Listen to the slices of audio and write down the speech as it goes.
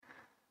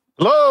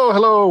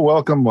Hello,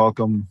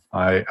 welcome.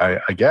 I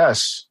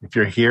guess if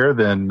you're here,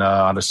 then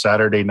on a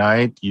Saturday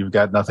night, you've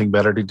got nothing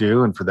better to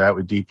do. And for that,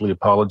 we deeply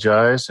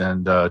apologize.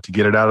 And to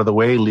get it out of the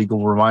way,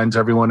 Legal reminds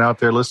everyone out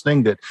there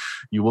listening that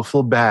you will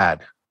feel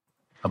bad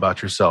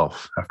about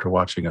yourself after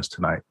watching us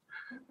tonight.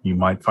 You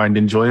might find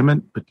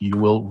enjoyment, but you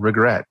will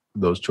regret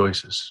those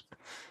choices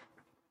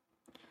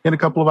in a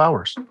couple of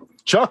hours.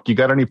 Chuck, you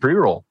got any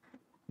pre-roll?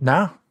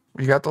 No,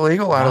 you got the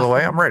legal out of the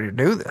way. I'm ready to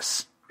do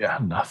this. Yeah,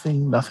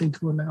 nothing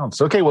to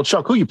announce. Okay, well,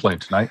 Chuck, who are you playing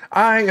tonight?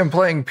 I am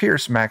playing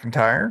Pierce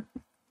McIntyre,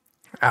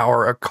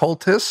 our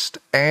occultist,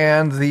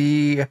 and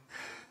the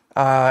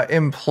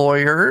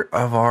employer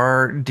of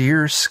our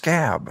dear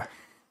Scab.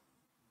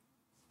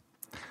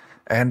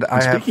 And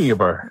speaking of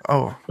our...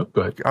 Oh,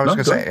 go ahead. I was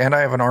going to say, and I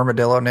have an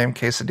armadillo named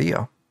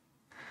Quesadillo.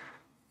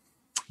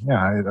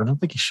 Yeah, I don't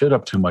think he showed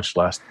up too much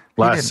last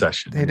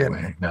session. He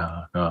didn't.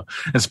 No.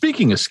 And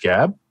speaking of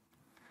Scab...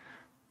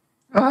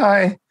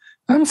 Hi,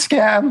 I'm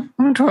Scab.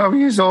 I'm 12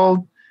 years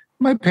old.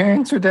 My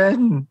parents are dead,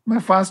 and my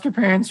foster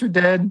parents are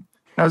dead.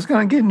 I was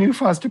going to get new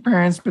foster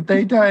parents, but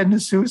they died in a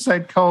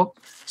suicide cult.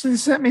 So they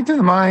sent me to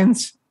the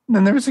mines. And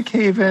then there was a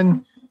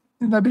cave-in,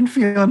 and I've been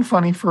feeling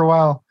funny for a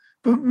while.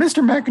 But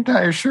Mr.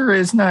 McIntyre sure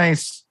is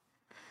nice.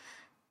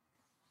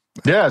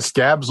 Yeah,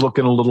 Scab's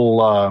looking a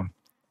little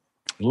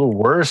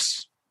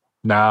worse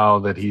now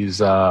that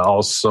he's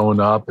all sewn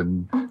up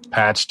and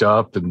patched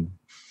up, and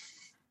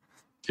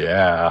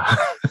yeah,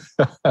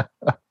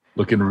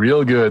 looking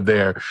real good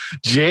there.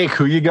 Jake,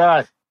 who you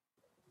got?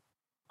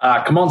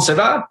 Comment ça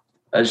va?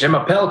 Je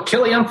m'appelle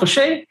Kylian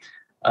Fauché,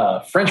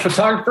 French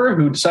photographer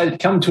who decided to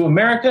come to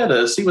America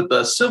to see what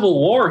the Civil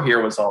War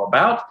here was all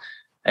about.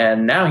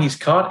 And now he's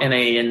caught in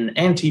an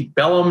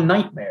antebellum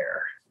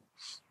nightmare.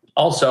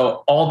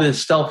 Also, all the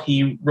stealth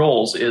he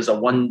rolls is a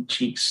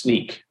one-cheek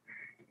sneak.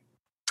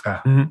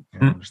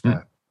 There's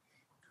that.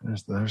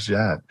 There's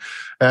that.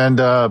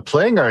 And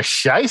playing our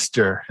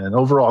shyster, an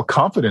overall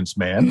confidence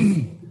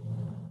man.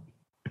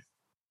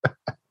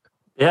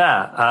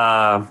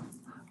 Yeah,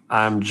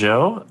 I'm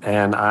Joe,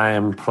 and I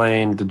am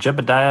playing the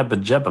Jebediah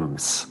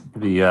Bejebums,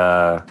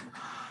 the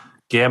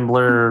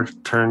gambler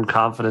turned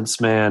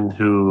confidence man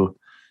who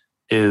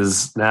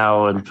is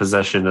now in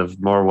possession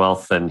of more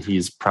wealth than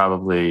he's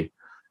probably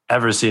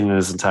ever seen in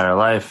his entire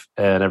life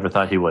and ever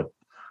thought he would.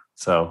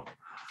 So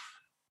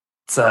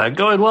it's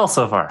going well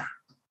so far.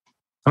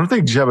 I don't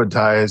think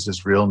Jebediah is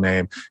his real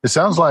name. It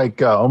sounds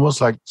like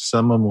almost like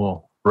someone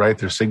will write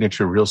their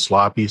signature real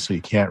sloppy so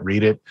you can't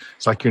read it.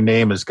 It's like your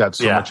name has got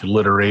so much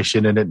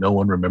alliteration in it, no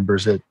one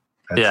remembers it.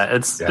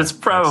 It's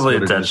probably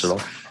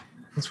intentional.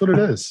 That's what it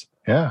is.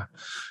 Yeah.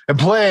 And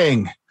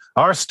playing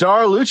our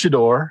star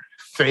luchador,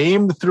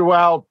 famed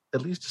throughout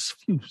at least a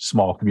few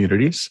small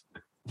communities.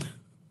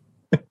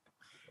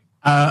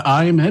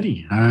 I am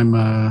Eddie.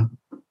 I'm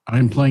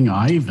playing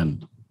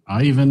Ivan.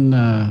 Ivan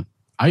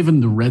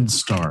the Red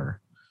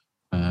Star,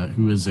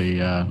 who is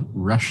a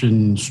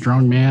Russian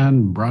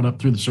strongman brought up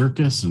through the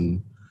circus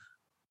and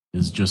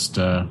is just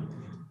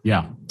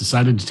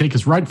decided to take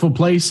his rightful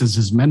place as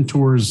his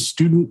mentor's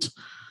student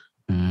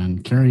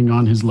and carrying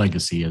on his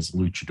legacy as a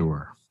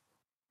luchador.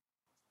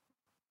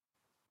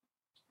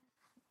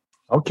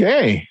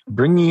 Okay,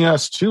 bringing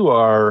us to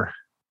our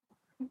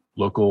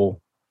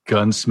local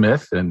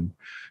gunsmith and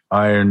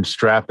iron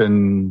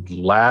strapping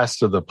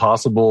last of the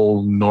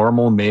possible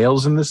normal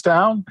males in this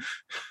town.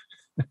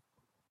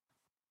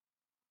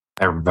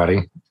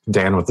 Everybody,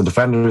 Dan with the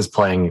Defenders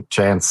playing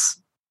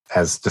Chance,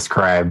 as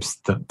describes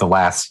the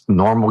last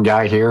normal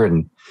guy here,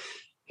 and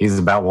he's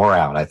about wore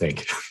out, I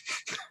think,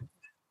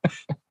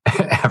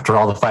 after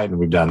all the fighting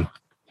we've done.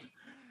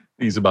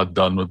 He's about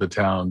done with the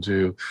town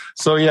too.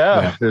 So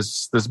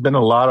there's been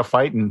a lot of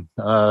fighting.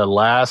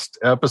 Last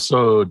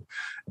episode,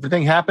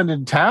 everything happened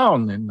in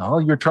town, and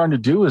all you're trying to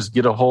do is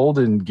get a hold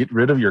and get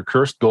rid of your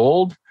cursed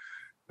gold.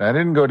 That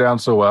didn't go down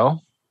so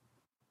well.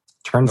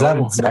 Turns out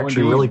it's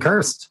actually really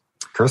cursed.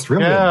 Cursed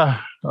really.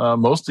 Yeah,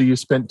 most of you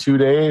spent 2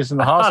 days in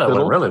the hospital. It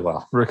went really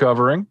well,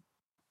 recovering.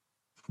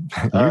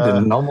 You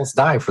didn't almost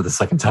die for the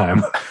second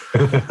time.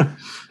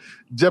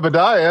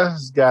 Jebediah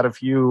has got a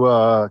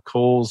few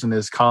coals in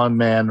his con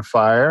man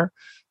fire.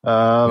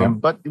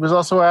 But he was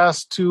also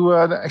asked to,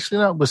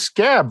 it was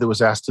Scab that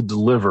was asked to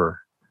deliver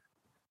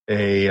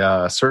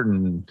a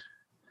certain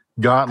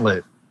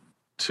gauntlet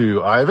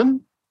to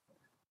Ivan.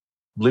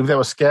 I believe that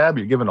was Scab.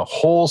 You're given a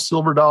whole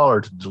silver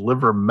dollar to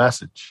deliver a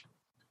message.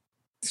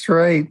 That's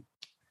right.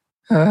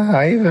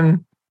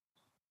 Ivan,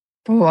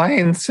 the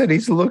lion said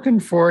he's looking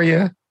for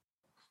you.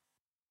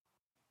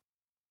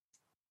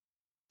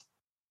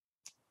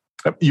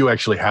 You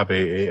actually have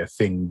a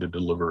thing to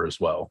deliver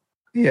as well.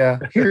 Yeah,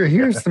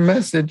 here's the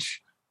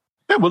message.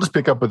 Yeah, we'll just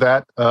pick up with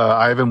that.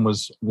 Ivan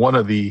was one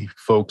of the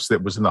folks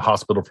that was in the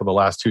hospital for the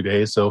last 2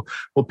 days. So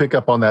we'll pick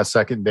up on that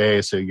second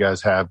day. So you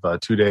guys have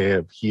 2 days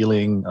of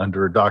healing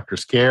under a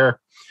doctor's care.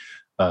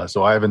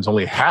 So Ivan's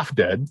only half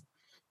dead.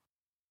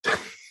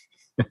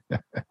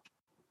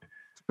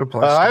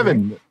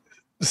 Ivan,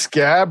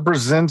 Scab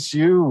presents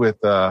you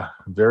with a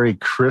very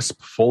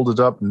crisp folded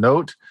up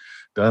note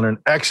done an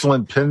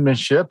excellent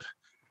penmanship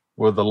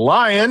where the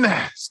lion,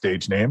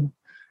 stage name,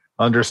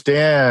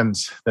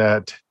 understands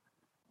that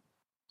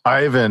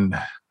Ivan,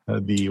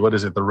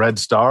 the Red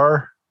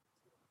Star?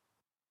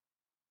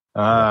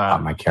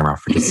 On my camera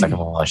for just a second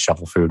while I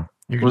shuffle food.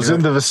 Was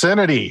in the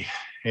vicinity.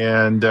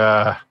 And,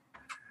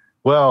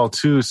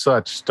 two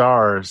such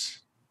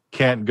stars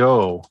can't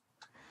go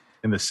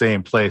in the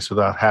same place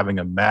without having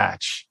a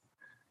match,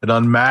 an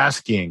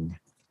unmasking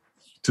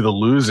to the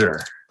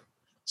loser.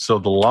 So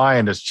the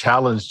lion has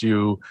challenged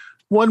you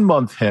 1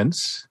 month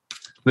hence,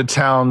 the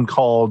town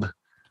called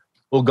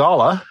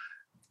Ogala.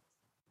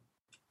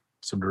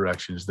 Some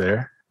directions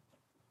there.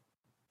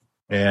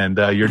 And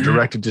you're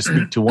directed to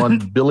speak to one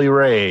Billy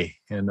Ray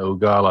in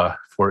Ogala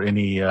for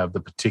any of the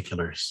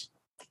particulars.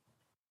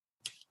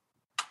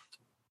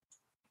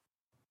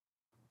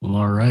 Well,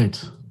 all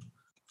right.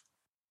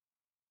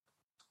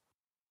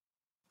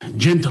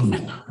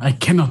 Gentlemen, I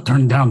cannot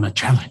turn down the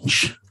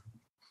challenge.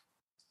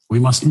 We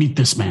must meet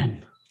this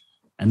man,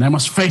 and I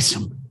must face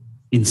him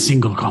in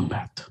single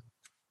combat.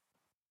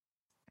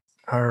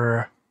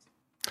 Are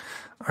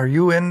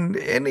you in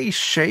any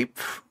shape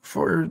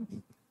for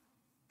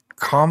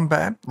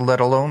combat,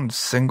 let alone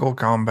single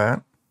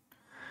combat?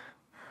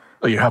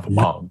 Oh, you have a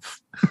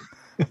month.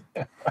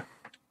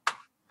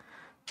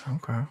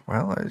 Okay.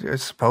 Well, I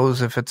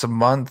suppose if it's a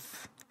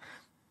month,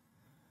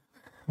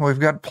 we've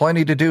got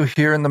plenty to do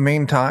here in the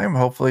meantime.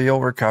 Hopefully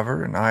you'll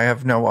recover, and I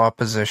have no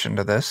opposition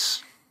to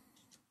this.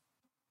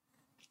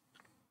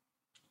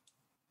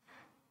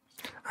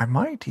 I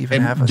might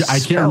even have a I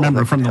can't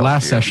remember from the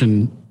last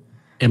session.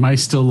 Am I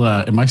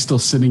still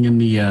sitting in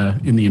the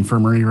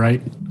infirmary,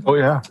 right? Oh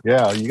yeah.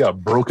 Yeah, you got a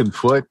broken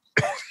foot.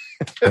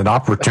 An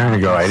opportunity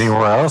to go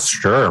anywhere else?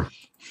 Sure.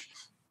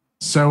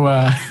 So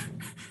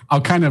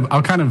I'll kind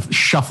of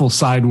shuffle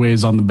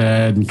sideways on the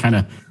bed and kind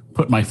of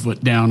put my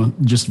foot down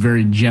just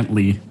very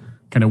gently,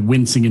 kind of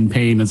wincing in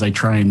pain as I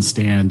try and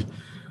stand.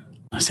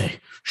 I say,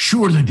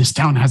 surely this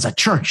town has a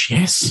church,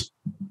 yes?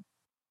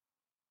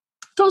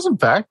 It does, in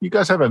fact. You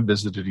guys haven't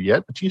visited it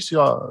yet, but you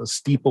saw a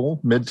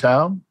steeple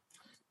midtown.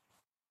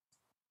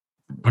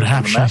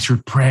 Perhaps I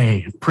should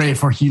pray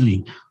for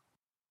healing.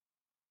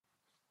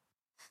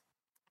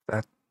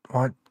 If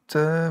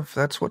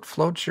that's what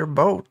floats your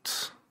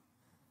boat.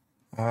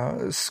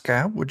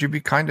 Scab, would you be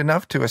kind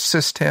enough to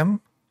assist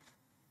him?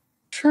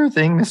 Sure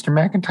thing, Mr.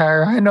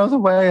 McIntyre. I know the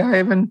way.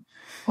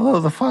 Although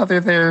the father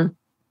there,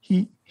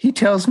 he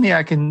tells me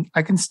I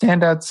can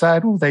stand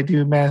outside while they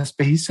do mass,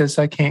 but he says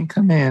I can't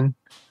come in.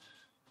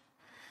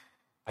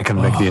 I can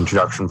make the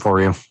introduction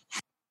for you.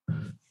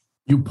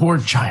 You poor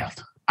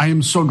child. I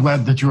am so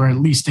glad that you are at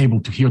least able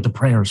to hear the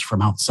prayers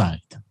from outside.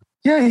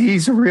 Yeah,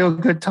 he's a real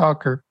good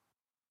talker.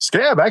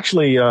 Scab,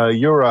 actually,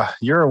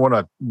 you're one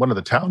of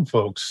the town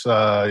folks.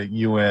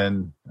 You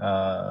and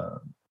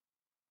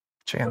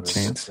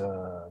Chance.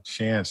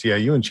 Chance. Yeah,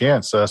 you and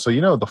Chance. So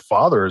the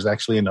father is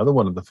actually another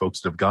one of the folks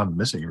that have gone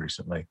missing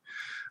recently.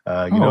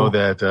 Know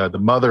that the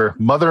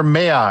Mother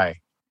May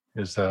I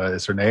is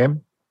her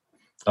name.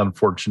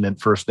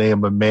 Unfortunate first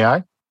name of May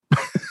I.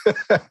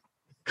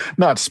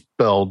 Not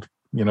spelled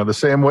the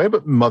same way,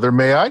 but Mother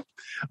May I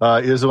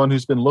is the one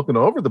who's been looking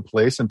over the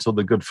place until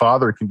the good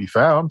father can be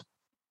found.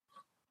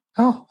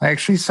 Oh,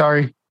 actually,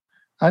 sorry.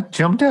 I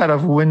jumped out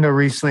of a window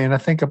recently and I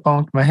think I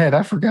bonked my head.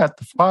 I forgot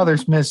the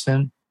father's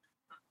missing.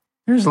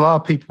 There's a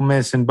lot of people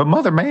missing, but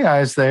Mother May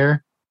I is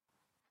there.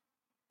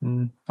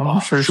 I'm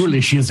sure. Surely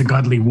she is a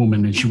godly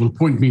woman and she will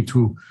point me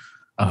to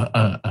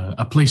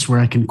a place where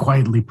I can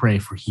quietly pray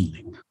for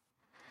healing.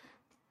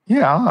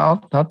 Yeah,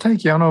 I'll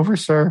take you on over,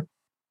 sir.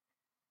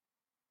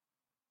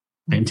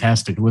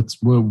 Fantastic. I will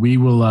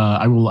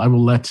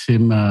let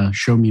him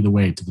show me the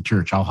way to the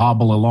church. I'll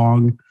hobble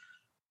along,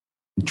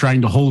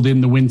 trying to hold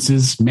in the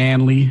winces,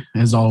 manly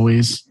as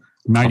always.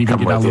 Might even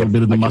get out a little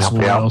bit of the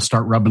muscle oil,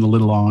 start rubbing a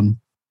little on.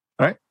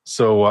 All right.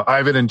 So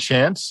Ivan and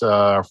Chance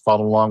are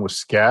following along with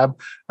Scab.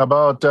 How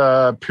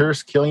about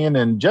Pierce, Killian,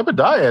 and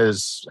Jebediah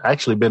has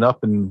actually been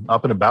up and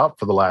about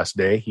for the last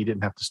day. He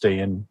didn't have to stay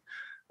in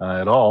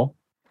at all.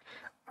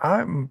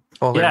 I'm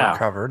fully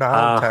recovered.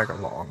 I'll tag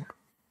along.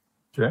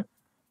 Okay.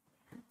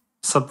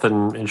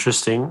 Something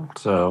interesting,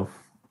 so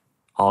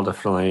I'll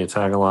definitely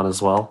tag along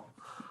as well.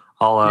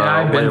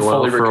 I've been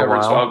fully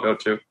recovered, so I'll go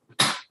too.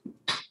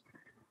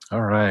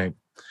 All right.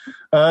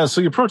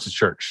 So you approach the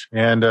church,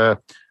 and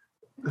the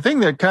thing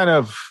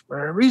that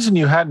reason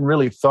you hadn't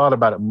really thought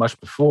about it much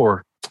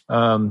before,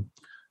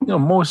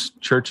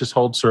 most churches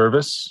hold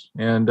service,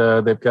 and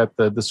they've got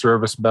the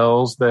service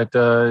bells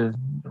that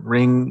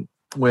ring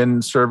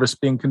when service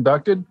being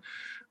conducted.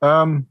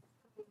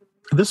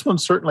 This one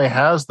certainly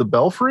has the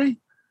belfry,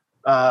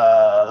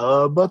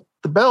 but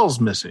the bell's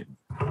missing.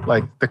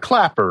 Like the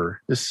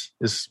clapper is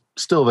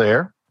still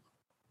there,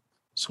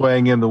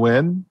 swaying in the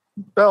wind.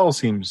 Bell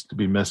seems to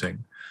be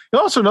missing. You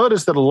also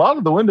notice that a lot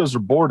of the windows are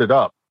boarded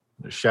up.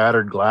 There's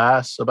shattered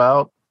glass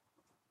about.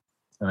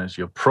 And as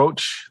you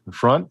approach the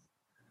front,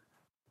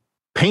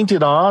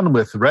 painted on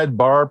with red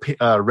barn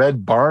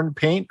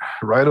paint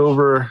right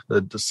over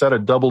the set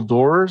of double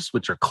doors,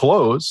 which are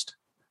closed,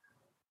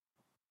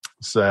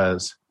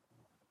 says,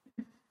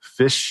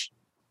 fish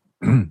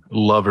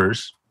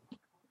lovers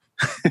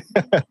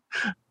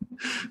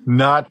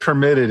not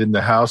permitted in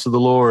the house of the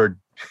Lord.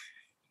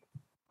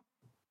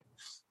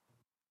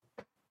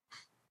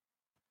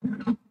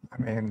 I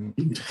mean,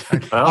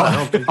 Well, I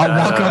don't think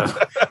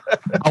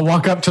I'll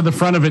walk up to the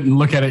front of it and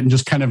look at it and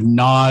just kind of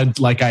nod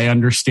like I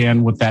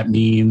understand what that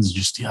means.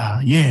 Just,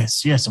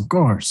 yes, of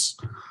course.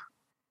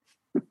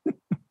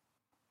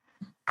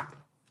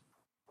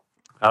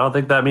 I don't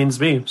think that means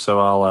me, so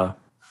I'll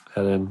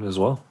head in as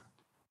well.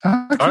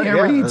 I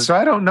can't read, so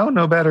I don't know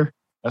no better.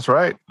 That's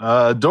right.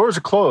 Doors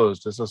are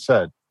closed, as I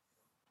said.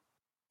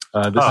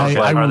 This is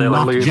like Are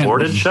they gently.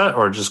 boarded shut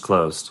or just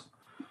closed?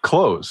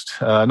 closed,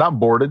 not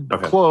boarded,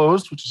 Okay.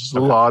 closed, which is a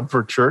little odd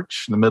for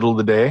church in the middle of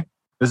the day.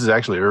 This is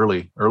actually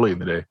early in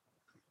the day.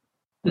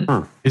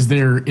 Is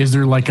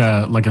there like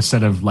a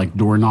set of like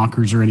door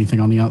knockers or anything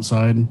on the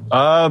outside?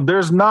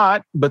 There's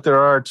not, but there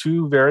are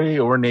two very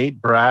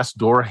ornate brass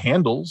door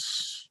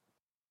handles.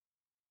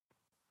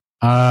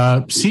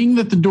 Seeing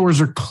that the doors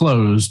are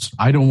closed,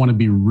 I don't want to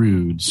be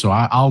rude, so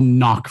I'll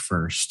knock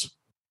first.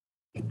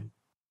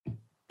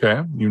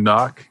 Okay, you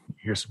knock, you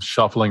hear some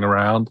shuffling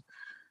around,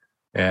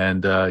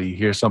 and you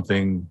hear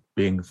something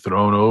being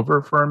thrown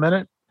over for a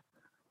minute.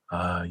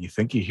 You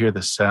think you hear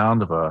the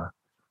sound of a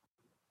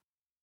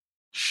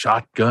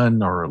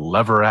shotgun or a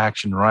lever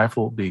action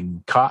rifle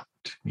being cocked.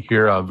 You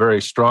hear a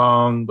very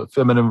strong but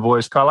feminine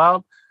voice call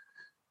out,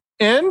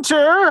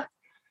 "Enter!"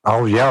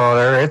 Oh, yeah,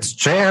 there. It's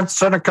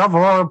Chance and a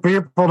couple other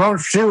people. Don't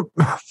shoot.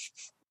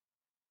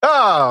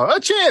 Oh, a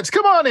chance!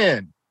 Come on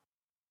in.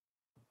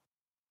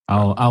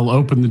 I'll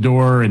open the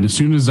door, and as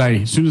soon as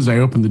I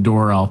open the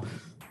door, I'll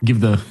give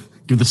the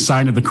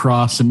sign of the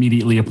cross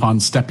immediately upon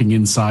stepping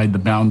inside the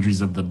boundaries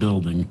of the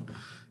building.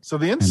 So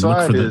the And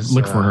inside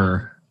look for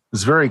her.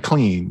 is very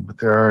clean, but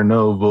there are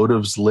no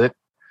votives lit.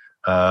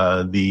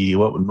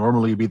 What would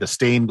normally be the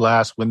stained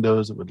glass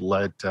windows that would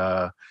let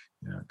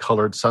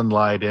colored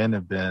sunlight in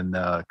have been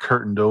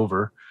curtained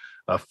over.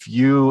 A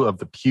few of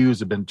the pews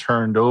have been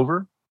turned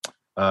over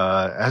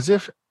as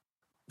if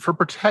for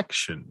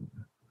protection.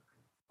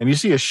 And you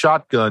see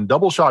a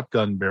double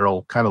shotgun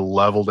barrel kind of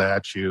leveled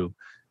at you.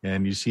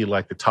 And you see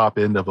like the top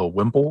end of a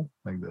wimple,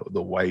 like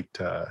the white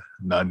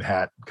nun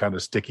hat kind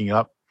of sticking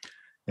up.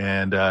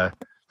 And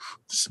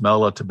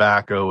smell of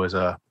tobacco as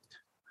a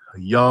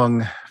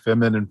young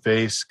feminine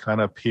face kind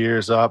of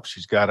peers up.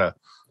 She's got a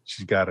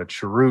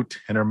cheroot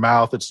in her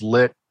mouth. It's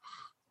lit.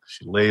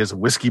 She lays a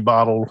whiskey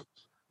bottle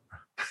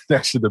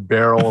next to the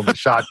barrel of the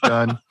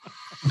shotgun.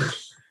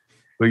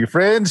 Well, your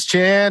friends,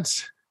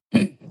 Chance.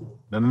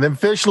 None of them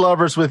fish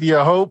lovers with you,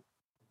 I hope.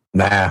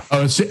 Nah.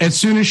 Oh, as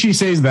soon as she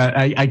says that,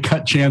 I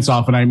cut Chance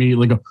off and I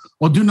immediately go,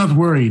 "Well, do not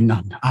worry,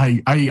 none.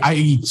 I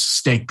eat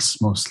steaks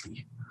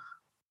mostly."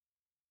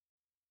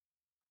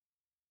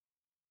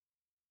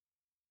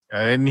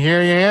 I didn't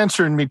hear you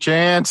answering me,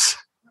 Chance.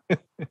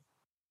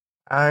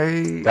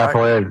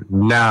 Definitely.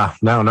 No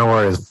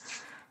worries.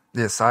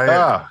 Yes,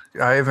 Ah.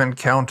 I've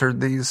encountered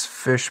these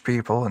fish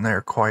people, and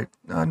they're quite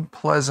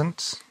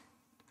unpleasant.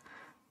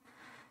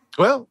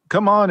 Well,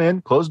 come on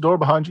in. Close the door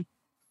behind you.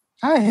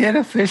 I hit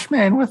a fish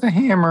man with a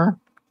hammer.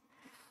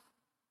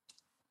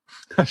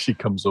 She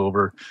comes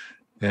over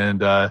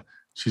and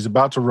she's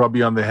about to rub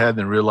you on the head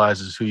and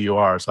realizes who you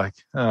are. It's like,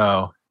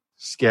 oh,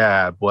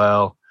 Scab.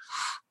 Well,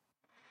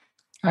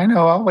 I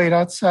know. I'll wait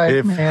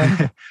outside,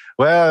 man.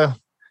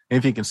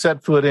 if you can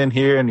set foot in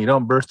here and you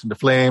don't burst into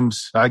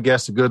flames, I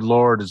guess the good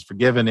Lord has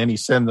forgiven any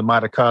sin that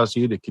might have caused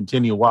you to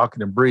continue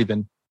walking and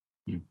breathing.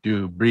 You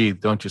do breathe,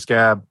 don't you,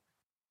 Scab?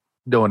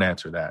 Don't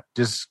answer that.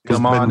 Just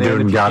come He's on been in.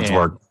 doing if you God's can.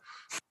 work.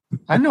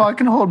 I know I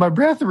can hold my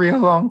breath a real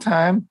long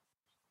time.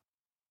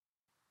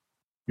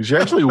 She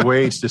actually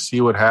waits to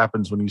see what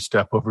happens when you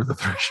step over the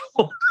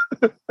threshold.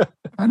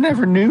 I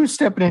never knew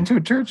stepping into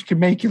a church could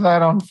make you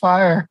light on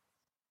fire.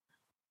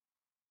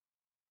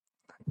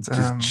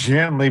 Um,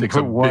 Gently Takes a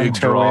put one big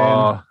toe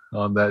draw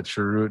on that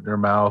cheroot in her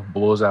mouth,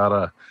 blows out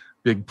a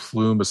big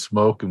plume of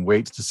smoke, and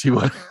waits to see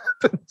what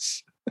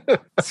happens. in.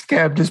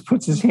 Scab just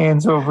puts his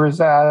hands over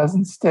his eyes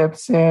and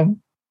steps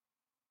in.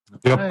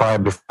 You'll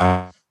probably be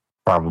fine.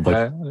 Probably.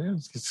 Yeah,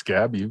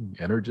 Scab, you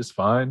enter just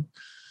fine.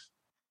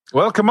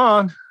 Well, come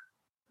on.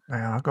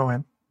 yeah, I'll go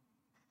in.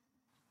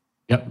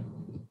 Yep.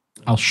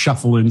 I'll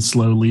shuffle in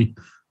slowly.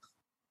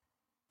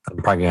 I'm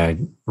probably going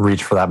to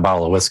reach for that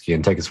bottle of whiskey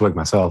and take a swig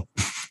myself.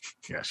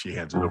 Yeah, she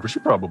hands it over. She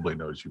probably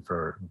knows you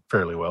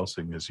fairly well,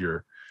 seeing as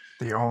you're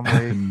The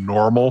only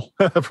normal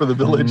for the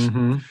village.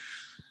 Mm-hmm.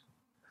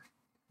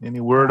 Any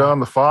word on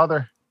the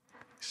father?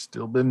 He's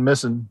still been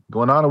missing.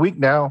 Going on a week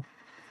now.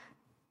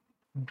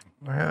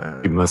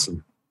 Keep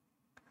listening.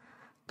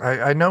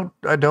 I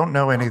don't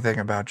know anything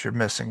about your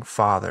missing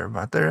father,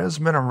 but there has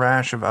been a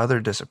rash of other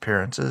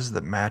disappearances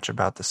that match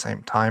about the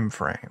same time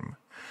frame.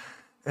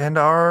 And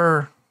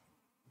our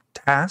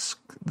task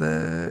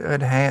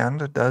at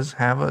hand does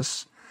have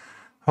us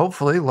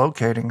hopefully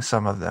locating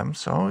some of them,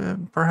 so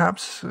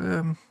perhaps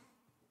we'll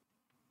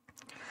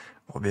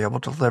be able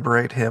to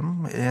liberate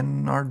him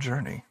in our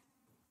journey.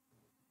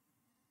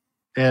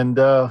 And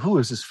who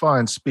is this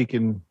fine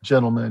speaking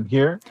gentleman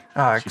here?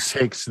 She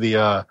takes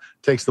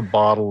the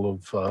bottle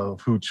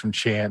of hooch from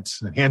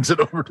Chance and hands it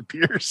over to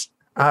Pierce.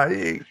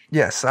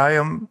 Yes, I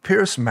am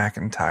Pierce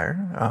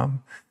McIntyre.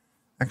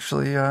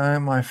 Actually,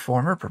 my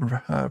former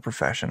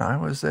profession, I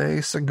was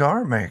a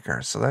cigar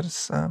maker. So that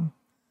is.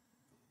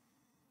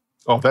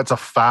 Oh, that's a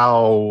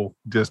foul,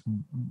 just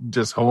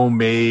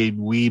homemade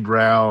weed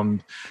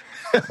round.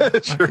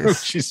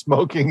 She's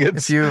smoking.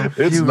 It's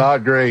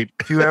not great.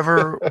 If you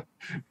ever,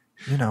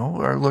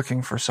 are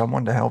looking for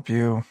someone to help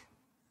you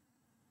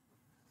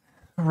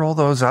roll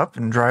those up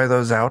and dry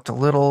those out a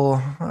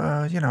little,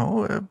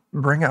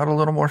 bring out a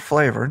little more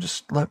flavor,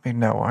 just let me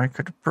know. I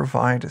could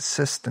provide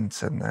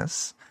assistance in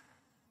this.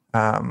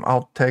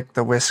 I'll take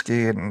the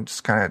whiskey and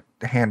just kind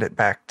of hand it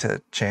back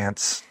to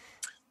Chance.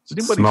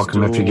 Smoke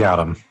him if you got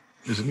him.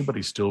 Is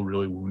anybody still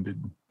really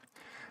wounded?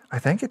 I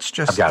think it's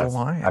just the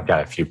lion. I've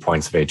got a few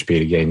points of HP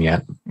to gain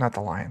yet. Not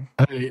the lion.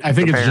 I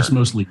think it's just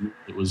mostly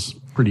it was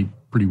pretty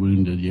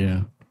wounded.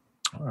 Yeah.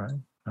 All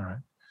right.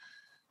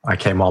 I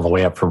came all the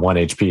way up for 1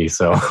 HP,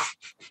 so.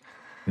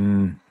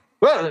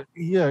 Well,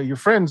 yeah, your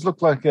friends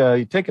look like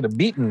you're taking a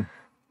beating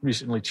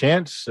recently,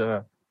 Chance.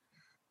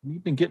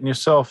 You've been getting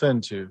yourself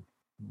into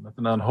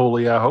nothing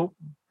unholy, I hope.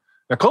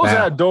 Now close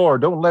that door.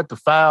 Don't let the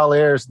foul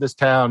airs of this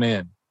town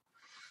in.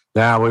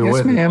 Now we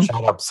wouldn't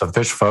shut up some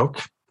fish folk.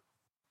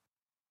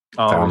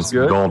 Found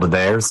some gold of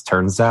theirs.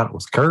 Turns out it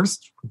was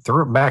cursed.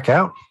 Threw it back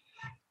out.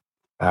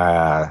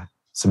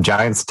 Some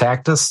giants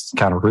attacked us.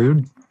 Kind of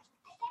rude.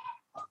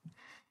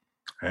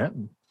 Yeah,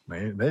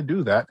 they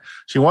do that.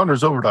 She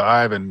wanders over to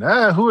Ivan.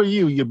 Who are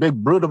you, you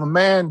big brute of a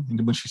man?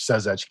 And when she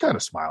says that, she kind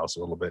of smiles a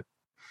little bit.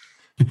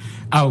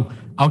 I'll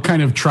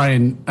kind of try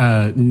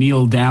and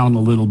kneel down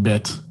a little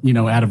bit,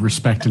 out of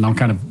respect, and I'll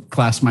kind of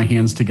clasp my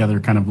hands together,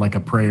 kind of like a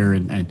prayer,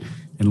 and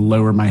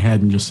lower my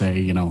head and just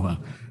say,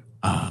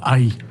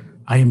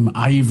 I'm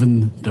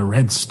Ivan the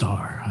Red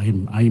Star.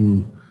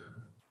 I'm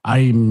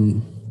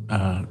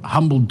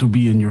humbled to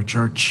be in your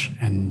church,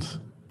 and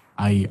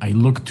I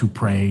look to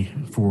pray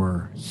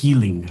for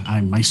healing.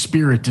 My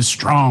spirit is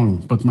strong,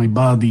 but my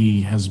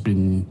body has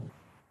been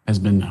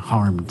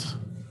harmed.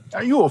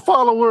 Are you a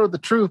follower of the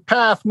truth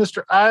path,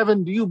 Mr.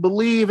 Ivan? Do you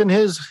believe in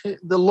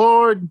the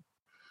Lord?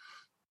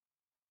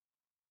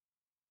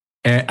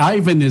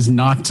 Ivan is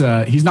not,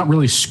 he's not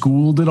really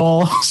schooled at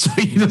all, so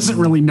he doesn't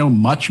really know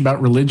much about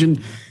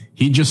religion.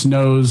 He just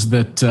knows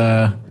that,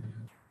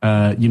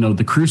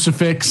 the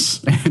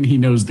crucifix, and he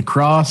knows the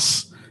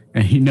cross,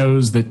 and he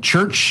knows that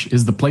church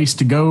is the place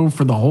to go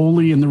for the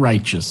holy and the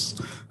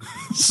righteous.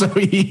 So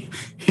he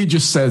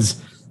just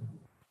says,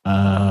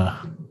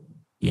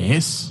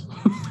 yes.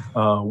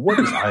 What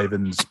is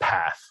Ivan's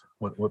path?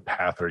 What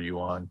path are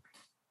you on?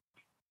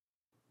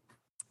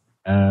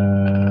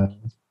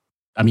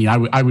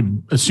 I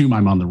would assume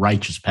I'm on the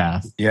righteous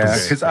path. Yeah,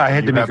 because I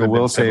had to make a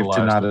will save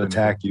to not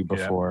attack you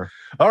before.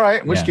 Yeah. All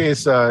right. In which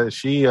case,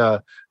 she,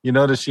 you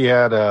notice she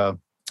had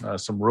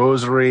some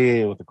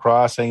rosary with the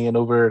cross hanging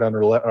over it on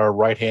her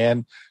right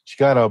hand. She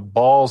kind of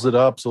balls it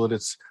up so that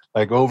it's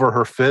like over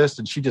her fist,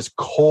 and she just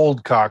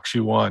cold cocks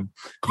you one.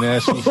 Yeah,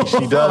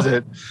 she does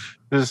it.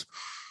 Just,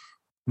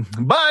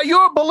 by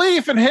your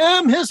belief in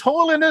him, his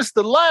holiness,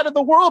 the light of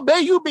the world, may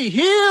you be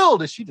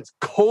healed. And she just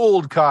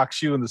cold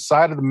cocks you in the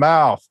side of the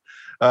mouth.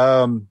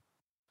 3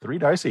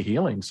 dice of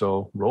healing.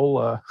 So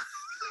roll.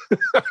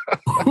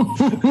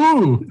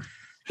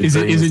 Is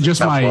it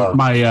just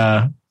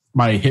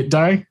my hit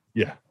die?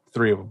 Yeah,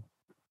 3 of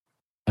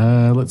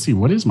them. Let's see.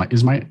 What is my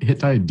hit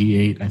die? A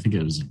D8. I think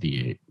it was a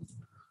D8.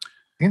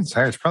 I think it's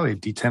higher. It's probably a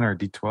D10 or a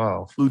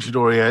D12.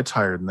 Luchador, yeah, it's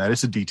higher than that.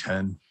 It's a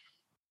D10.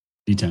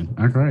 D10.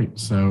 All right.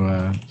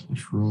 So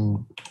let's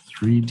roll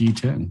 3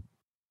 D10.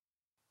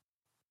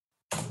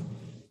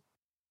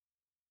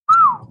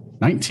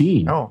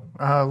 19. Oh,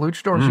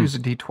 Luchadors use a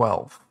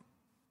D12.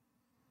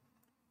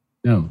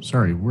 No,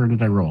 sorry. Where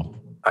did I roll?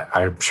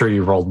 I'm sure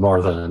you rolled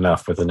more than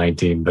enough with a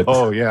 19. But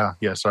yeah.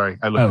 Sorry,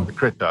 I looked at the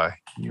crit die.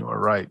 You are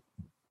right.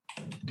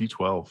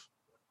 D12.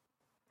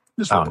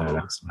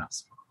 No.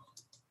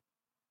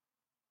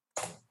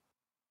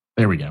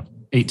 There we go.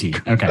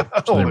 18. Okay.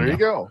 So there you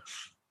go.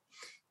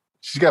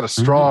 She's got a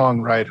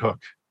strong right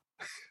hook.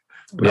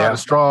 Not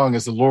as strong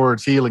as the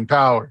Lord's healing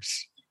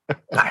powers.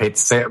 I hate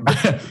to say it,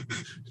 but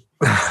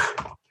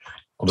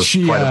as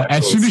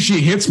soon as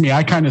she hits me,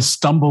 I kind of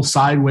stumble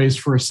sideways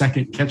for a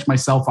second, catch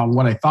myself on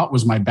what I thought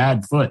was my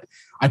bad foot.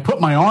 I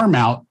put my arm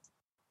out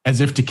as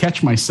if to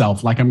catch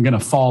myself, like I'm going to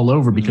fall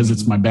over because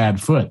it's my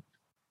bad foot.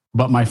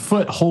 But my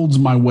foot holds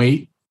my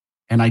weight,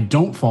 and I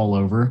don't fall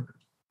over.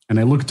 And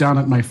I look down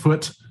at my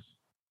foot,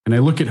 and I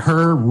look at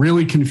her,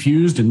 really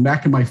confused, and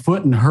back at my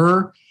foot and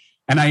her.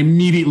 And I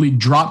immediately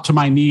drop to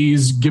my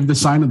knees, give the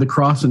sign of the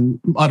cross, and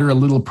utter a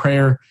little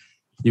prayer,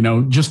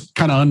 just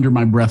kind of under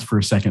my breath for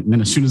a second. And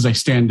then as soon as I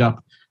stand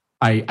up,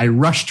 I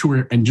rush to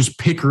her and just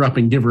pick her up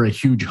and give her a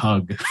huge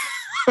hug.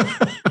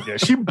 Yeah,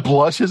 she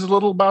blushes a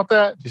little about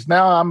that. She's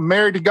now, I'm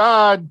married to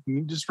God.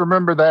 You just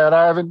remember that,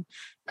 Ivan.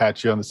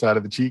 Pat you on the side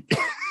of the cheek.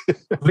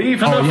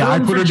 Leave enough I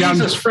room put for her down.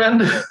 Jesus,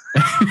 friend.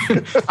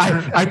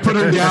 I put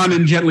her down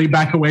and gently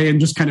back away and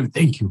just kind of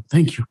thank you,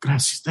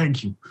 gracias,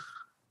 thank you.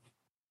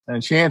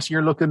 And Chance,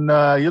 you're looking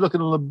a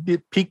little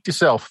bit peaked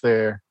yourself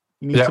there.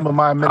 You need some of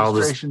my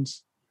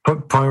administrations.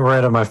 Point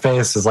right on my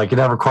face is like you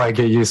never quite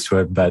get used to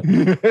it, but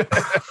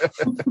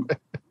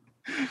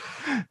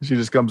she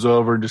just comes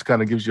over and just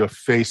kind of gives you a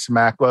face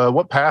smack.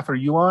 What path are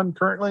you on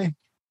currently?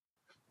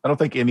 I don't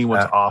think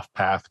anyone's off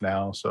path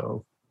now,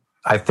 so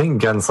I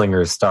think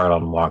gunslingers start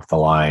on Walk the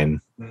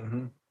Line.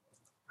 Mm-hmm.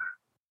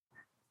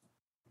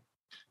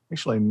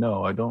 Actually,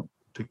 no, I don't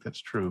think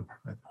that's true.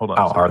 Hold on.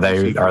 Oh, are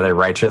they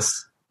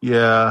righteous?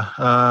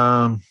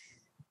 Yeah.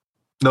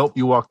 Nope.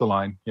 You walk the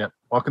line. Yep.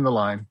 Walking the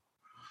line.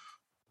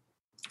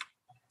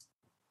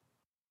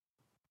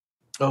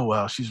 Oh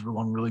wow, she's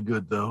one really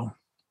good though.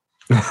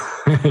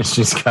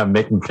 She's got to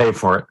make me pay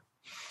for it.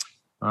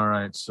 All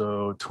right,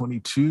 so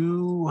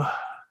 22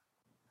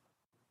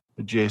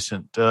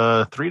 adjacent.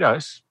 3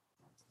 dice.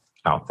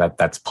 Oh,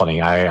 that's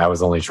plenty. I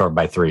was only short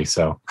by 3,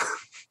 so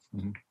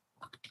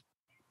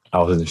I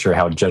wasn't sure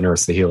how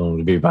generous the healing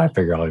would be, but I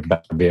figured I'd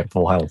better be at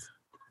full health.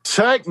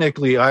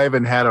 Technically,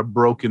 Ivan had a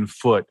broken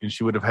foot, and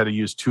she would have had to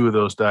use 2 of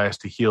those dice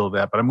to heal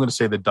that. But I'm going to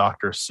say the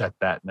doctor set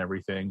that and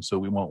everything, so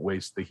we won't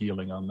waste the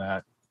healing on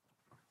that.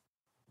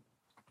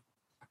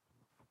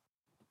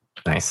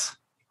 Nice.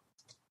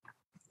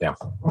 Yeah,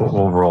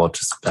 we'll roll it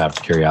just out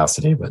of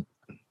curiosity, but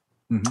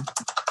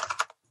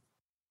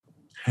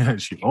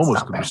she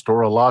almost could restore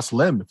a lost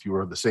limb if you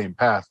were on the same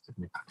path.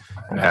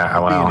 Yeah,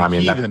 well, I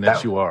mean,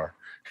 that you are.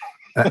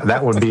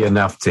 That would be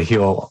enough to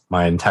heal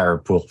my entire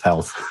pool of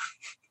health.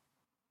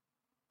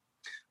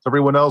 Is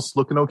everyone else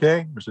looking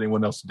okay? Or is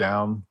anyone else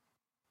down?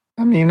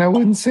 I mean, I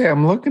wouldn't say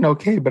I'm looking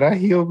okay, but I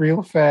heal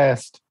real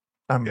fast.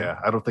 Yeah,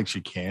 I don't think she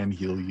can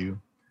heal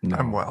you. No.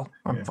 I'm well.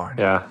 I'm fine.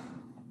 Yeah.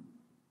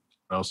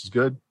 What else is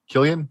good?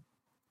 Killian?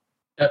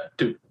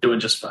 Doing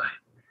just fine.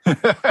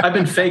 I've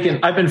been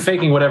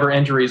faking whatever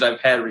injuries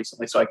I've had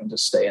recently so I can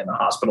just stay in the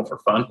hospital for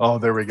fun. Oh,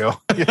 there we go.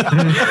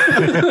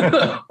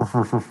 The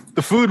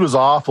food was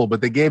awful, but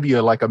they gave you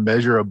like a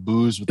measure of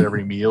booze with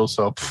every meal.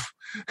 So,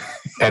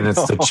 and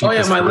it's the cheapest. Oh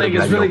yeah, my leg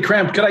is really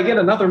cramped. Could I get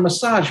another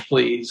massage,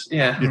 please?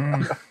 Yeah.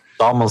 It's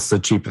almost the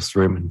cheapest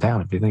room in town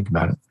if you think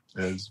about it.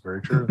 It's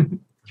very true.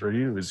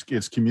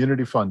 It's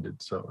community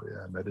funded, so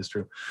yeah, that is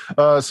true.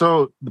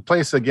 So the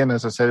place again,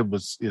 as I said,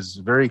 is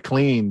very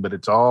clean, but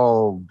it's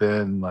all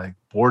been like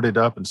boarded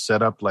up and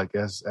set up like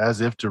as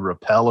if to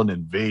repel an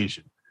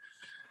invasion.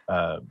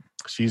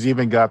 She's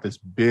even got this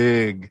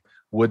big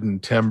wooden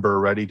timber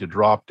ready to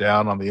drop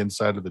down on the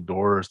inside of the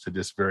doors to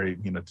just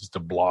to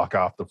block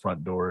off the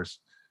front doors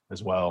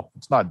as well.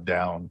 It's not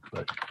down,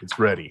 but it's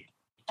ready.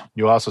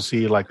 You also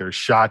see like there's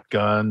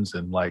shotguns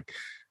and like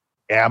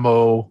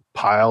ammo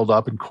piled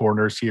up in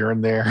corners here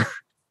and there.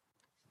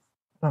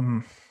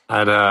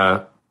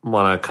 I'd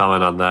want to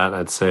comment on that.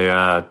 I'd say,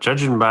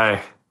 judging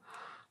by,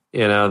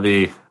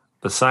 the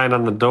sign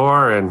on the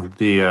door and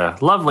the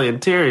lovely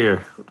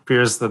interior, it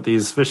appears that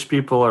these fish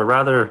people are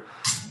rather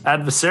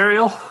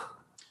adversarial.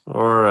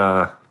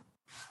 Or,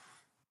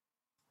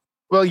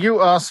 well, you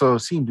also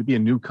seem to be a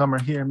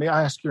newcomer here. May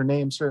I ask your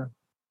name, sir?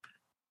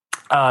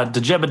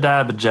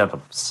 Jebediah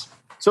Bejebums.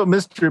 So,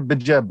 Mr.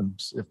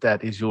 Bejebums, if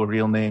that is your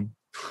real name.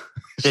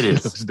 It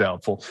is. Looks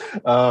doubtful.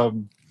 How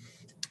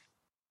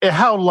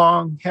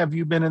long have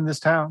you been in this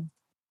town?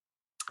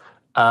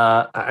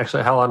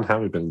 Actually, how long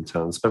have we been in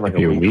town? It's been like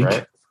a week,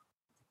 right?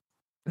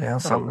 Yeah,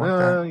 something like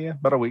that. Yeah,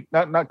 about a week.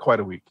 Not quite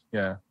a week.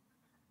 Yeah.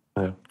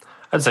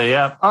 I'd say,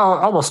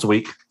 almost a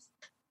week.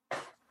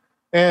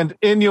 And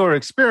in your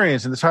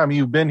experience in the time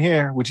you've been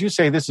here, would you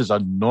say this is a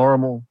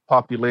normal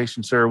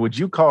population, sir? Would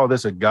you call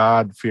this a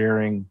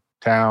God-fearing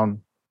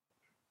town?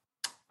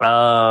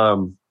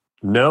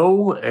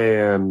 No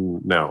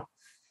and no.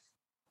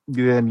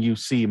 Then you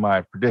see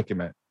my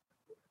predicament.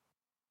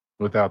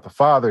 Without the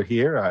Father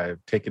here, I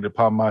have taken it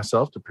upon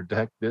myself to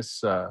protect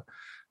this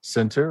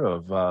center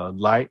of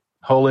light,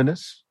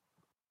 holiness,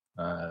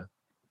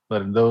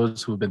 letting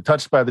those who have been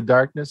touched by the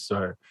darkness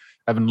or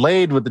have been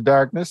laid with the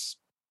darkness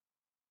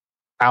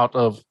out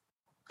of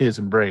his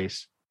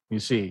embrace. You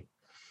see.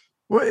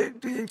 Well,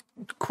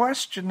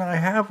 question I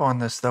have on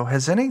this, though,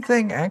 has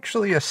anything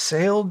actually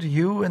assailed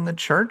you in the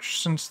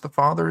church since the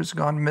Father has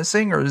gone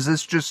missing, or is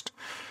this just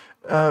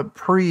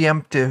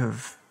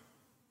preemptive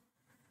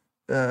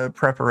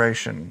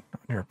preparation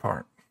on your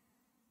part?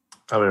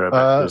 I'll be right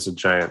back. There's a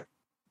giant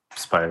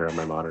spider on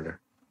my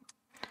monitor.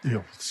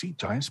 You'll see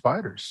giant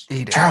spiders.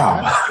 Eat it.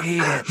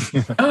 Eat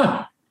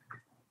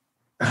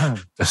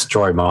it.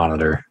 Destroy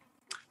monitor.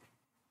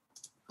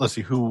 Let's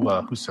see who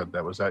said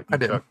that. Was that you, I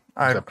did. Chuck?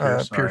 Was that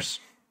Pierce? Pierce.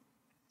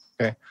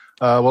 Okay.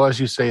 Well, as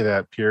you say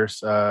that,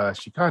 Pierce,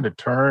 she kind of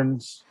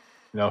turns.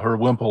 Her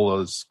wimple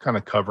is kind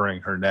of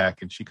covering her neck,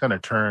 and she kind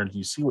of turns.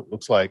 You see what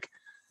looks like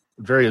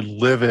very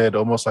livid,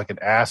 almost like an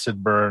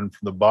acid burn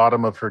from the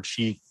bottom of her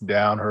cheek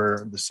down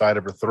the side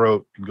of her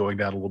throat and going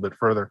down a little bit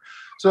further.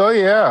 So,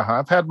 yeah,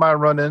 I've had my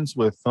run-ins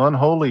with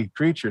unholy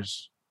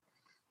creatures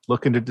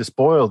looking to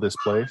despoil this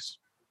place.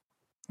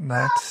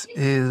 That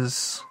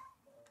is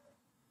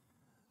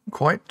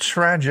quite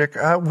tragic.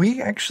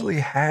 We actually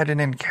had an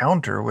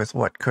encounter with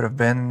what could have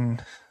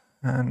been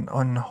an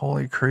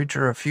unholy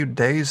creature a few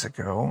days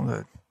ago.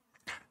 That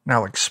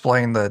now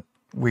explain the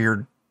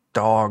weird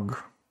dog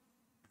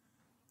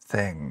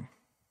thing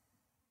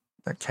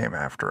that came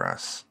after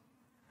us.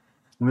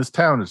 And this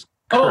town is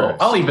Oh,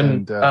 cursed, I'll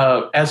even, and,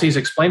 as he's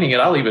explaining it,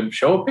 I'll even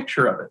show a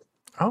picture of it.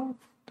 Oh,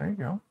 there you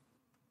go.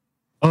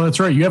 Oh, that's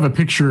right. You have a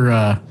picture.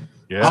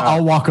 yeah.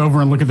 I'll walk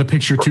over and look at the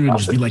picture too and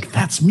just be like,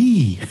 that's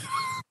me.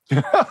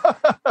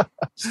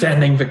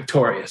 Standing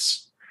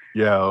victorious.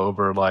 Yeah,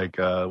 over like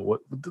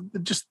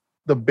just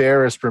the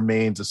barest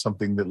remains of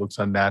something that looks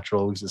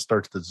unnatural because it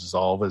starts to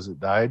dissolve as it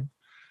died.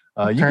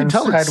 You can Turns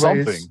tell it's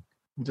sideways, something.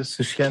 You just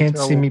So she can't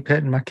see me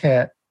petting my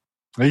cat.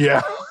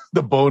 Yeah,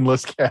 the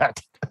boneless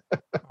cat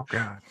Oh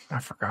God, I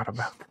forgot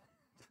about that.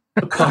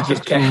 The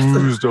pocket cat.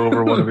 oozed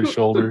over one of his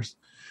shoulders.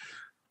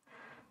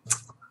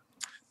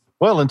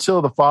 Well,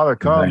 until the father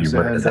comes You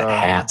rid of and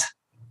that hat.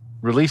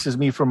 releases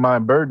me from my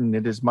burden,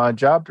 it is my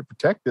job to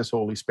protect this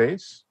holy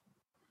space.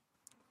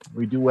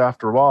 We do,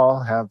 after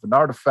all, have an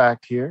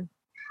artifact here.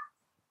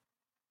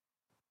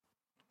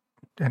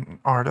 An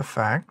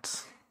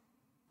artifact.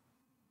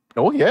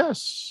 Oh,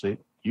 yes. It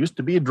used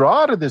to be a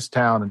draw to this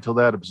town until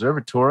that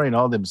observatory and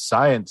all them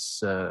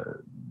science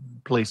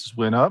places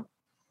went up.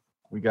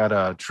 We got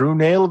a true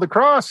nail of the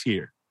cross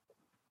here.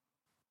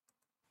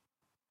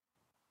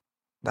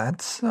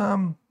 That's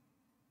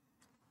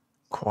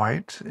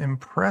quite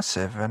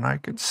impressive, and I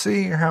could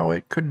see how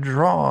it could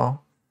draw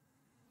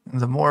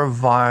the more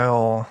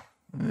vile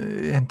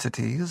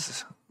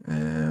entities.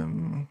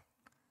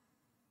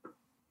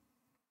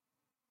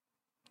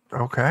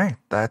 Okay,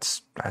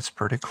 that's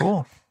pretty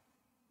cool.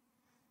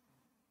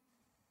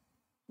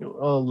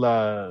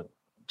 Well,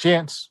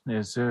 Chance,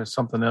 is there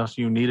something else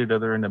you needed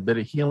other than a bit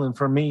of healing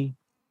from me?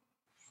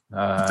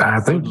 I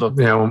think, look,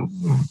 we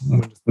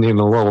just need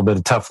a little bit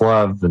of tough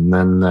love, and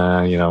then,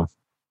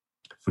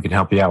 if we can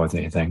help you out with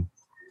anything.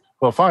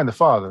 well, find the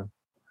father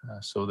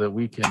so that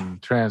we can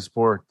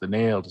transport the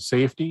nail to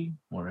safety,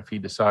 or if he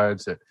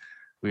decides that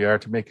we are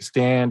to make a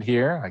stand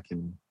here, I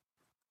can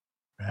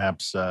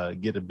perhaps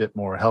get a bit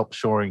more help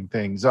shoring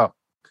things up.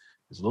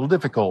 It's a little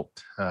difficult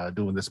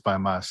doing this by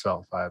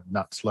myself. I have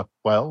not slept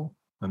well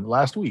in the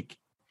last week.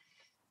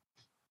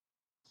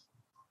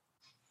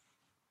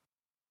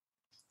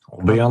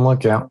 We'll be on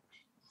lookout.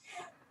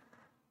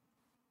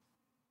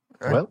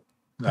 Well,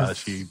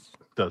 she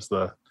does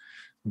the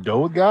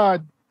go with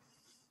God.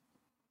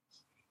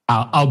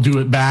 I'll do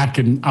it back,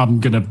 and I'm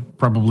gonna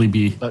probably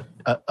be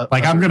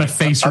I'm gonna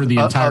face her the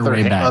entire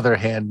way back. Other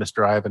hand,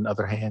 Mr. Ivan.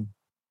 Other hand.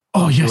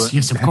 Oh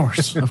yes, of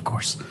course, of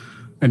course.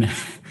 And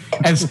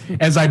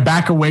as I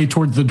back away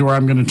towards the door,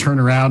 I'm going to turn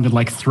around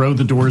and throw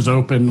the doors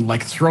open,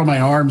 throw my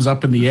arms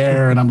up in the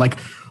air, and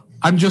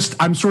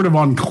I'm sort of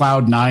on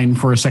cloud nine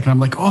for a second. I'm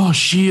like, oh,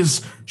 she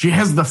has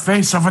the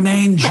face of an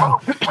angel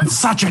and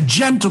such a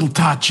gentle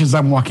touch as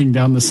I'm walking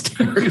down the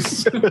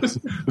stairs.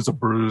 There's a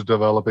bruise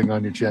developing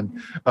on your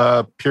chin.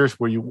 Pierce,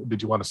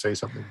 did you want to say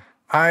something?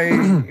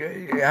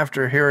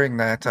 After hearing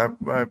that,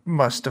 I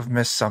must have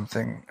missed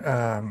something.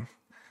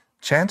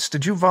 Chance,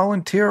 did you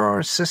volunteer our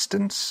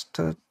assistance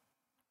to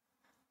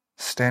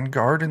stand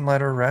guard and let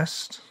her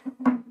rest?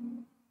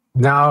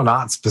 No,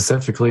 not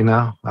specifically,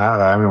 no.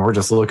 I mean, we're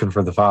just looking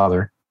for the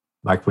father.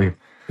 Like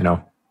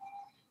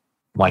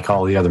like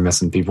all the other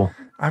missing people.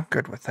 I'm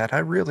good with that. I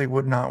really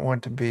would not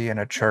want to be in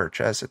a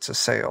church as it's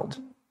assailed.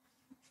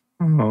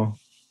 Oh.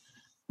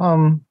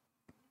 The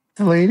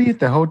lady at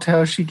the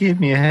hotel, she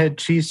gave me a head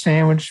cheese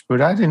sandwich, but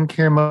I didn't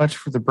care much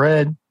for the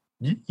bread.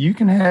 You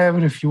can have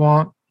it if you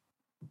want.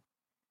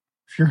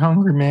 If you're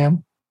hungry,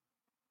 ma'am.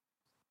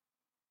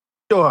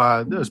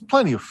 There's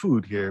plenty of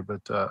food here,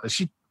 but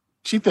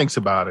she thinks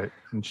about it,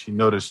 and she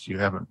noticed you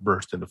haven't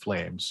burst into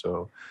flames,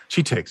 so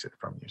she takes it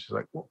from you. She's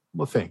like,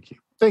 well, thank you.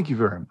 Thank you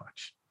very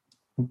much.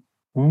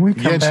 When we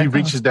come Again, back she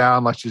reaches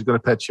down like she's going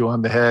to pet you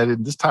on the head,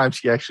 and this time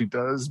she actually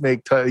does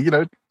make,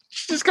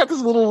 she just got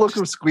this little look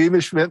of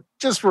squeamishment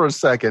just for a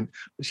second,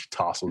 but she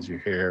tousles your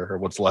hair or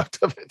what's left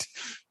of it.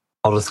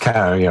 I'll just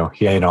kind of,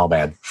 he ain't all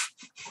bad.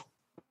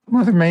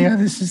 Mother Maya,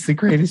 this is the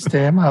greatest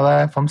day of my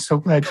life. I'm so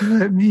glad you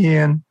let me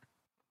in.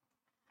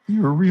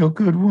 You're a real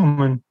good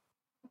woman.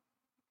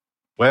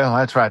 Well,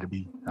 I try to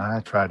be.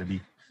 I'm going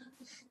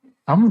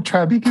to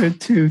try to be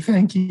good too.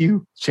 Thank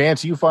you.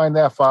 Chance, you find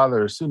that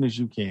father as soon as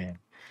you can.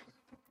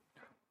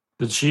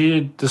 Did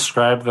she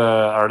describe the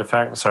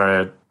artifact?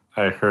 Sorry,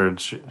 I heard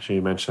she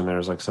mentioned there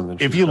was something.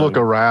 If you look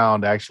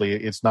around, actually,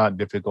 it's not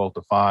difficult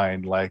to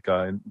find.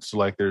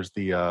 There's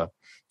the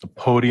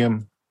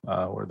podium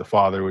where the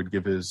father would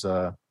give his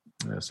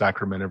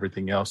sacrament,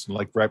 everything else, and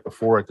right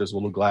before it, there's a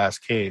little glass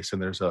case,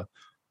 and there's a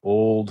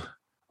old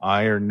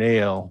iron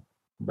nail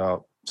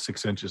about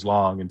 6 inches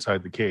long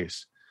inside the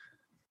case.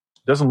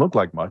 Doesn't look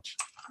like much.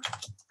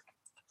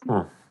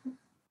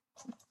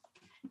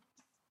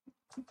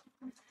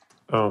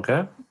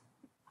 Okay.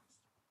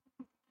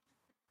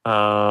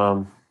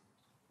 I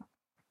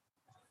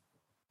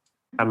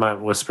might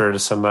whisper to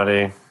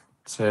somebody,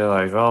 say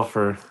like, oh,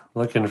 for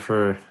looking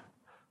for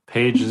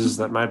pages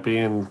that might be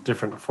in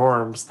different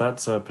forms,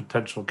 that's a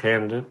potential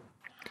candidate.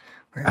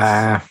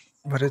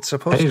 But it's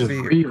supposed to pages be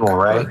are evil,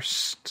 right?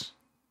 cursed.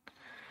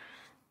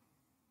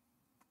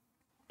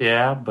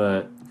 Yeah,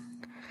 but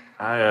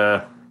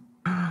I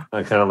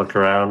kind of look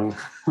around,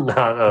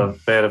 not a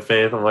fan of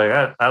faith. I'm like,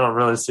 I don't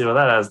really see what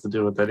that has to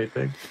do with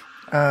anything.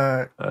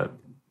 I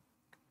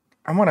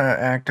want to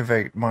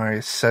activate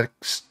my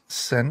sixth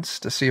sense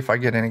to see if I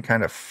get any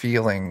kind of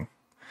feeling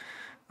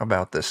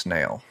about this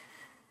nail.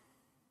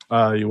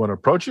 You want to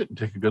approach it and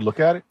take a good look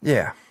at it?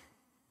 Yeah.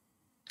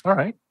 All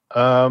right.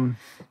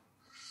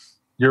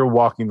 You're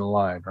walking the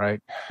line, right?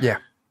 Yeah.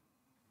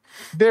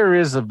 There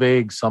is a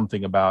vague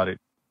something about it.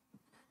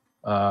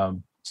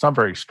 It's not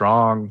very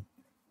strong,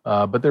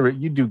 but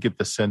you do get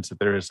the sense that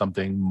there is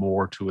something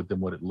more to it than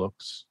what it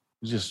looks.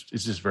 It's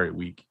just very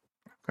weak.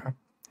 Okay.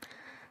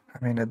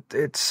 I mean,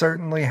 it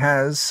certainly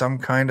has some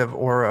kind of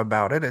aura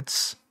about it.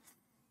 It's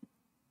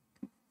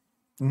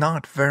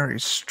not very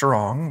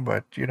strong,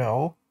 but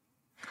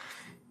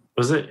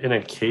Was it in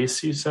a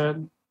case, you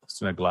said?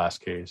 It's in a glass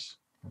case.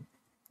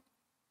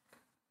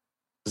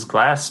 Does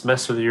glass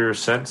mess with your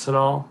sense at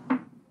all?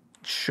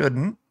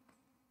 Shouldn't.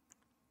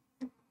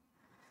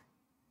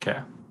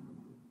 Okay.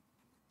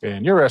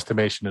 In your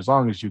estimation, as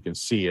long as you can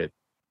see it,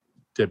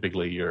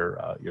 typically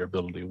your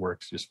ability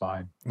works just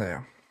fine.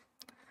 Yeah.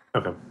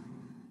 Okay.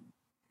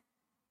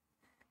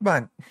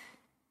 But,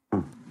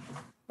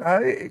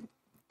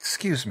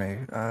 excuse me,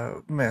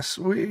 miss,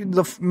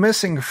 the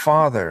missing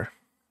father,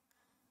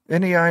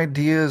 any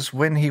ideas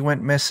when he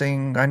went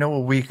missing? I know a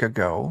week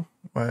ago.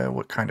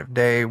 What kind of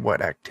day,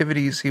 what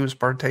activities he was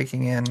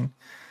partaking in?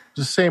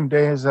 The same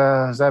day as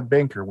that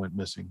banker went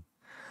missing.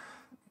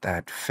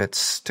 That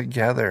fits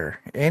together.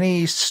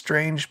 Any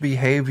strange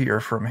behavior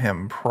from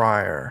him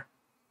prior?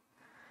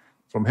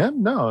 From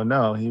him?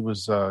 No. He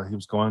was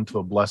going to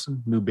a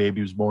blessing. New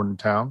baby was born in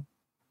town,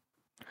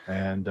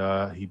 and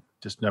he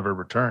just never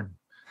returned.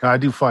 Now, I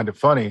do find it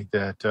funny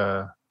that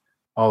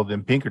all of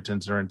them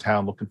Pinkertons are in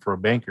town looking for a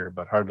banker,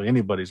 but hardly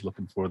anybody's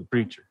looking for the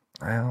preacher.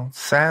 Well,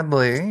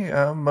 sadly,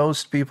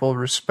 most people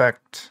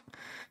respect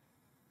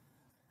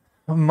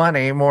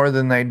money more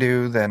than they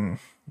do than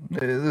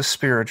the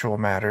spiritual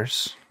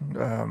matters.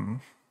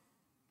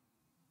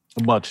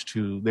 Much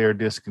to their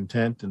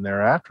discontent in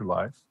their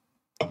afterlife.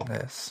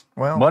 Yes.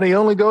 Well, money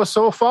only goes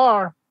so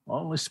far.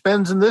 Only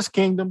spends in this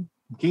kingdom.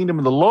 The kingdom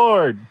of the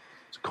Lord.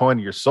 It's a coin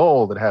to your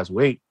soul that has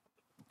weight.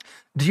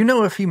 Do you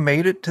know if he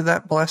made it to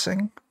that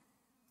blessing?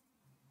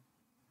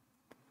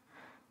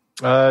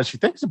 She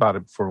thinks about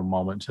it for a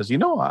moment. Says, I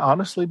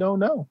honestly don't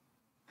know.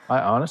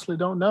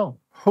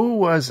 Who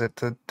was it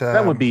that...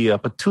 that would be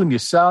Petunia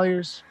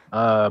Salyers,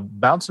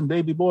 bouncing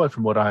baby boy,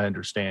 from what I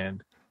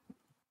understand.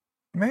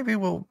 Maybe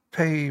we'll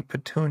pay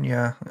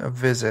Petunia a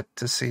visit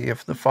to see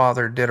if the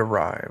father did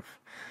arrive.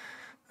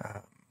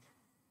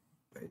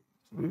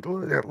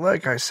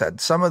 Like I said,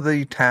 some of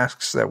the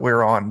tasks that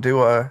we're on do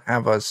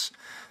have us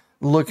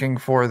looking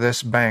for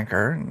this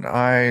banker.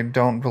 I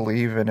don't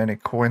believe in any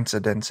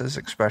coincidences,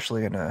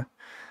 especially in a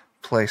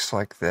place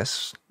like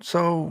this.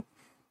 So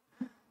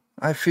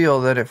I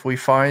feel that if we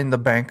find the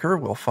banker,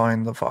 we'll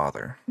find the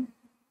father.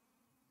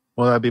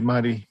 Well, that'd be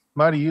mighty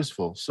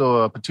useful.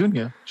 So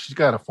Petunia, she's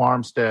got a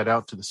farmstead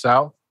out to the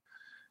south.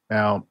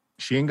 Now,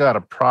 she ain't got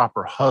a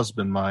proper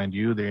husband, mind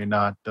you. They're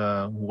not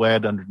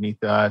wed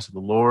underneath the eyes of the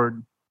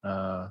Lord.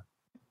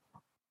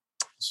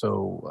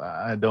 So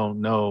I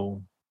don't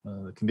know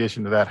the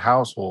condition of that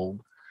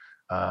household.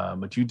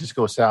 But you just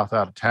go south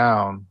out of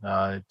town.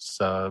 It's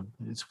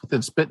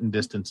within spitting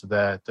distance of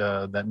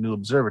that new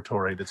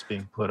observatory that's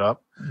being put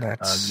up.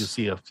 You'll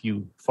see a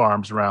few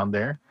farms around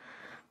there.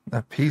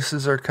 The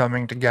pieces are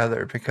coming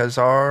together because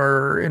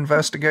our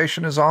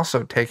investigation is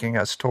also taking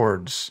us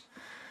towards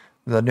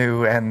the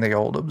new and the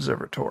old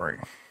observatory.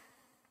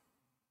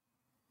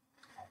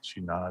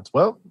 She nods.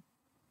 Well,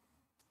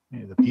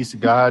 may the peace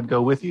of God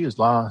go with you as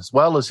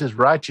well as his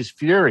righteous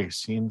fury.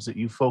 Seems that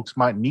you folks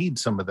might need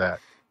some of that.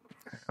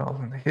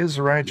 Well, his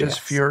righteous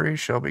fury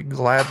shall be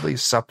gladly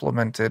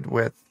supplemented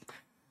with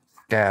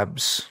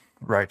Gab's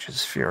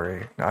righteous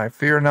fury. I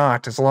fear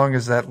not, as long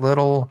as that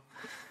little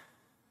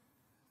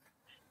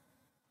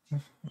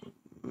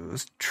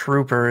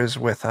trooper is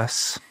with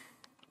us.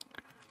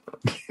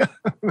 Yeah,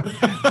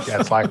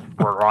 it's like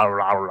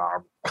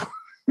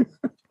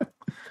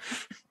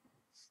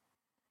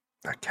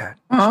that cat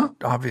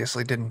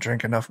obviously didn't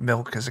drink enough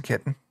milk as a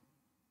kitten.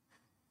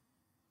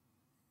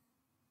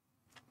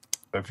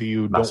 If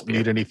you don't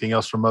need anything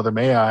else from Mother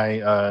May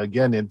I,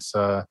 again,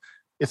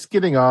 it's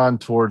getting on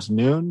towards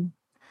noon.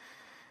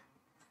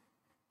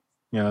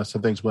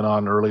 Some things went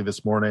on early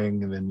this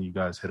morning, and then you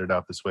guys headed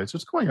out this way. So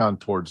it's going on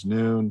towards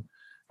noon.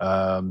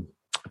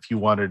 If you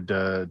wanted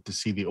to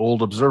see the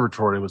old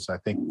observatory, was I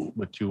think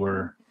what you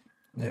were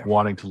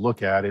wanting to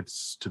look at.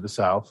 It's to the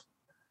south.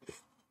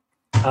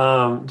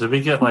 Did we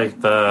get like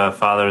the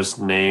father's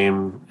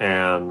name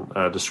and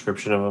a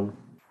description of him?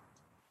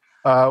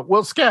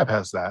 Well, Scab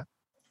has that.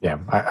 Yeah,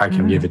 I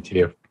can give it to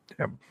you.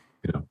 Yep.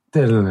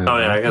 Oh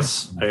yeah, I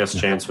guess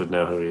Chance would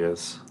know who he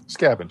is.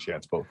 Scab and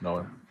Chance both know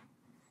him.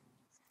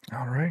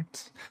 All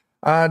right.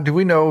 Do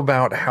we know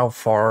about how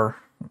far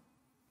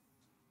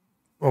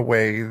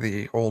away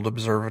the old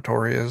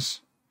observatory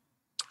is?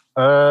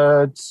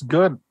 It's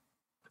good.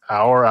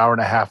 Hour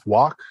and a half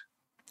walk.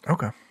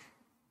 Okay.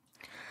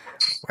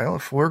 Well,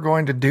 if we're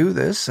going to do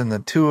this and the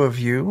two of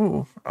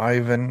you,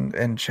 Ivan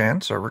and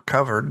Chance, are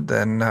recovered,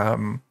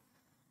 then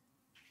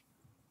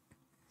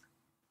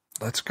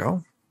let's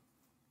go.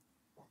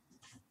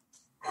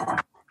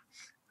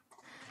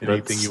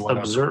 Anything you want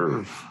to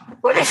observe?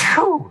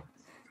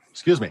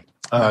 Excuse me.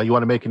 You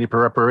want to make any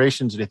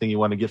preparations? Anything you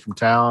want to get from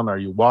town? Are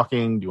you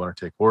walking? Do you want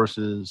to take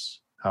horses?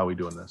 How are we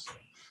doing this?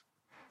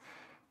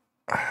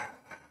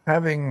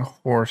 Having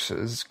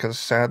horses, because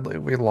sadly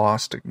we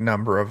lost a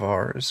number of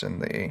ours in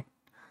the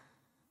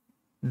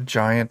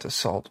giant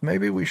assault.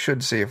 Maybe we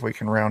should see if we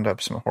can round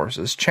up some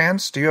horses.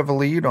 Chance, do you have a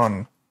lead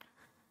on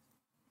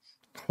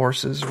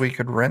horses we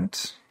could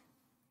rent?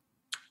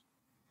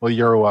 Well,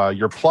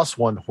 your plus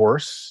one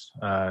horse.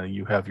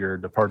 You have your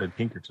departed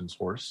Pinkerton's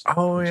horse.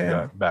 Oh, that you yeah.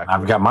 got back.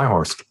 I've got my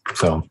horse,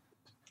 so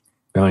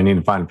we only need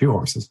to find a few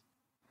horses.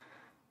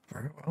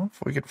 Very well.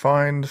 If we could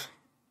find,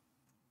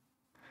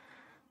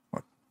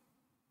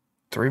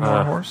 3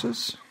 more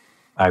horses?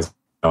 I have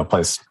no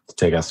place to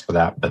take us for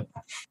that, but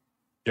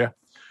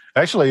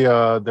Actually,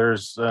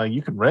 there's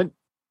you can rent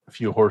a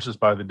few horses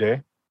by the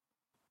day.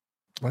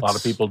 A lot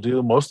of people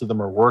do. Most of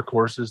them are work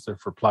horses. They're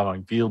for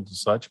plowing fields and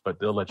such, but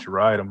they'll let you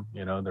ride them.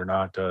 You know, they're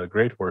not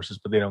great horses,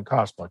 but they don't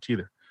cost much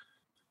either.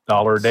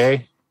 $1 a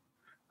day,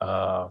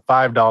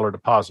 $5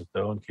 deposit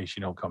though, in case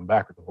you don't come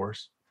back with the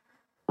horse.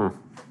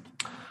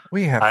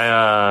 We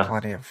have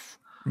plenty of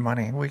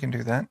money. We can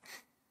do that.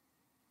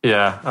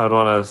 Yeah, I would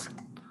want to,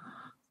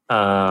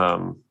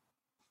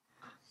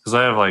 because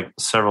I have like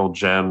several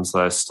gems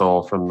that I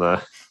stole from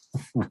the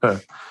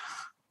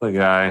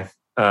guy.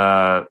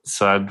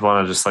 So I'd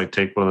want to just like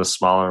take one of the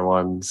smaller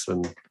ones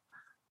and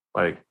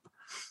like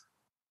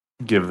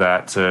give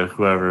that to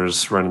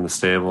whoever's running the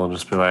stable and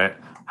just be like,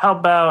 how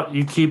about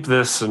you keep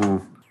this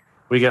and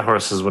we get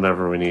horses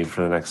whenever we need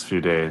for the next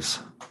few days.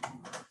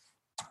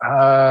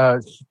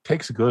 He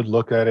takes a good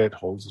look at it,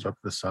 holds it up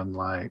to the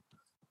sunlight.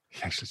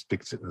 He actually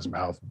sticks it in his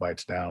mouth and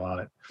bites down on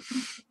it.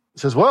 He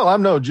says, "Well,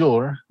 I'm no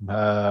jeweler.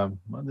 Well,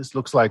 this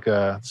looks like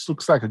a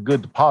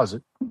good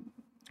deposit.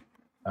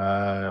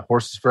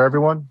 Horses for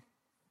everyone."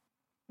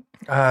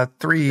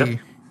 3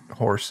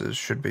 horses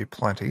should be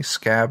plenty.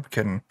 Scab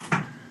can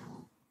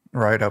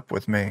ride up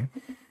with me.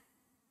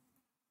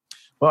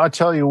 Well, I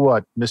tell you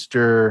what,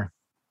 Mr.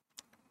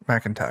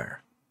 McIntyre.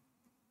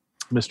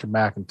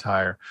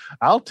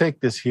 I'll take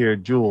this here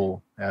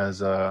jewel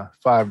as a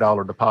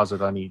 $5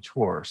 deposit on each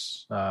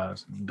horse.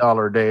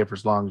 $1 a day for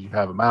as long as you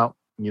have them out.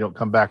 And you don't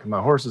come back with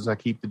my horses, I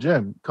keep the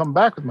gem. Come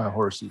back with my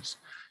horses.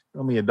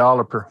 Give me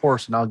 $1 per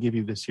horse, and I'll give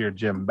you this here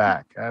gem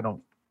back. I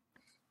don't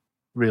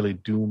really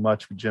do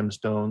much with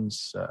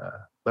gemstones,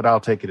 but I'll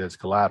take it as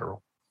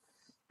collateral.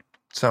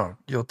 So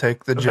you'll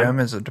take the gem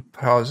as a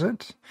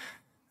deposit,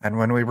 and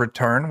when we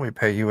return, we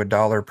pay you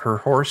 $1 per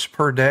horse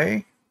per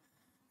day,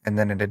 and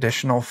then an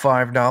additional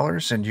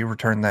 $5, and you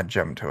return that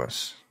gem to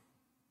us.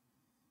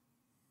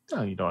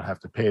 No, you don't have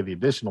to pay the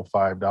additional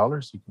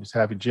 $5. You can just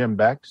have your gem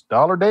back. Just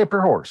 $1 a day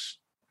per horse.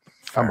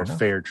 I'm a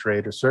fair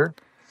trader, sir.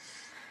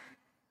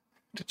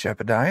 To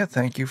Jebediah,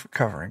 thank you for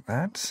covering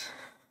that.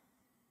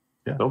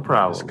 Yeah, no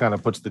problem. Just kind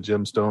of puts the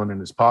gemstone in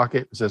his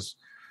pocket and says,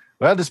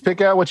 "Well, just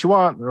pick out what you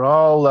want. They're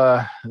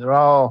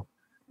all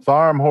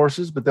farm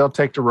horses, but they'll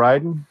take to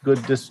riding.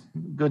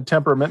 Good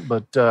temperament,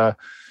 but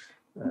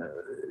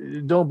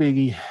don't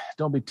be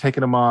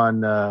taking them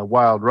on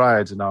wild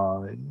rides and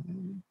all.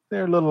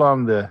 They're a little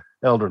on the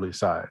elderly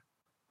side.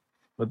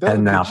 But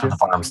and now to the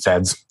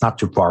farmsteads, not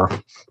too far.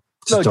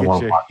 They'll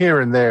get you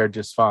here and there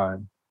just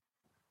fine.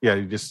 Yeah,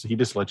 he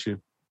just lets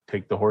you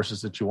take the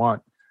horses that you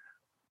want."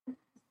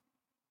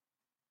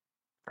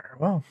 Very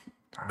well.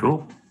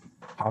 Cool.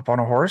 Hop on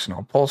a horse and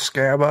I'll pull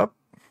Scab up.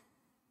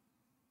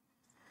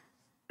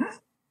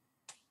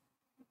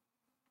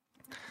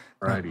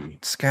 Righty.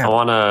 Scab, I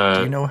want to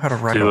do you know how to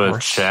ride do a a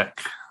horse?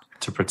 check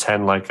to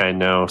pretend like I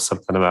know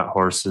something about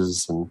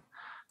horses and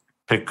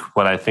pick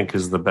what I think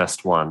is the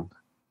best one.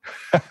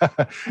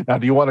 Now,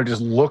 do you want to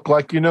just look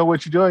like you know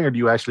what you're doing, or do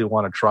you actually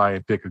want to try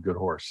and pick a good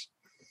horse?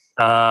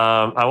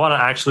 I want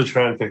to actually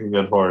try and pick a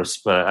good horse,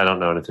 but I don't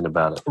know anything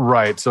about it.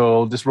 Right.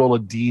 So just roll a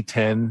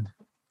D10.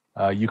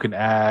 You can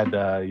add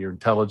your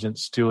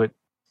intelligence to it.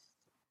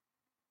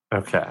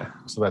 Okay.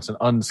 So that's an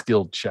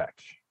unskilled check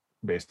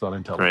based on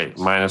intelligence.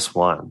 Great.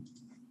 -1.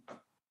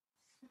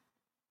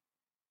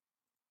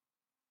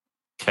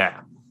 Okay.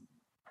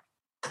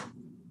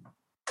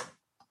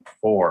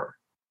 4.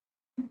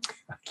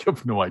 You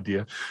have no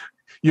idea.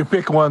 You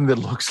pick one that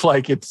looks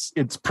like it's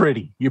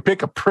pretty. You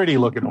pick a pretty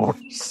looking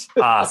horse.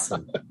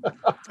 Awesome.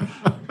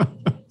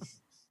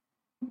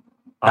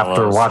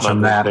 After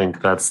watching that, I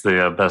think that's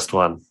the best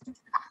one.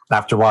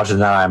 After watching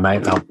that, I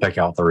might help pick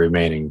out the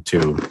remaining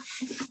 2.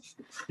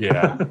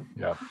 Yeah.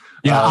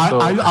 Yeah,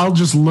 I'll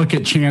just look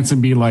at Chance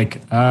and be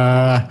like,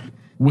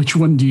 which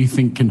one do you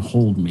think can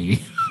hold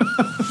me?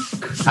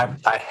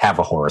 I have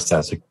a horse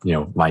as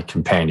my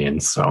companion,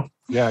 so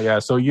Yeah.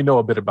 So you know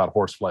a bit about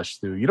horse flesh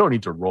too. You don't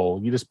need to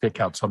roll. You just pick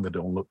out some that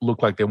don't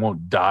look like they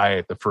won't die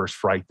at the first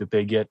fright that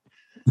they get.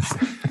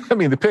 I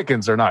mean, the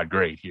pickings are not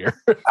great here.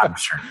 I'm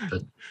sure.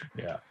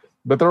 Yeah,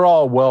 but they're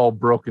all well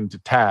broken to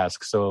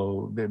task,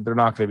 so they're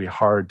not going to be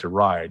hard to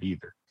ride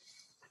either.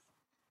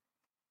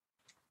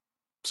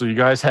 So you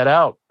guys head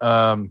out.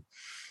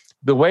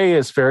 The way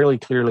is fairly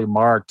clearly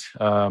marked,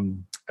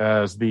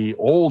 as the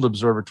old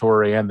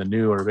observatory and the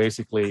new are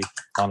basically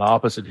on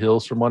opposite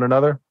hills from one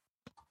another.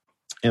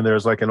 And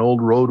there's like an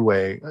old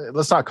roadway.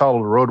 Let's not call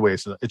it a roadway.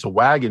 It's a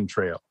wagon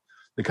trail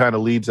that kind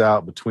of leads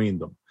out between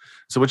them.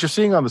 So what you're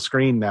seeing on the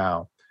screen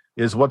now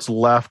is what's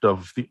left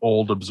of the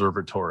old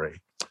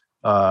observatory.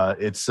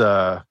 It's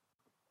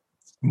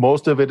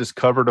most of it is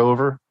covered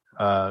over.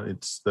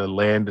 The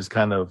land is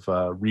kind of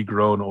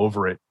regrown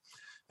over it.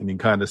 And you can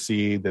kind of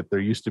see that there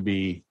used to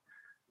be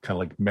kind of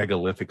like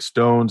megalithic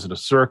stones in a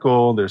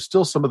circle. There's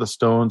still some of the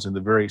stones in the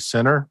very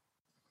center.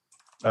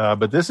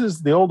 But this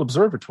is the old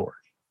observatory.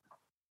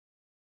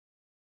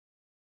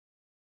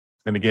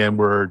 And again,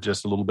 we're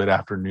just a little bit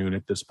after noon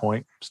at this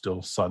point.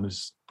 Still sun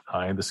is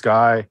high in the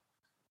sky.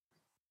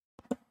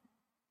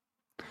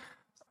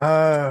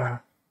 And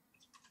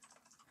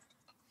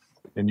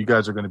you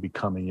guys are going to be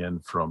coming in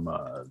from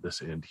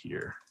this end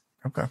here.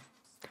 Okay.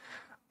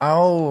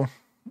 I'll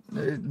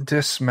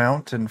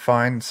dismount and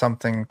find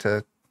something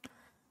to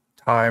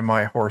tie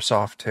my horse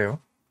off to.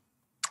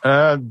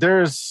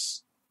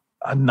 There's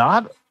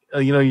not,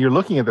 you're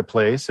looking at the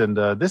place, and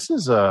this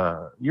is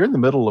you're in the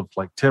middle of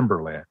like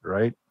timberland,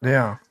 right?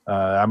 Yeah.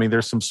 I mean,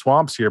 there's some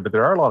swamps here, but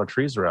there are a lot of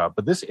trees around.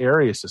 But this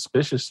area,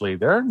 suspiciously,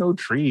 there are no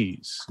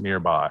trees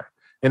nearby.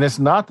 And it's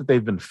not that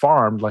they've been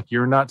farmed. Like,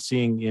 you're not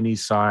seeing any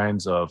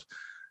signs of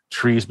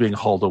trees being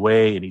hauled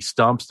away, any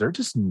stumps. There's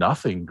just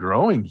nothing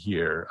growing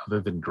here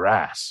other than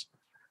grass.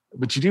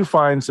 But you do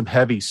find some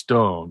heavy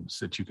stones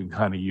that you can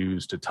kind of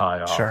use to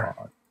tie off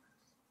on.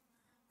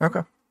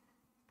 Okay.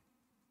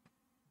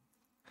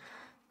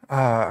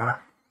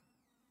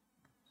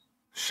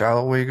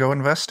 Shall we go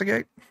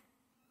investigate?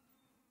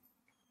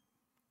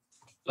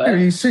 What do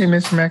you say,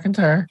 Mr.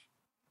 McIntyre?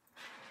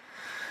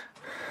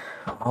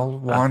 I'll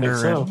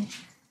wander in.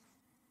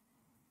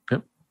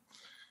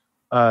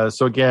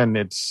 So again,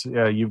 it's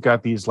you've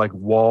got these like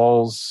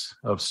walls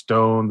of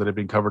stone that have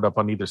been covered up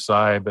on either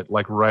side, but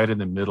like right in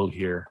the middle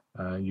here,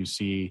 you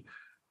see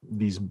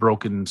these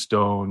broken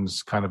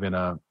stones kind of in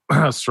a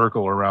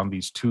circle around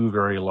these two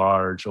very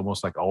large,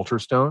 almost like altar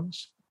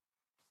stones.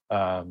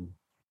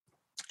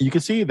 You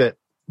can see that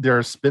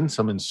there's been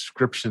some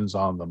inscriptions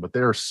on them, but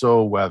they're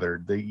so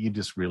weathered that you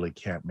just really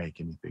can't make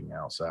anything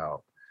else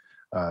out.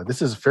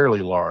 This is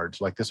fairly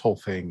large. Like, this whole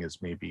thing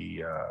is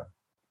maybe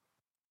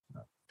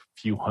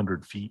few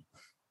hundred feet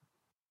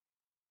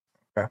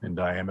in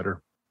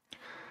diameter.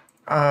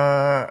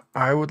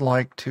 I would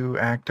like to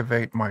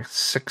activate my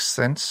sixth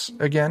sense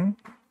again.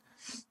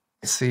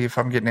 See if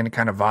I'm getting any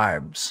kind of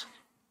vibes.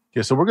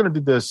 Yeah, so we're gonna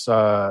do this.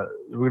 We're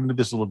gonna do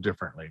this a little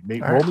differently.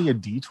 Roll me a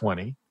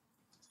d20.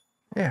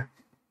 Yeah.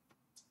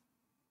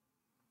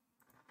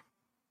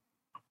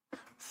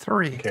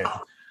 3. Okay.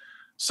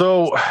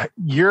 So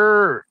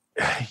your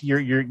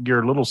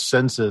little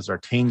senses are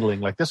tingling.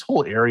 Like, this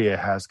whole area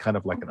has kind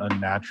of like an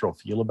unnatural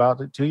feel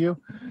about it to you.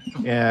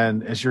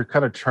 And as you're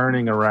kind of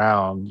turning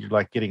around, you're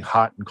like getting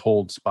hot and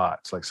cold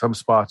spots. Like, some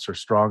spots are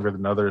stronger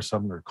than others,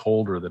 some are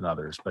colder than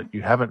others, but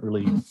you haven't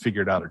really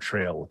figured out a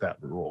trail with that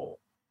roll.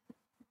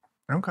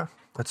 Okay.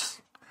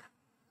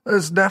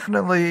 There's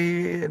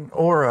definitely an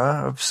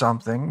aura of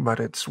something, but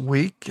it's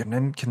weak and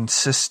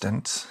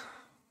inconsistent.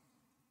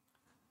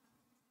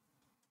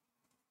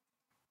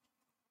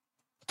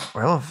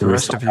 Well, if the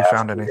rest of you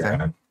found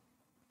anything.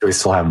 Do we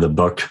still have the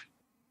book?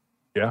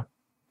 Yeah.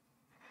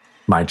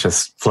 Might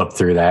just flip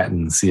through that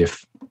and see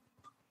if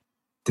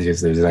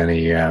there's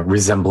any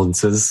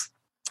resemblances.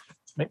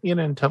 Make me an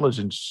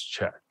intelligence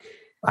check.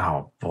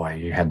 Oh, boy,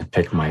 you had to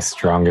pick my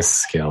strongest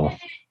skill.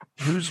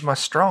 Who's my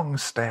strong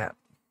stat?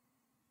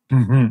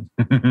 Trained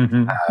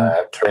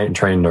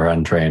or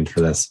untrained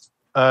for this?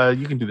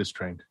 You can do this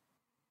trained.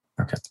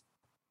 Okay.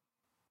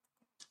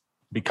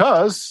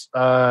 Because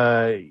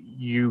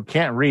you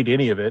can't read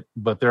any of it,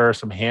 but there are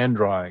some hand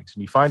drawings.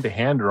 And you find a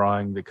hand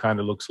drawing that kind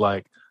of looks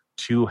like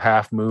 2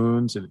 half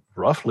moons. And it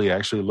roughly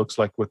actually looks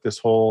like what this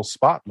whole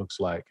spot looks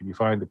like. And you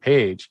find the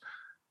page.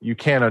 You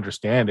can't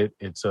understand it.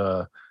 It's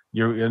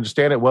you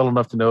understand it well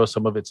enough to know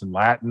some of it's in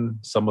Latin.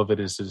 Some of it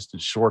is just in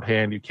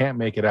shorthand. You can't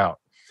make it out.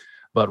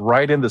 But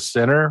right in the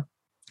center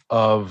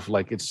of,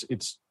 like, it's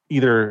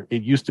either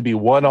it used to be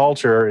one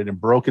altar and it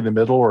broke in the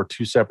middle, or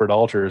 2 separate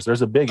altars.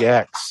 There's a big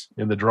X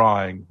in the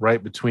drawing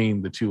right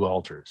between the 2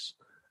 altars.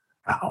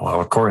 Oh,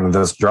 well, according to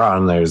this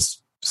drawing,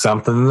 there's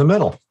something in the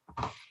middle.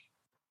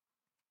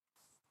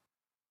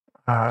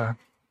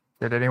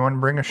 Did anyone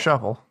bring a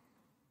shovel?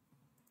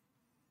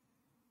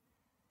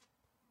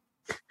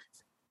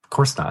 Of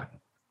course not.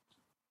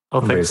 I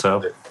don't think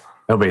so.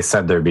 Nobody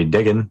said there'd be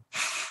digging.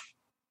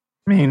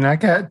 I mean, I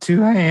got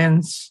 2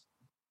 hands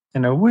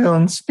and a will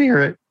and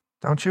spirit.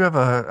 Don't you have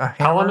a hammer?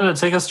 How long did it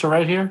take us to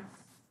ride here?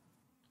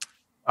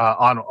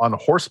 On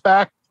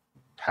horseback,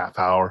 half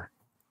hour.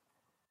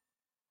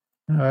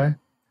 I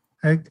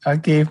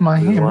gave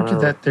my We hammer wanna- to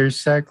that there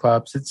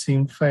Cyclops. It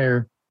seemed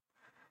fair.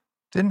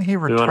 Didn't he Do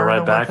we return want to a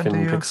ride back weapon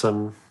and to you? pick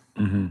some?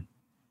 Mm-hmm.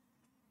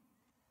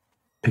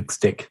 Pig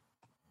stick.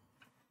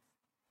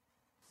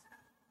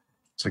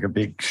 It's like a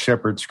big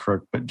shepherd's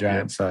crook, but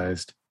giant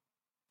sized.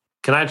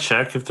 Can I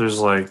check if there's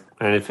like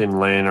anything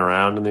laying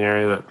around in the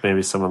area that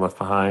maybe someone left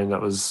behind?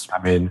 That was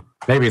I mean,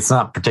 maybe it's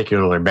not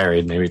particularly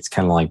buried. Maybe it's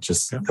kind of like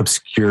just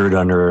obscured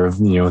under a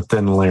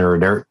thin layer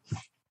of dirt.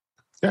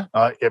 Yeah.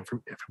 If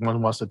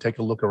everyone wants to take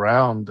a look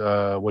around,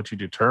 what you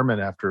determine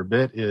after a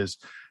bit is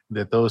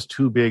that those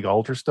 2 big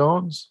altar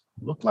stones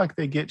look like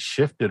they get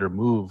shifted or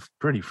moved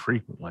pretty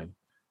frequently,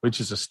 which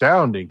is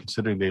astounding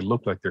considering they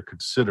look like they're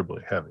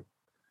considerably heavy.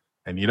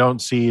 And you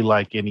don't see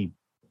like any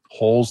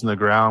holes in the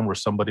ground where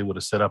somebody would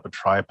have set up a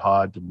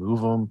tripod to move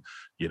them.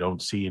 You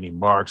don't see any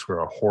marks where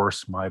a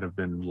horse might have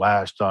been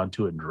lashed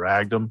onto it and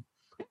dragged them,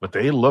 but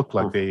they look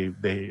like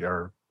they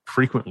are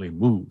frequently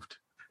moved.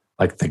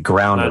 Like the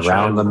ground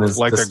around them is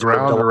Like the disturbed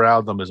ground a lot.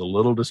 around them is a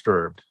little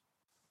disturbed.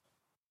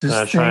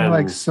 This try thing and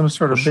like some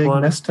sort of push big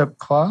one? messed up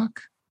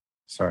clock.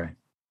 Sorry.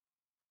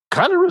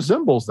 Kind of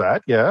resembles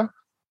that, yeah.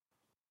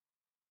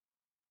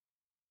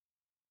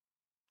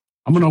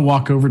 I'm going to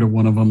walk over to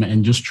one of them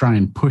and just try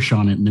and push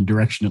on it in the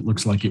direction it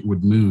looks like it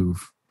would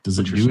move. Does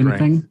it What's your do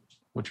strength? anything?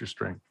 What's your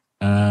strength?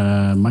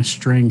 My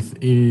strength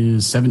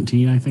is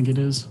 17, I think it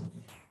is.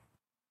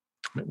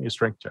 Make me a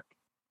strength check.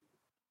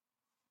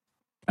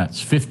 That's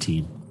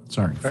 15.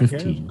 Sorry, Okay,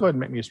 15. go ahead and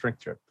make me a strength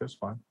check. That's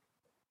fine.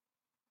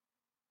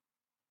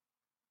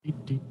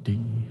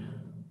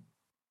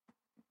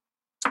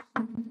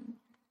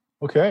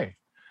 Okay.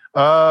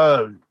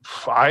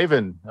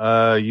 Ivan,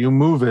 you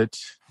move it.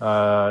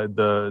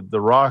 The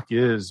rock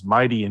is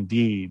mighty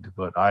indeed,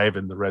 but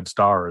Ivan, the Red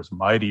Star, is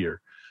mightier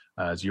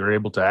as you're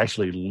able to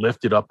actually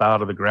lift it up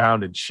out of the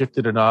ground and shift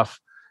it enough.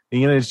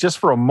 And, it's just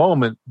for a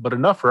moment, but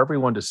enough for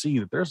everyone to see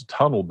that there's a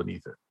tunnel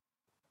beneath it.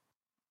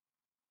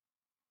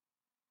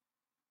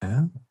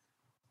 Yeah.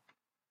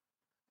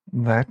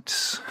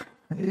 That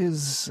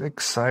is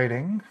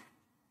exciting.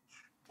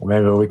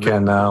 Well, maybe we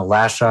can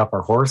lash up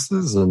our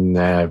horses and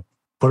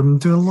put them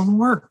to a little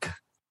work.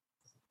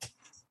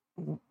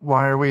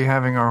 Why are we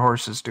having our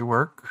horses do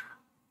work?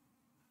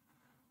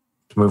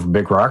 To move a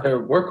big rock. They're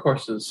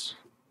workhorses.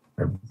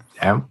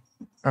 Yeah.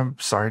 I'm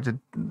sorry, did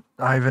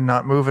Ivan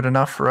not move it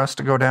enough for us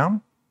to go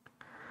down?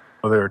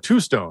 Well, there are 2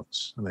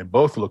 stones, and they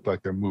both look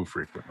like they're moved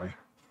frequently.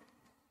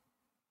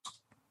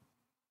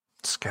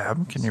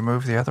 Scab, can you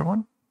move the other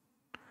one?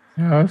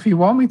 If you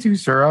want me to,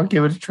 sir, I'll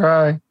give it a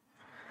try.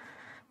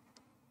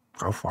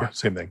 Go for Yeah, it.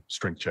 same thing.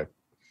 Strength check.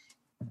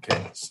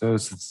 Okay, so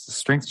it's a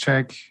strength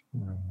check.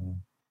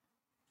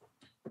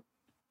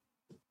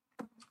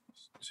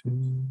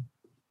 2.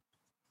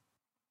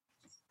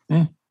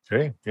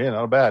 Okay, yeah,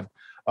 not bad.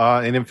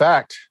 And in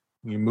fact,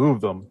 you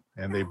move them,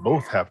 and they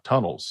both have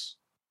tunnels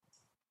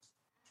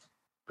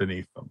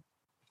beneath them.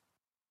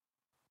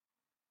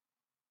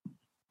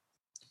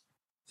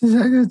 Is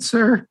that good,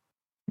 sir?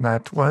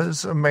 That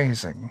was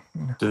amazing.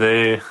 Do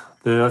they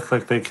look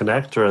like they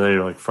connect, or are they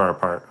like far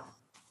apart?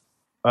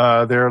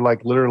 They're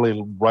like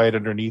literally right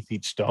underneath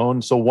each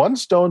stone. So one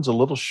stone's a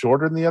little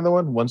shorter than the other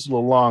one, one's a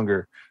little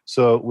longer.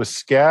 So with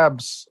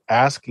Scabs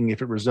asking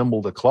if it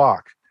resembled a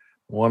clock,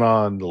 one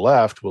on the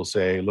left will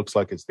say looks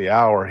like it's the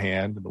hour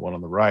hand, and the one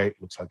on the right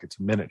looks like it's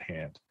a minute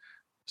hand.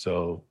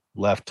 So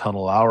left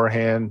tunnel hour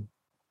hand,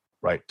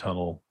 right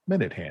tunnel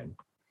minute hand.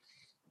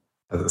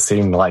 Does it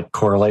seem to like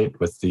correlate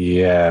with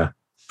the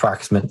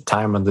approximate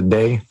time of the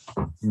day?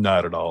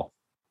 Not at all.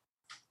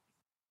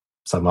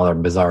 Some other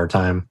bizarre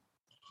time?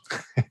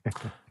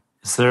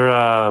 Is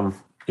there?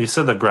 You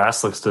said the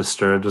grass looks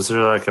disturbed. Is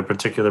there like a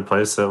particular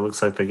place that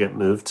looks like they get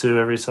moved to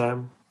every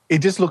time? It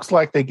just looks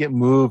like they get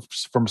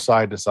moved from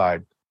side to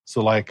side.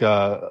 So like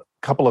a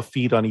couple of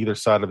feet on either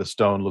side of the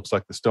stone looks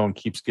like the stone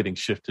keeps getting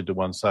shifted to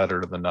one side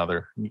or to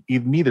another.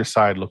 Neither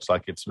side looks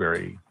like it's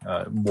very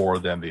more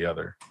than the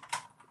other.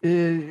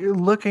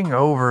 Looking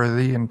over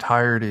the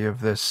entirety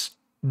of this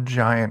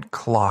giant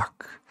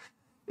clock,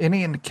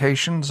 any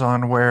indications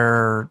on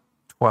where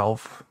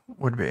 12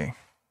 would be?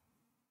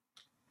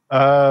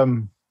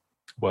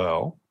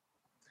 Well,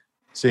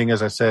 seeing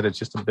as I said, it's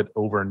just a bit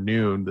over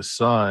noon. The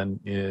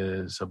sun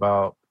is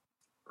about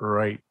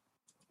right.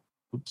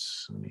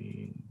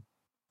 Sun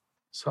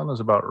is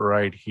about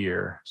right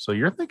here. So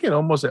you're thinking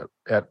almost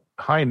at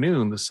high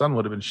noon, the sun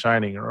would have been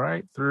shining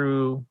right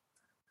through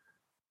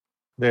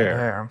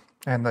there.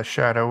 And the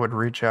shadow would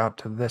reach out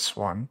to this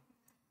one.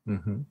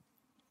 Mm-hmm.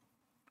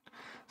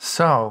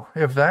 So,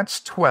 if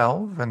that's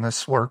 12, and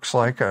this works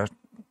like a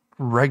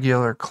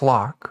regular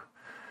clock,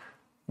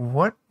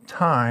 what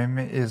time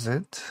is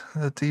it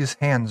that these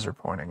hands are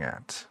pointing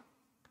at?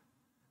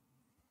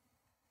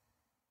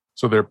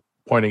 So they're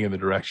pointing in the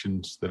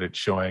directions that it's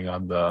showing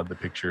on the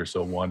picture.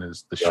 So one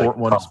is the Yeah, short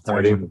like one is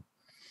 12:30. pointing.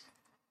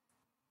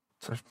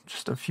 So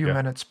just a few Yeah.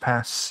 minutes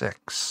past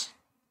 6.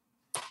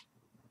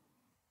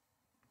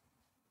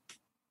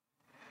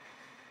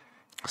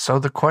 So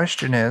the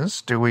question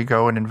is, do we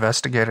go and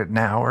investigate it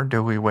now, or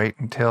do we wait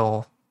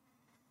until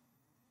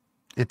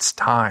it's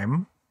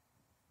time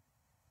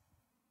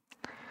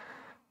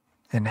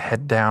and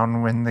head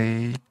down when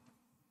the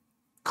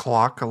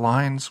clock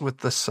aligns with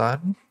the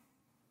sun?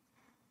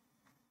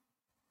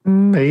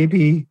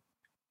 Maybe.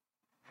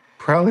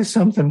 Probably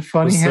something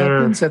funny Was there-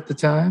 happens at the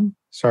time.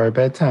 Sorry,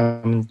 bad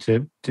time.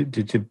 You're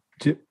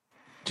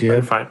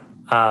Jib. fine.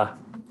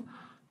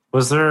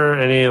 Was there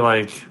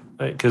any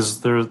because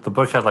the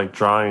book had like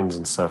drawings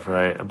and stuff,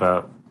 right,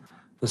 about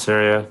this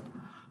area?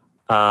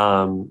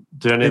 Do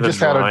any It of the just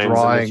had a drawings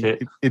drawing.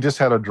 indicate? It just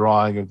had a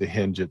drawing of the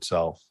hinge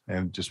itself,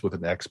 and just with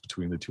an X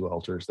between the two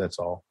altars. That's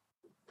all.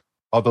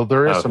 Although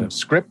there is Okay. some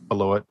script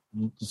below it,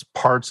 it's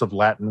parts of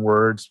Latin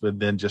words, but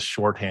then just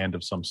shorthand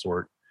of some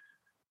sort.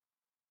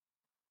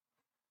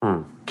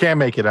 Can't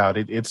make it out.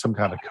 It's some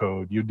kind of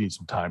code. You'd need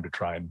some time to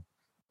try and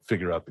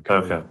figure out the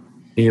code. Okay.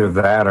 Either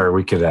that, or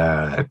we could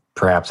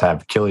perhaps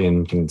have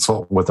Killian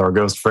consult with our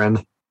ghost friend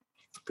if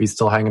he's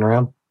still hanging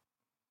around.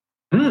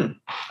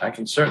 I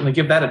can certainly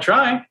give that a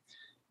try.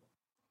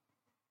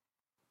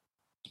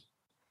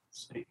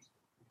 Let's see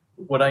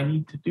what I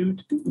need to do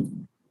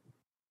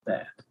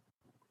that.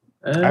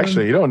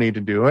 Actually, you don't need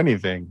to do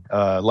anything.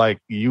 Like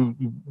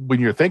when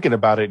you're thinking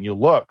about it and you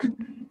look,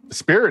 the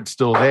spirit's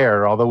still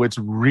there, although it's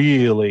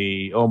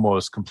really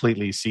almost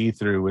completely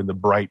see-through in the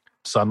bright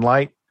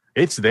sunlight.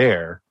 It's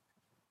there,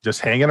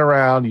 just hanging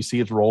around. You see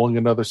it's rolling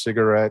another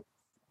cigarette.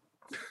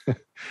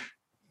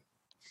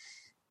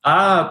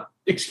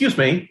 Excuse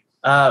me.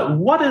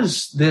 What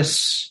is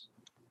this?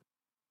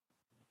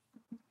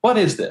 What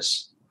is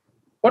this?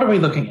 What are we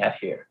looking at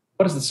here?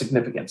 What is the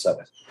significance of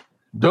it?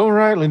 Don't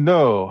rightly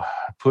know.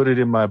 I put it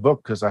in my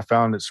book because I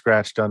found it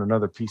scratched on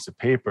another piece of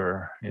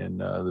paper in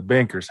the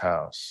banker's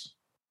house.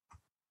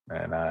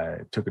 And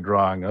I took a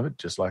drawing of it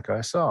just like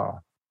I saw.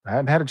 I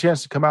hadn't had a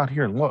chance to come out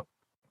here and look.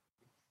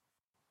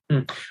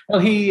 Well,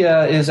 he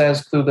is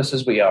as clueless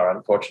as we are,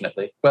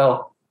 unfortunately.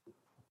 Well,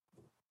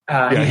 he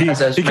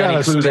has as he many kind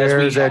of clues as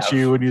we stares at have.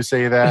 you when you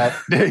say that.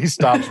 He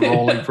stops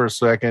rolling for a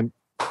second.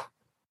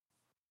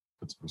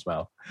 Puts up his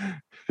mouth.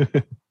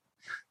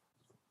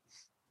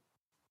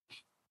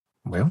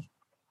 Well,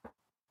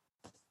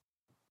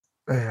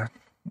 Yeah.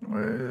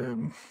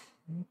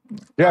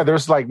 Yeah,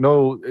 there's like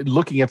no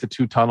looking at the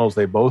two tunnels.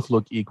 They both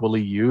look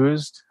equally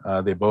used.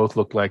 They both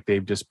look like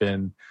they've just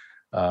been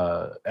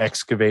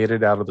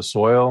excavated out of the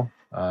soil.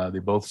 They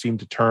both seem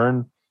to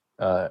turn.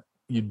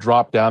 You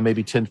drop down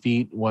maybe 10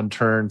 feet. One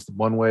turns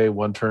one way,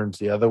 one turns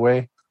the other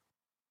way.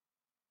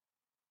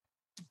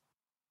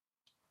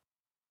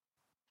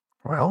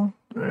 Well,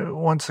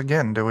 once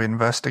again, do we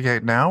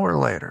investigate now or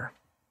later?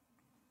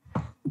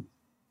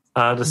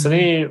 Does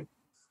any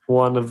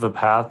one of the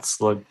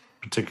paths look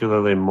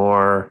particularly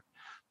more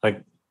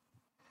like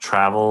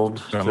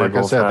traveled? Do Like I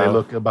both said, they have-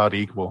 look about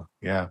equal.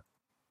 Yeah.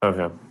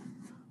 Okay.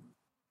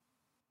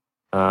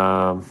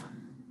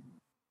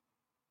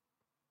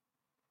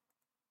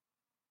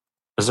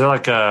 Is there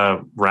like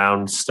a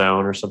round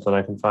stone or something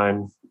I can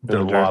find? There are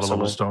a in the dirt lot of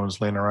little somewhere?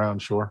 stones laying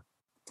around, sure.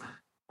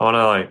 I want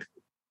to like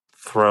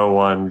throw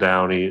one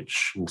down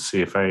each and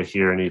see if I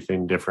hear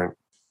anything different.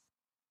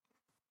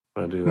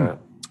 I'm gonna do that.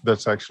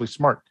 That's actually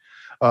smart.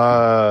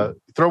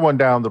 Throw one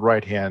down the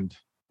right hand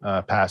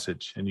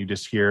passage, and you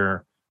just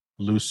hear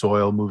loose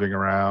soil moving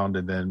around,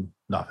 and then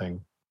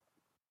nothing.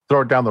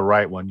 Throw it down the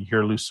right one. You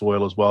hear loose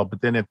soil as well,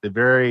 but then at the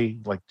very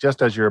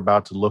just as you're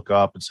about to look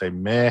up and say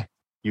 "meh,"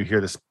 you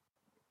hear this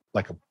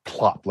like a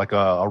plop, like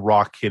a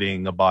rock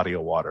hitting a body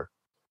of water.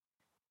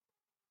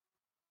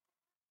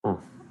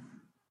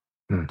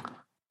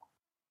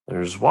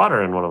 There's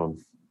water in one of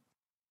them.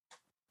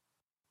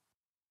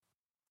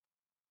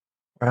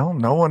 Well,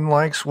 no one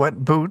likes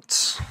wet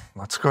boots.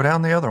 Let's go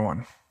down the other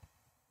one.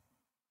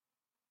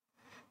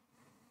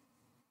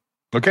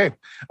 Okay.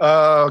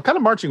 What kind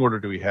of marching order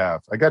do we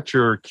have? I got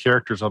your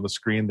characters on the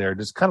screen there.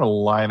 Just kind of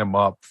line them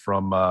up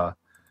from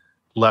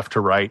left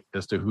to right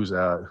as to who's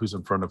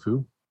in front of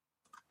who.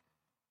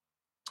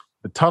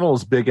 The tunnel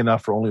is big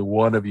enough for only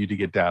one of you to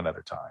get down at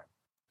a time.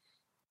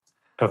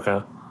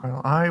 Okay.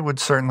 Well, I would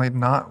certainly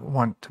not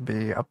want to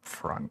be up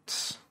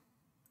front.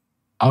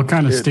 I'll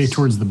kind of stay It's-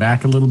 towards the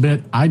back a little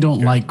bit. I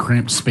don't like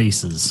cramped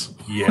spaces.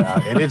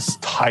 Yeah, and it's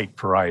tight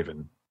for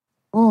Ivan.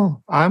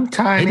 Oh, I'm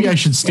tiny. Maybe I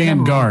should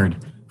stand guard.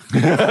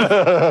 I'm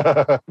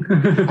a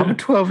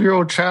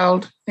 12-year-old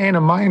child and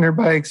a minor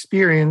by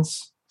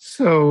experience,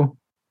 so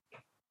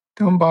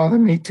don't bother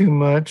me too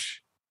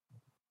much.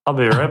 I'll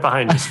be right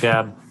behind you,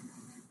 Scab.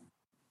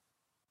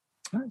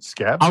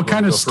 Scabs. I'll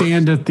kind of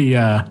stand at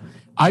the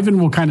Ivan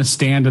will kind of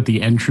stand at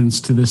the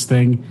entrance to this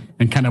thing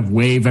and kind of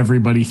wave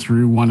everybody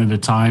through one at a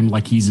time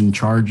like he's in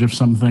charge of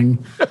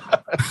something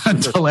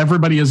until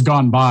everybody has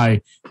gone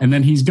by. And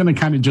then he's going to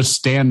kind of just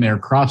stand there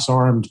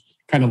cross-armed,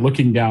 kind of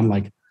looking down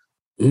like,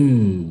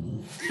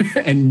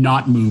 and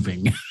not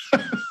moving.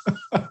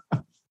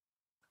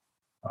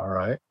 All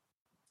right.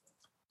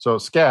 So,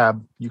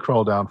 Scab, you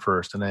crawl down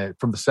first, and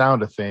from the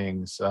sound of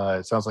things,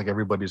 it sounds like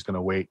everybody's going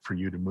to wait for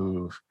you to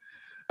move.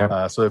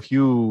 Yep. So, if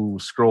you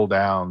scroll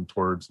down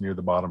towards near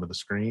the bottom of the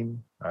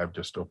screen, I've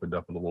just opened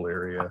up a little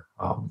area.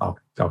 I'll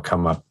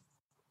come up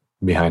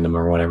behind him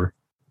or whatever.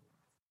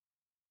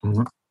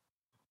 Mhm.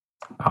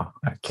 Oh,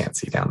 I can't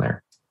see down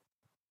there.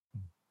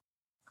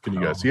 Can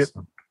you guys see it?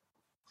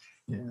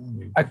 Yeah,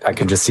 I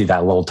can just see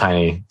that little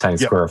tiny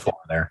square floor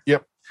there.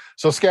 Yep.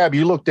 So, Scab,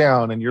 you look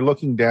down, and you're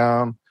looking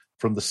down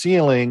from the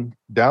ceiling.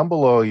 Down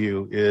below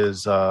you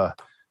is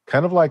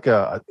kind of like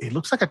it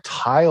looks like a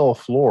tile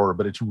floor,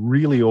 but it's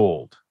really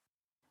old.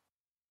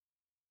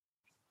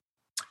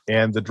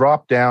 And the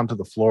drop down to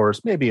the floor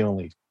is maybe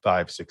only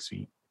 5-6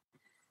 feet.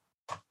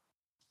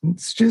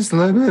 It's just a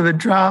little bit of a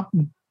drop.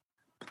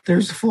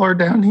 There's a floor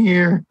down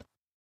here.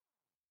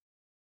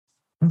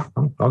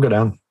 I'll go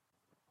down.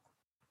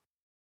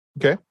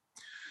 Okay.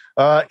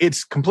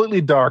 It's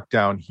completely dark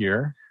down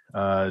here.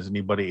 Is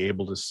anybody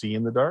able to see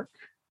in the dark?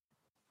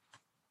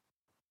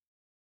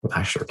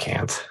 I sure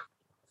can't.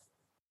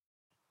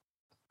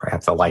 I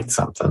have to light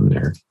something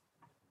there.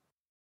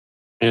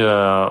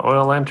 Yeah,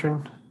 oil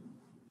lantern.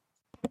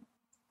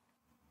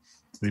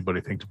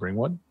 Anybody think to bring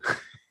one?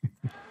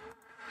 I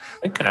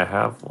think I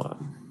have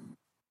one.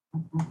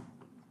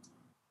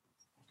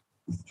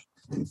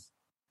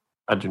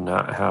 I do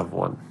not have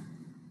one.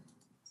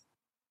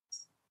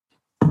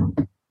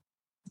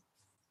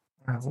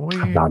 We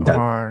not done.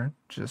 are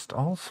just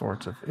all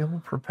sorts of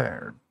ill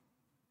prepared.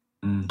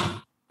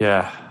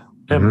 Yeah,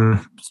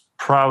 Mhm. it's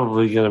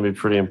probably going to be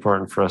pretty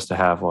important for us to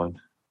have one.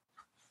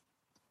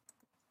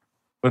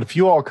 But if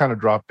you all kind of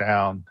drop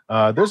down,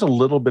 there's a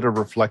little bit of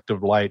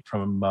reflective light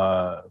from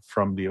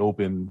the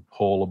open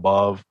hole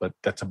above, but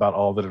that's about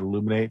all that it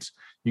illuminates.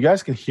 You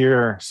guys can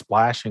hear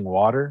splashing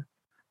water,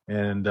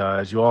 and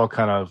as you all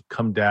kind of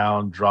come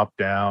down, drop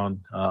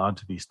down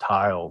onto these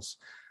tiles.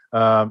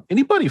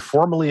 Anybody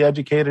formally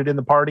educated in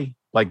the party,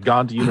 like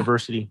gone to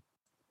university?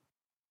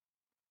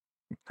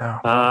 No.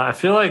 I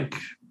feel like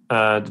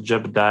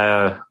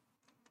Jebediah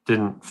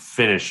didn't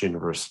finish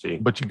university.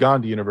 But you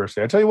gone to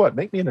university. I tell you what,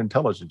 make me an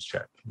intelligence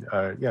check.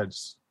 Yeah,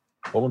 just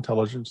roll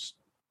intelligence.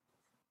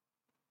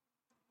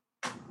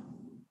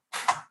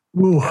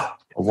 Ooh.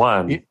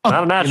 One.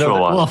 Not a natural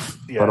one. Woof.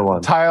 Yeah, What a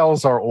one.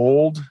 tiles are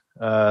old,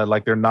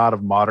 like they're not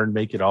of modern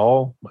make at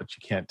all, but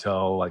you can't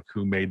tell like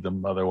who made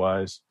them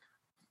otherwise.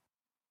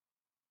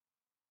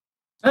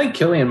 I think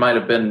Killian might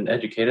have been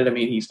educated. I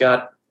mean, he's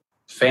got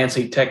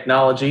fancy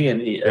technology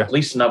and at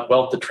least enough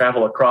wealth to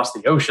travel across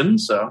the ocean.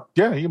 So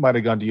Yeah, you might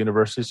have gone to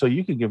university, so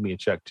you can give me a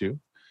check too.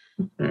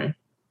 all right.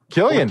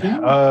 Killian,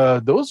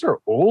 14. those are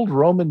old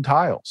Roman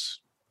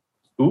tiles.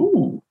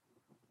 Ooh.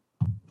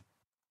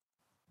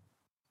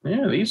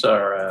 Yeah, these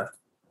are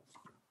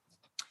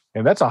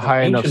And that's a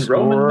high enough ancient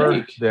Roman score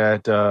make.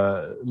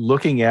 that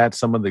looking at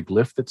some of the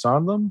glyph that's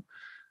on them,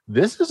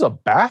 this is a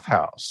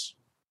bathhouse.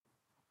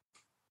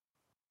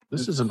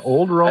 This is an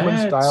old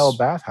Roman style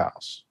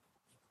bathhouse.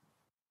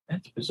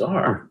 that's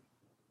bizarre.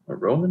 A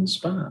Roman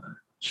spa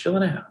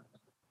chilling out.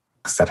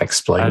 That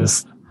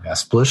explains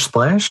Splish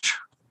Splash.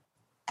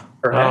 I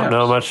Perhaps. don't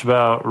know much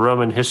about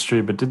Roman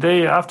history, but did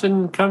they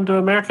often come to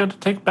America to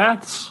take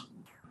baths?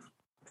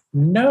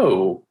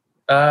 No.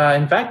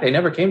 In fact, they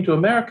never came to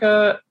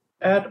America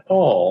at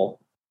all.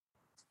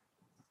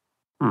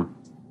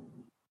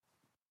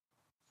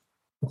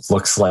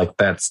 Looks like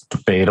that's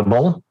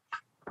debatable.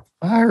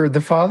 I heard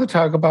the father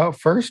talk about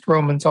first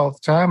Romans all the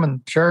time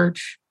in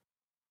church.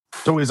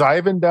 So is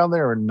Ivan down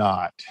there or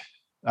not?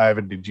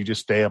 Ivan, did you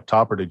just stay up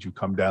top or did you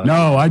come down?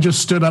 No, I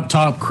just stood up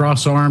top,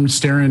 cross-armed,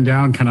 staring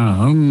down, kind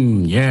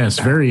of, yes,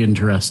 very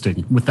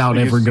interesting, without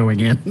Because- ever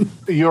going in.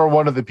 You're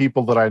one of the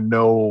people that I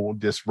know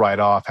just right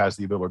off has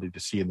the ability to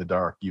see in the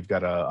dark. You've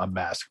got a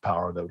mask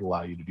power that would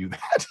allow you to do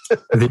that.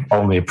 The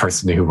only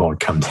person who won't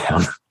come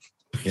down.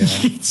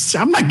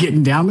 I'm not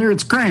getting down there.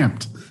 It's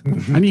cramped.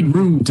 I need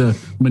room to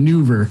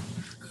maneuver.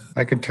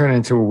 I could turn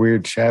into a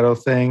weird shadow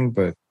thing,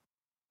 but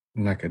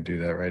I'm not going to do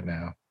that right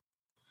now.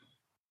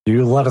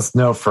 You let us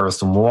know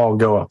first, and we'll all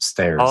go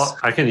upstairs. Oh,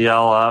 I can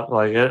yell up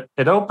like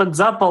it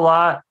opens up a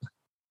lot.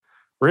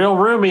 Real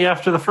roomy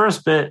after the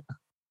first bit.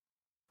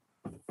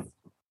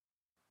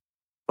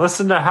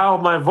 Listen to how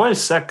my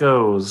voice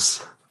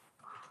echoes.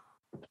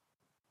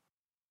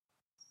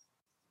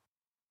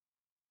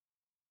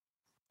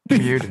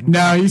 Muted.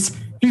 No, he's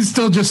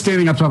still just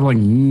standing up top, like,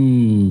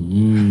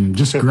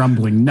 just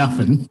grumbling,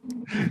 nothing.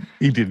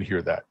 He didn't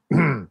hear that.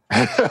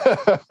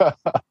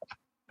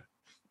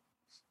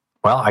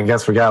 Well, I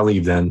guess we gotta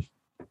leave then.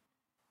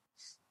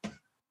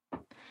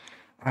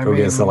 Go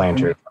get us the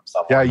lantern from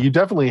someone. Yeah, you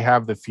definitely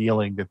have the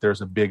feeling that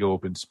there's a big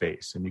open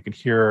space and you can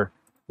hear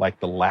like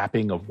the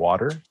lapping of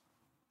water.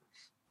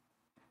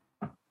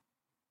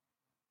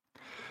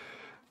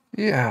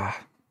 Yeah.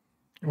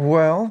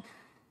 Well,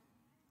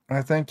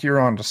 I think you're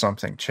onto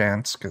something,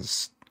 Chance,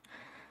 because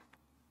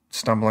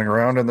stumbling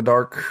around in the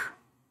dark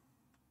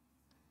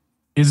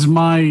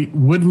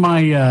would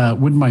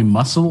my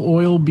muscle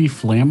oil be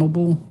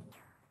flammable?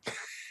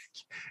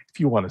 If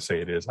you want to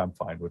say it is, I'm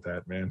fine with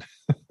that, man.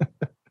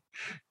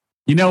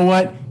 You know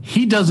what?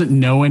 He doesn't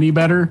know any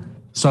better.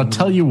 So I'll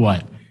tell you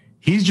what.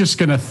 He's just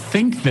going to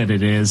think that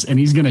it is, and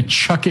he's going to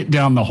chuck it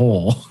down the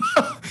hole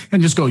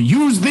and just go,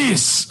 use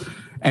this.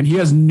 And he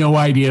has no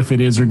idea if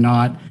it is or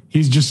not.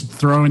 He's just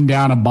throwing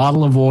down a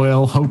bottle of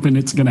oil, hoping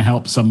it's going to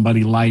help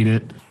somebody light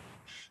it.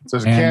 So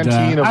there's a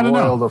canteen of oil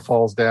know. that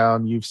falls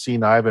down. You've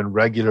seen Ivan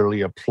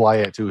regularly apply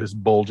it to his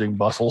bulging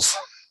muscles.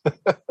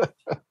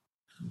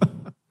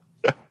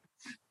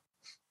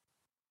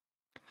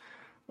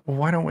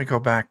 Why don't we go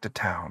back to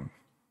town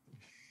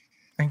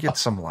and get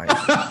some light?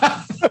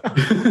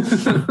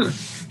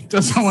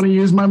 Doesn't want to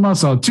use my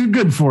muscle. Too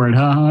good for it,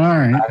 huh? All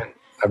right.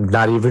 I'm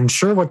not even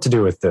sure what to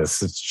do with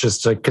this. It's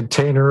just a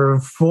container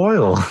of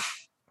oil.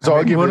 So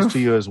I'll give this to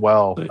you as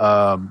well.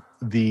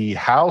 The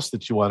house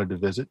that you wanted to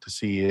visit to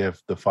see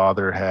if the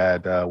father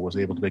had was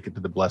able to make it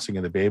to the blessing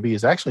of the baby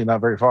is actually not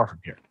very far from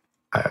here.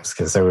 I was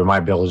going to say we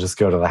might be able to just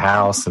go to the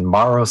house and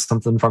borrow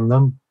something from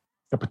them.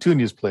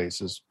 Petunia's place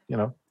is,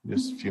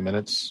 just a few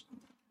minutes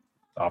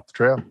off the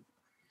trail.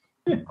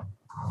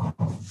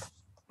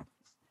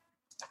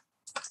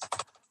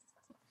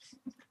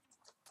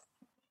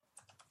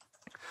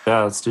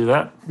 Yeah, let's do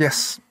that.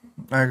 Yes,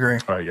 I agree.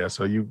 All right, yeah.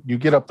 So you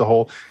get up the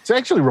hole. It's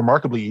actually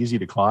remarkably easy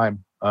to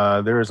climb.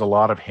 There is a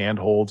lot of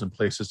handholds and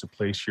places to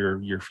place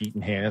your feet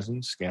and hands, and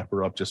you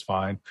scamper up just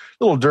fine.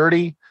 A little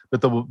dirty,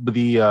 but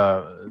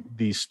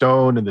the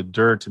stone and the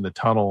dirt in the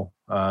tunnel,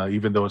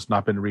 even though it's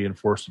not been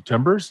reinforced with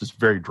timbers, is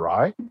very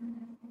dry.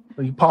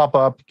 You pop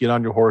up, get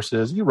on your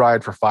horses, you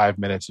ride for 5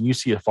 minutes, and you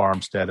see a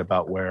farmstead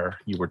about where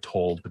you were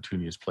told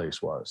Petunia's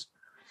place was.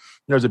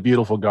 There's a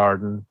beautiful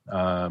garden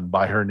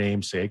by her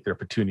namesake. There are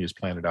petunias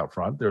planted out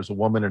front. There's a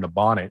woman in a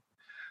bonnet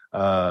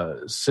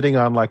sitting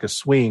on like a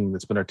swing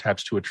that's been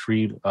attached to a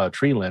tree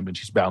limb, and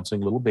she's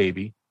bouncing a little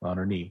baby on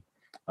her knee.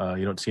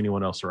 You don't see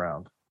anyone else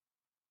around.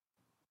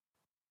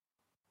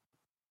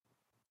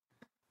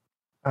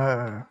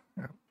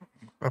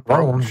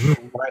 Approach.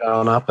 Right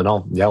on up, and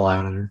I'll yell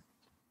out at her.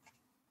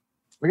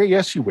 Okay,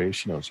 yes, she waves.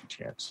 She knows your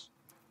chance.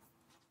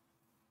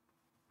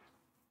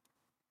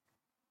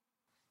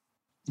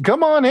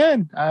 Come on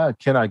in.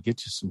 Can I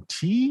get you some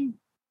tea?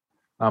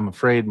 I'm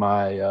afraid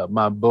my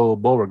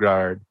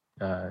Beauregard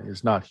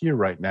is not here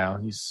right now.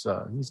 He's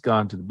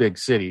gone to the big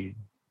city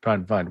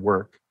trying to find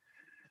work,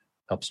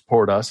 help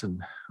support us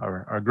and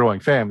our growing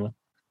family.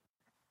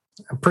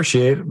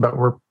 Appreciate it, but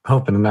we're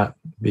hoping to not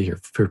be here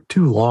for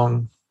too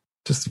long.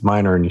 Just a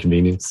minor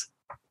inconvenience.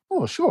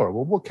 Oh, sure.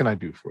 Well, what can I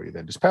do for you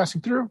then? Just passing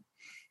through?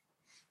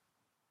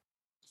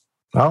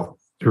 Well,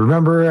 you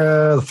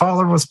remember the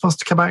father was supposed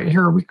to come out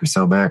here a week or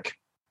so back?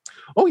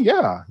 Oh,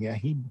 yeah. Yeah,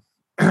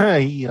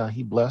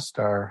 he blessed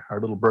our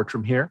little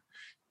Bertram here.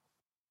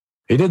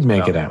 He did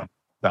make it out.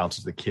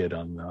 Bounces the kid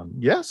on.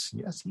 Yes,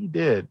 he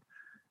did.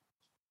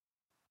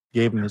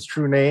 Gave him his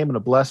true name and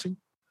a blessing.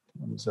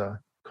 It was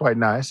quite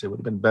nice. It would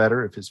have been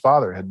better if his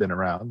father had been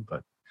around,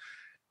 but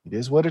it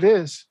is what it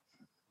is.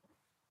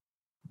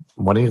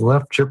 When he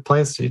left your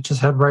place, did he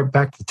just head right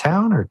back to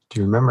town, or do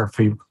you remember if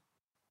he?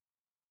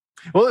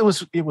 Well,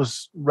 it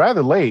was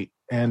rather late,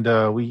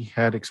 and we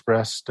had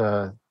expressed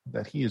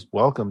that he is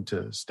welcome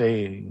to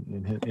stay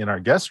in our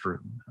guest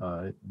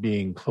room,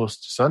 being close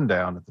to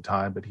sundown at the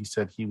time. But he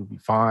said he would be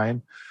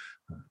fine.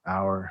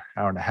 Hour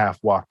and a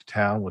half walk to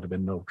town would have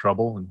been no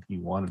trouble, and he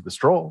wanted the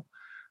stroll.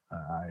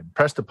 I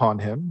impressed upon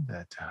him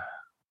that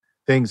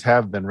things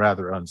have been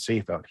rather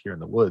unsafe out here in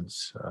the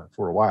woods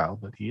for a while,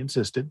 but he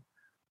insisted.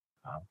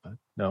 But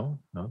no,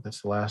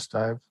 that's the last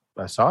I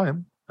saw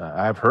him.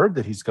 I've heard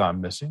that he's gone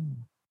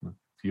missing. A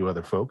few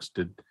other folks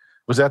did.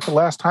 Was that the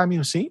last time he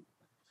was seen?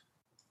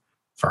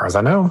 As far as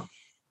I know,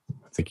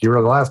 I think you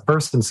were the last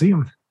person to see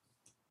him.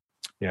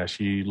 Yeah,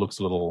 she looks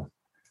a little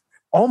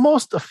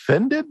almost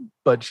offended,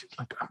 but she's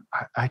like,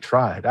 I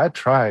tried. I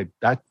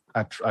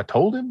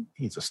told him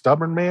he's a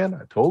stubborn man.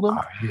 I told him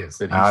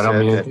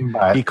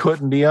that he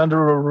couldn't be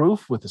under a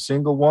roof with a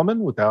single woman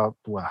without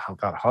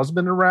a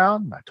husband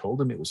around. I told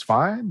him it was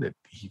fine, that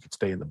he could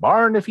stay in the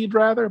barn if he'd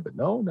rather, but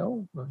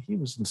no, he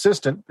was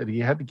insistent that he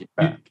had to get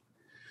back.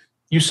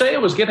 You say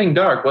it was getting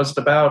dark. Was it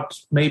about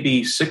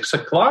maybe 6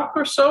 o'clock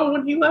or so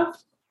when he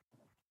left?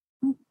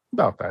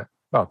 About that.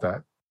 All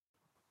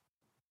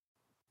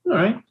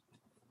right.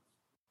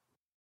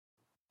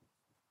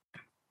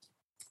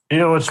 You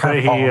know which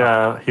way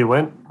he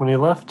went when he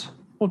left?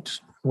 Well,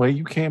 just the way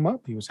you came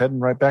up. He was heading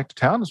right back to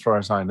town as far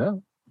as I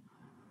know.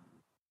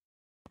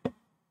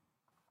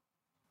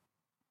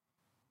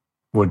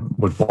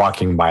 Would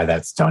walking by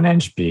that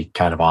Stonehenge be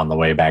kind of on the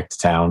way back to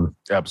town?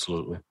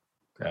 Absolutely.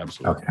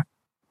 Okay.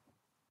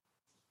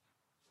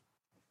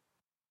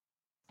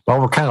 Well,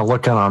 we're kind of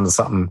looking on to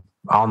something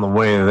on the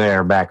way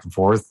there, back and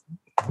forth.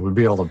 Would we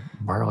be able to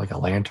borrow like a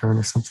lantern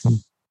or something?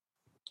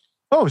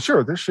 Oh,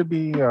 sure. There should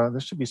be some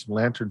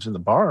lanterns in the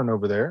barn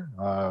over there.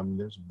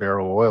 There's a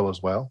barrel of oil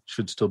as well.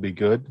 Should still be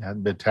good.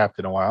 Hadn't been tapped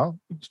in a while.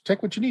 Just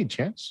take what you need,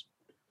 Chance.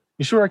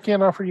 You sure I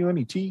can't offer you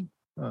any tea?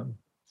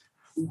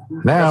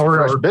 Now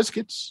Fresh we're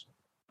biscuits.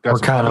 Got we're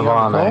some kind of honey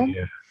on the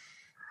comb.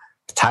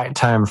 a tight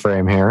time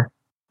frame here.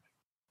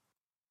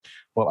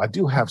 Well, I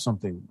do have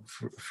something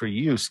for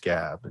you,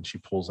 Scab. And she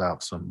pulls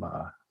out some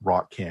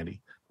rock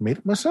candy. Made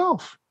it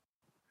myself.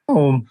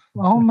 Oh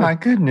my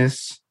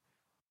goodness.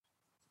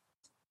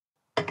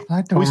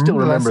 I don't We still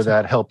remember last-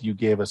 that help you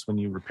gave us when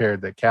you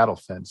repaired that cattle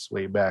fence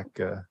way back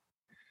a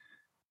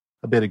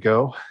bit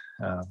ago.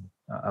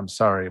 I'm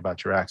sorry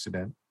about your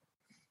accident.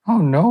 Oh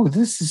no,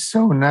 this is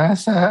so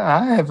nice.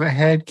 I haven't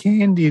had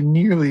candy in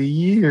nearly a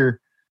year.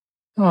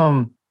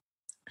 Can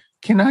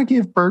I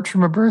give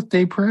Bertram a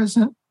birthday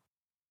present?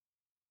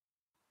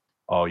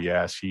 Oh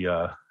yeah, she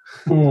Ooh.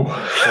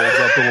 holds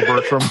up little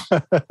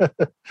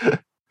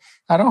Bertram.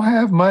 I don't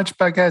have much,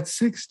 but I got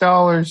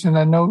 $6, and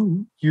I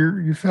know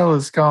your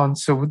fella's gone.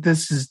 So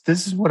this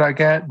is what I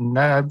got, and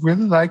I'd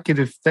really like it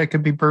if that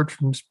could be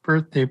Bertram's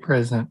birthday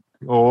present.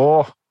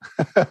 Oh,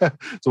 so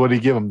what do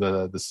you give him?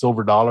 The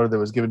silver dollar that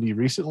was given to you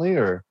recently,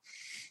 or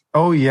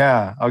Oh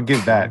yeah, I'll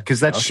give that because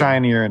that's Okay.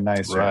 shinier and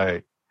nicer.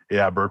 right?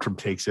 Yeah, Bertram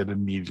takes it and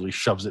immediately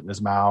shoves it in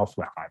his mouth.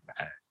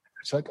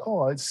 It's like,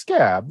 oh, it's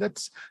Scab.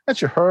 That's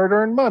your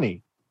hard-earned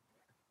money.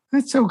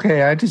 It's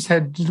okay. I just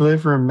had to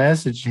deliver a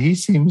message. He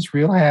seems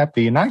real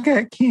happy, and I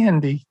got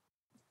candy.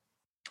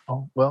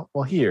 Oh well,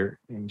 here,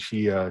 and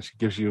she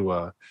gives you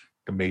a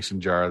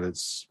mason jar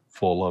that's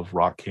full of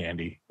rock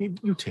candy.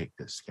 You take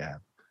this,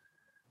 Scab.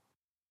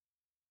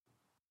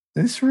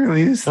 This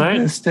really is the Right.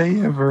 best day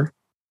ever.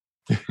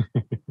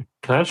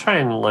 Can I try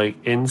and like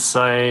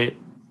insight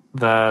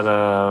that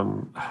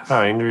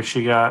how angry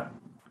she got,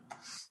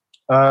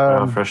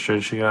 how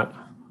frustrated she got?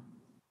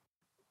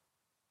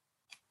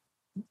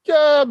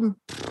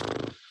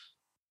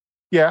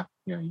 Yeah,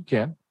 you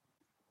can.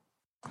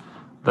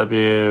 That'd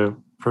be a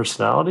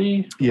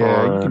personality. Yeah,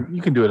 or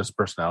you can do it as a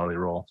personality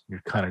roll.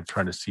 You're kind of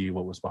trying to see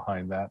what was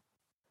behind that.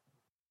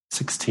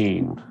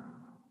 16.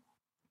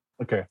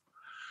 Okay.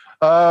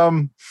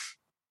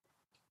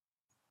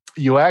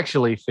 You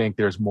actually think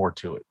there's more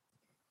to it.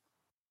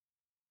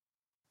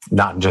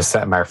 Not just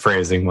that my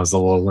phrasing was a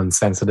little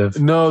insensitive.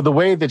 No, the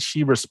way that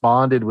she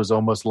responded was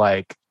almost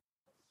like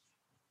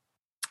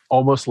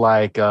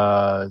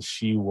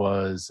she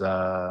was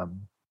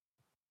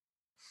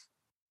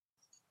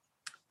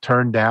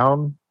turned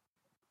down.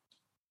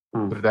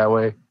 Put it that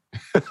way.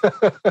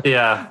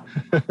 Yeah.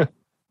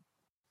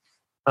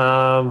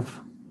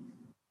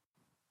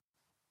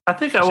 I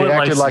think I She would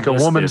acted like a some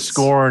woman biscuits.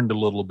 scorned a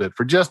little bit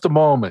for just a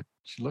moment.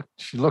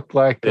 She looked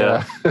like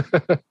Yeah.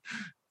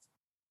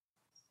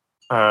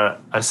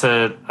 I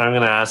said I'm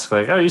going to ask,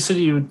 like, oh, you said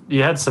you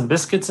had some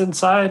biscuits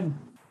inside.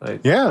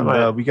 Like, Yeah, I and,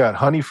 might- we got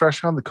honey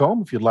fresh on the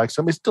comb if you'd like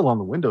some. It's still on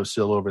the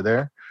windowsill over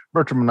there.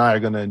 Bertram and I are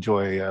going to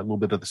enjoy a little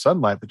bit of the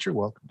sunlight, but you're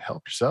welcome to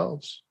help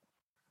yourselves.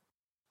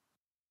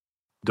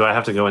 do I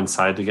have to go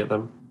inside to get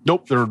them?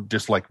 Nope, they're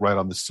just like right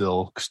on the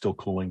sill, still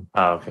cooling.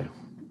 Oh, okay.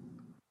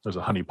 There's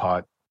a honey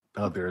pot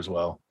out there as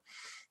well.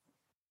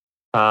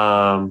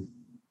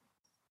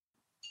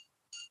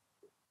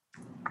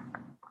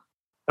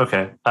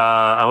 Okay.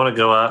 I want to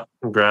go up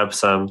and grab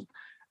some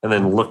and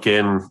then look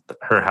in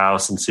her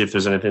house and see if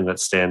there's anything that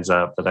stands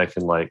out that I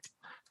can like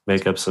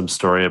make up some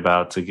story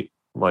about to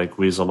like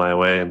weasel my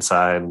way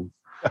inside.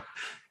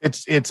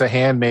 It's a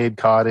handmade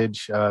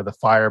cottage. The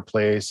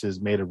fireplace is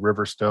made of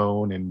river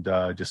stone and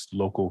just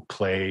local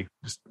clay,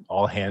 just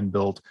all hand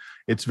built.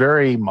 It's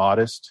very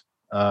modest.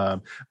 The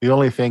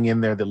only thing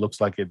in there that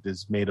looks like it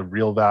is made of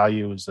real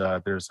value is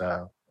there's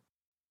a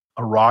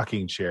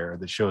rocking chair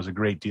that shows a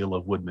great deal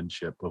of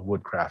woodmanship, of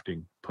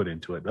woodcrafting put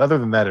into it. Other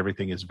than that,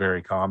 everything is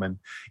very common.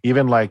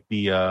 Even like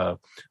the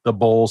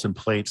bowls and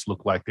plates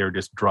look like they're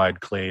just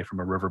dried clay from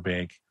a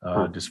riverbank,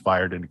 just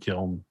fired in a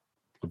kiln.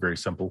 Very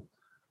simple.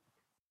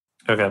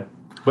 Okay.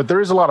 But there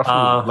is a lot of food.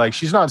 Uh, Like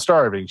she's not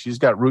starving. She's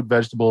got root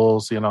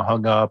vegetables,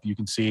 hung up. You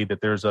can see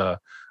that there's a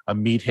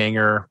meat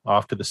hanger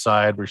off to the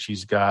side where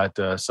she's got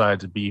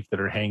sides of beef that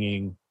are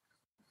hanging.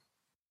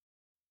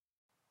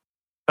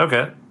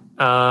 Okay.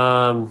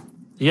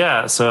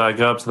 Yeah. So I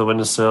go up to the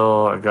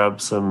windowsill. I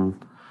grab some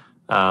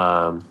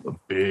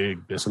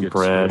Big biscuits,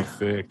 bread.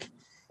 very thick.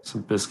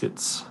 some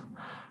biscuits,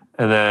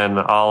 and then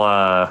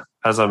I'll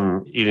as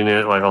I'm eating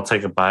it, like I'll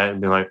take a bite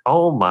and be like,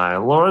 "Oh my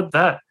lord,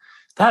 that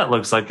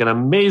looks like an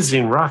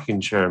amazing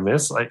rocking chair,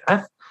 miss. Like,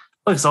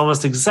 looks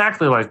almost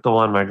exactly like the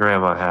one my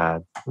grandma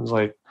had." I was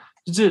like,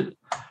 "Did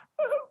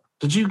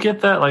you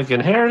get that like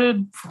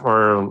inherited,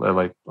 or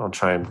like I'll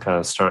try and kind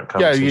of start a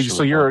Yeah, conversation?"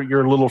 so with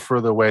you're a little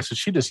further away. So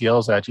she just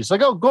yells at you. She's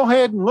like, "Oh, go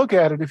ahead and look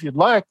at it if you'd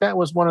like. That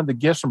was one of the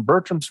gifts from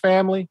Bertram's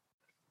family,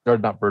 or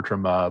not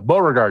Bertram,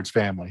 Beauregard's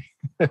family."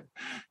 her.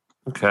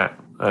 Okay,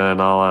 and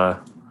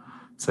I'll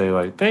say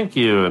like thank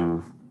you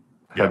and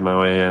head Yeah. my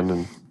way in,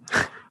 and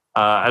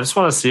I just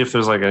want to see if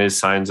there's like any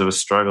signs of a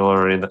struggle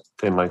or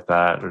anything like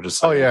that, or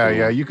just Oh like, yeah, anything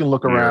yeah. You can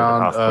look weird,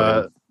 around.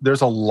 off-putting.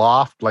 There's a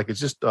loft, like it's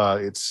just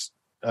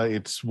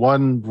it's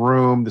one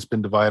room that's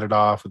been divided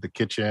off with the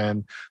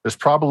kitchen. There's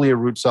probably a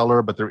root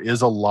cellar, but there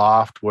is a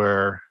loft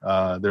where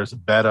there's a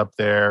bed up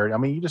there. I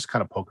mean, you just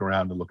kind of poke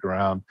around and look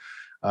around.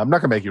 I'm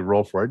not going to make you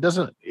roll for it. It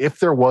doesn't. If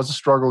there was a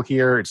struggle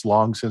here, it's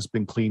long since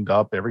been cleaned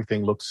up.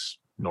 Everything looks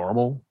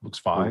normal. Looks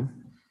fine.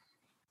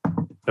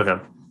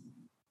 Okay.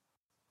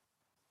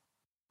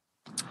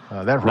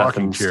 That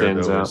rocking chair,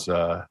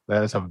 though,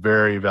 that is a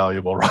very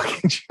valuable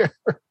rocking chair.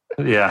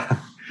 Yeah.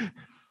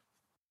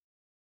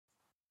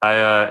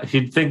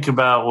 He'd think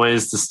about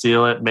ways to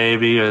steal it.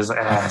 Maybe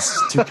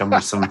it's too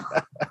cumbersome.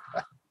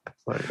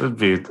 It'd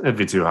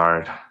be too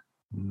hard.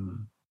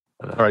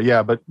 All right,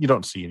 yeah, but you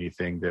don't see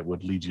anything that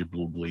would lead you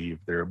to believe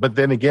there. But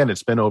then again,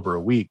 it's been over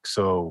a week,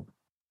 so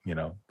could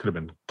have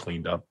been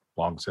cleaned up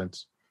long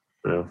since.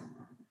 Yeah.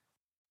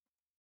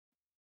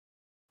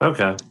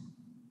 Okay.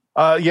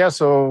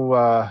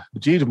 So the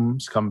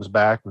Jeetums comes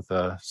back with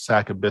a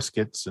sack of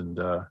biscuits and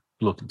a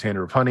little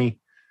container of honey.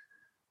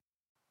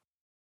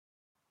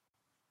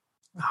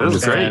 This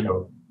is great.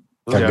 Go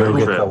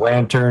get the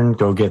lantern,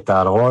 go get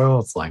that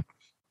oil. It's like,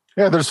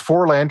 yeah, there's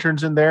 4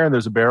 lanterns in there, and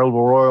there's a barrel of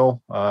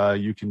oil.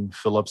 You can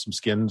fill up some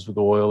skins with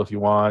oil if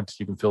you want.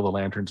 You can fill the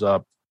lanterns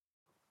up.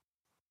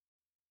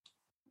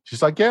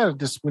 She's like, yeah,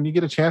 just when you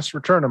get a chance to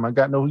return them. I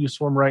got no use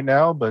for them right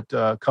now, but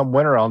come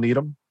winter, I'll need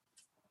them.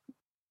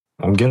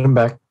 I'm getting them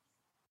back.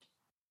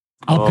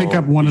 I'll pick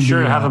up one of the.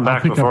 Sure, have them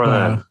back before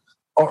that.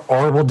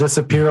 Or we'll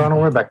disappear on our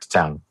way back to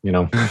town.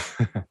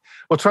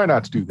 Well, try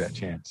not to do that,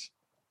 Chance.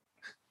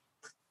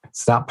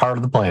 It's not part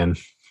of the plan.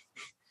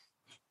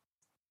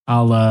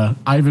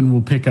 Ivan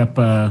will pick up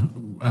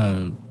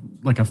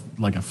like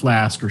a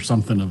flask or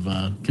something of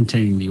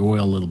containing the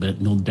oil a little bit,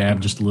 and he'll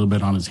dab just a little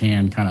bit on his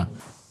hand, kind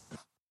of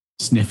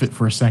sniff it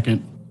for a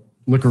second,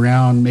 look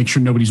around, make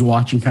sure nobody's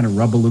watching, kind of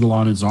rub a little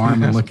on his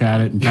arm and look at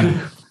it, and kind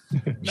of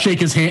shake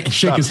his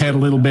head a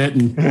little bit,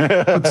 and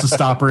puts the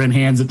stopper and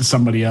hands it to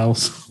somebody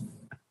else.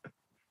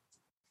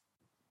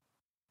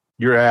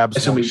 Your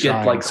abs. So we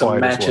get like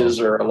some matches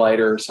or a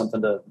lighter or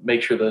something to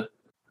make sure the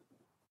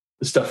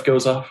stuff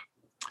goes off.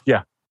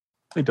 Yeah,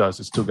 it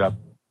does. It's still got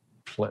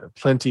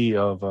plenty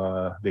of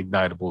the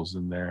ignitables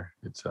in there.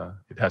 It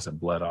hasn't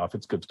bled off.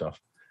 It's good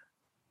stuff.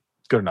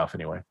 It's good enough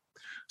anyway.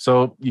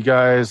 So you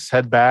guys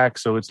head back.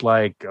 So it's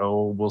like,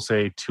 we'll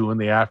say 2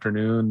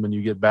 PM when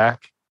you get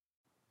back.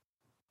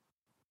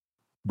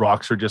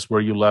 Rocks are just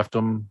where you left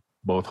them.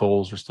 Both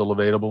holes are still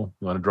available.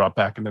 You want to drop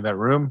back into that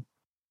room?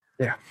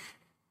 Yeah.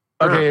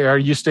 Okay, are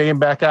you staying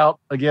back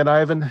out again,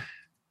 Ivan?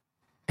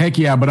 Heck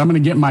yeah, but I'm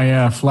going to get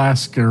my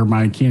flask or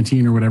my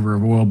canteen or whatever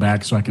of oil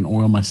back so I can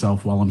oil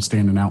myself while I'm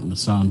standing out in the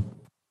sun.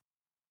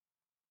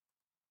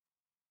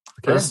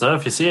 Let us know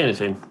if you see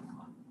anything.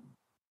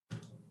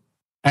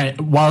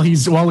 While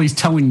he's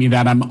telling me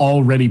that, I'm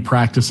already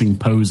practicing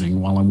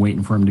posing while I'm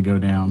waiting for him to go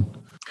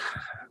down.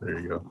 There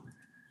you go.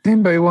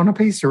 Anybody want a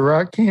piece of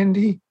rock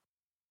candy?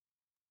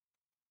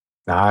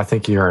 Nah, I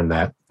think you earned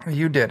that.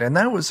 You did, and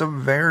that was a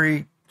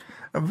very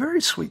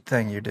sweet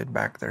thing you did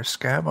back there,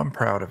 Scab. I'm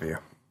proud of you.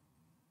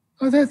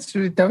 Oh,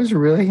 that was a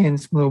really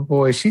handsome little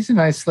boy. She's a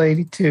nice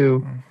lady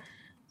too.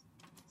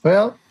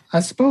 Well,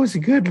 I suppose the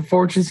good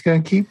fortune's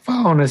going to keep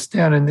following us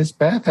down in this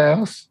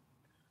bathhouse.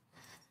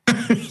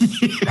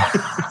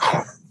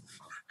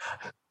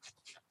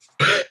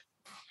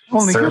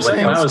 Only good I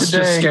things was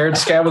today. just scared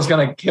Scab was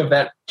going to give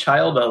that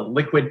child a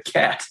liquid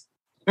cat.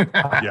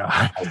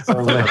 Yeah, that's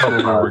where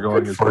we're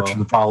going as well.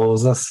 Fortune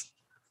follows us.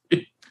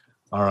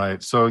 All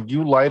right, so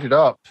you light it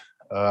up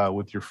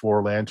with your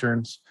 4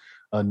 lanterns,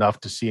 enough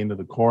to see into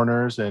the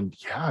corners, and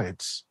yeah,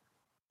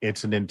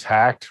 it's an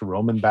intact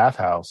Roman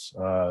bathhouse.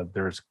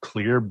 There's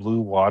clear blue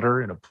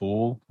water in a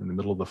pool in the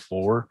middle of the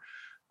floor.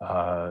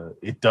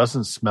 It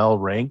doesn't smell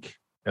rank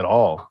at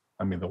all.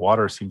 I mean, the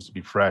water seems to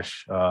be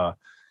fresh.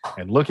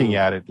 And looking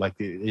at it, like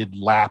it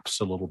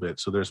laps a little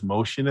bit, so there's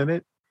motion in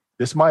it.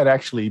 This might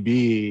actually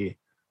be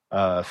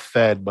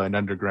fed by an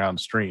underground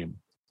stream.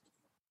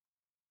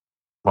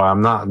 Well,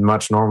 I'm not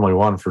much normally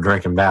one for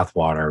drinking bath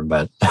water,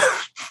 but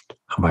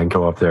I might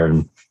go up there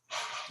and.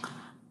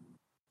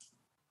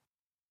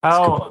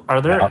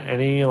 Are there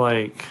any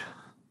like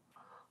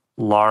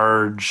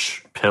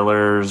large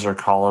pillars or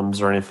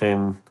columns or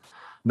anything?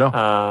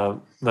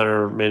 No, that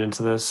are made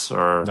into this,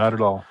 or not at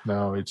all.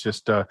 No, it's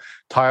just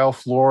tile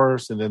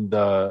floors, and then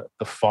the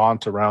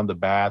font around the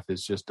bath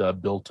is just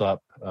built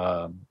up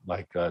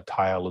like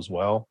tile as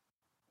well.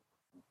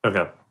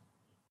 Okay.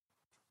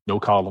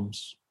 No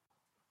columns.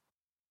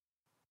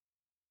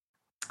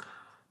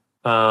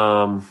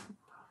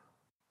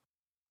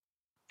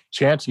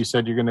 Chance, you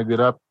said you're going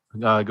to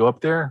go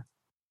up there.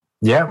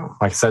 Yeah,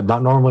 like I said,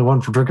 not normally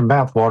one for drinking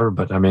bath water,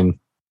 but I mean,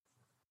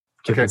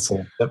 okay.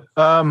 Yep.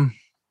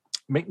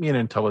 Make me an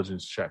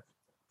intelligence check.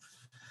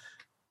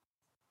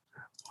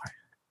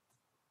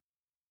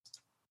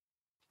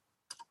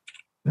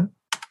 Yeah.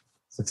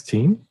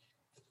 16.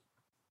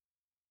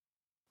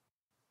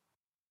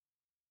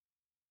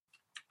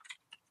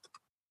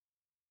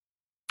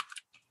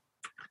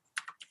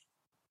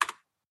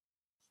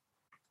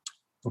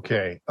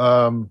 Okay.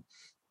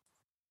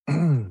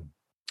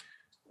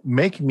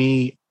 Make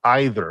me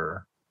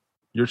either,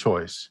 your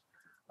choice,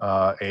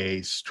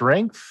 a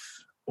strength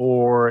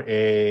or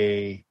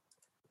a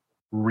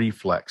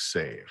reflex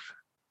save.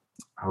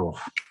 Oh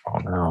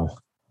no.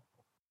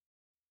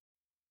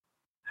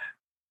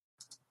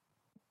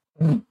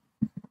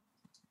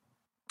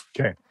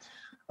 Okay.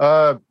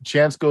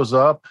 Chance goes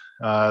up.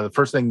 The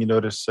first thing you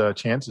notice,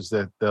 Chance, is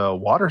that the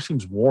water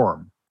seems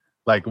warm,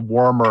 like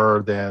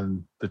warmer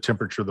than the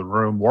temperature of the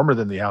room, warmer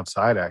than the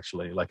outside,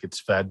 actually. Like it's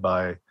fed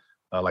by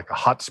like a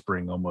hot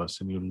spring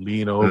almost. And you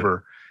lean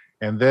over,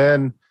 and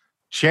then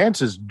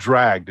Chance is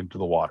dragged into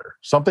the water.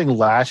 Something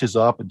lashes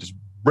up and just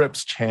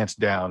rips Chance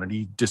down, and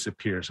he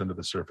disappears under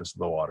the surface of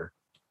the water.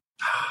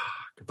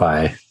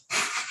 Goodbye.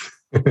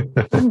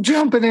 I'm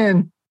jumping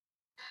in.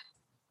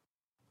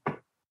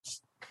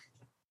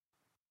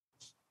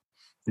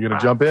 You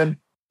gonna jump in?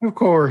 Of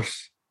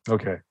course.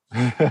 Okay.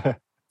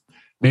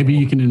 Maybe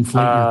you can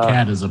inflate your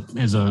cat as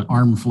an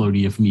arm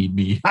floaty if need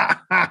be.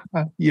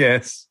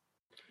 Yes.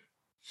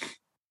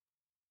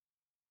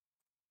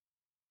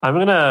 I'm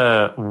going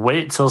to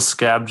wait till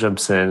Scab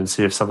jumps in and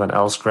see if something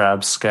else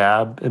grabs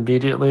Scab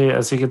immediately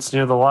as he gets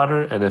near the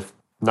water. And if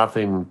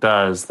nothing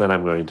does, then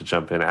I'm going to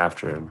jump in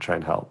after and try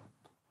and help.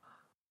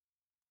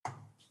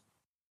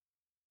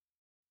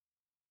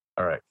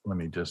 All right. Let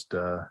me just...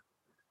 All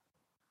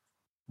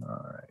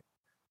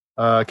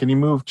right. Can you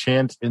move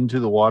Chance into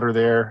the water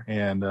there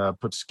and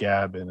put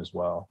Scab in as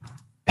well?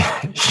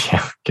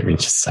 Yeah, give me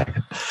just a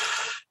second.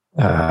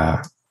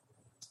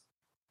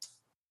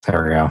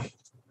 There we go.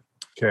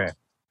 Okay.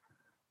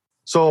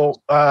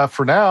 So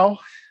for now,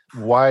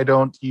 why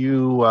don't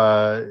you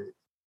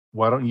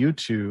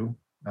two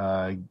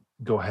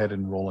go ahead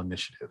and roll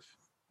initiative?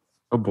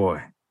 Oh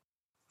boy.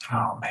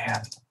 Oh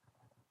man.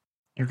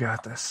 You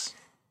got this.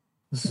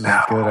 This is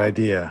a good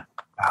idea.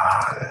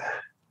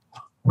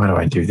 Why do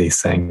I do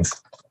these things?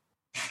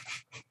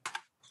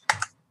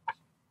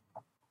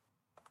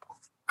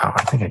 Oh,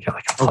 I think I get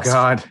like a Oh plus.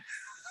 God.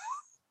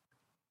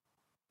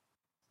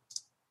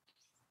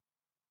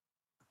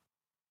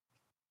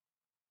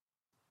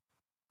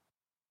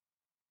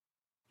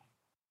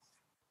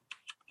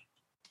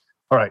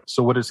 All right.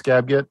 So what did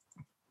Scab get?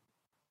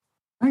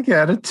 I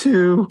got a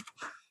 2.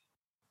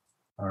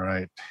 All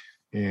right.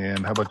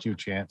 And how about you,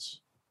 Chance?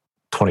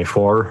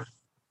 24.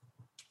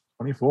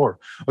 24.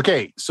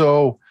 Okay.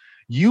 So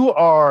you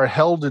are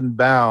held and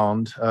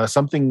bound.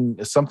 Something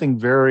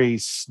very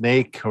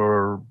snake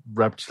or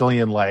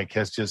reptilian like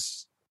has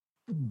just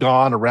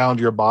gone around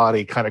your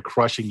body, kind of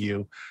crushing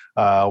you,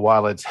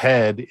 while its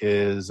head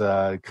is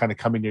kind of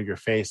coming near your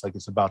face, like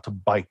it's about to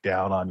bite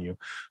down on you.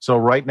 So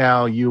right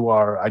now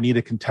I need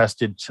a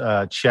contested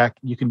check.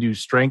 You can do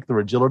strength or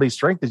agility.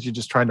 Strength is you're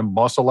just trying to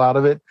muscle out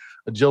of it.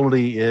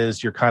 Agility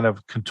is you're kind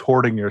of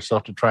contorting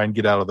yourself to try and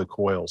get out of the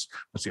coils.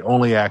 That's the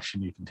only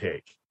action you can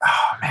take.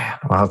 Oh man.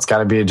 Well, it's got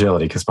to be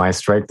agility because my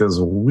strength is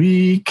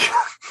weak.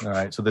 All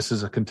right. So this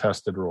is a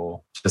contested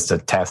roll. Just a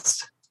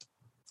test.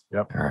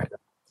 Yep. All right.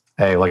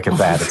 Hey, look at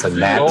that. It's a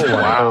nat. Oh, 20.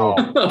 wow.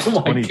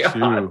 Oh my 22.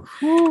 God.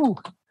 Whew.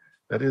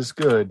 That is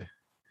good.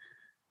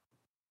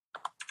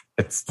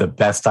 It's the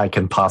best I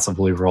can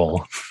possibly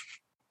roll.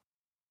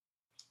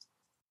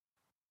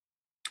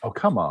 Oh,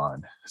 come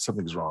on.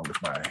 Something's wrong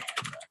with my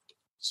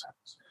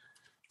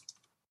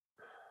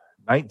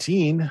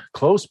 19.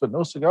 Close, but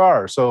no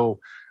cigar. So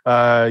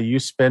you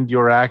spend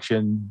your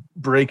action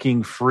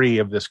breaking free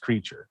of this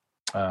creature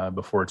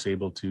before it's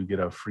able to get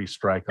a free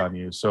strike on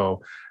you.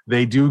 So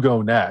they do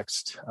go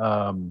next.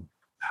 Oh,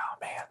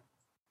 man.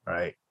 All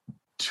right.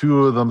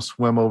 2 of them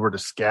swim over to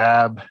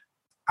Scab.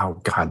 Oh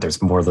God,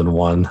 there's more than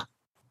one.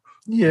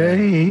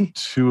 Yay.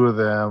 2 of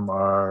them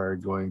are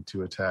going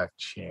to attack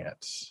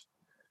Chance.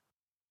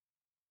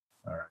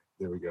 All right,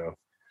 there we go.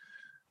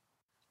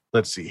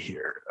 Let's see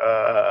here.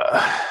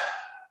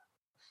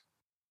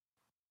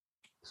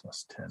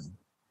 Plus 10.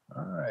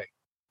 All right.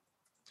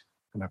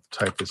 I'm going to have to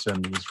type this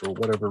in because for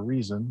whatever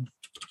reason,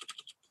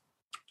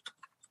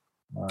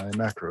 my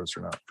macros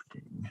are not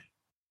working.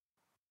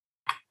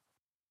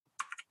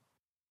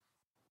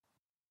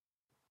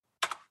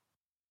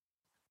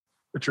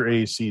 What's your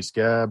AC,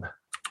 Scab?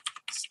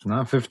 It's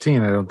not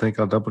 15. I don't think.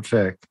 I'll double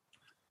check.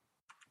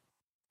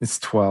 It's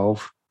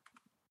 12.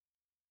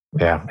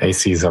 Yeah,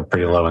 ACs are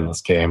pretty low in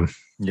this game.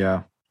 Yeah.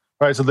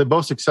 All right, so they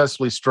both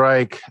successfully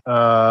strike.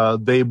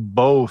 They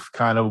both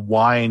kind of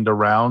wind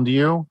around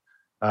you,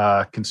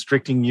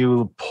 constricting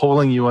you,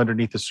 pulling you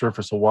underneath the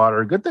surface of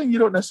water. Good thing you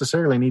don't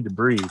necessarily need to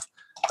breathe.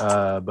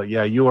 But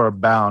yeah, you are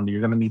bound. You're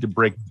going to need to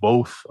break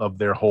both of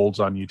their holds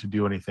on you to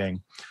do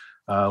anything.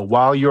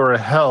 While you're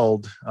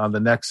held on the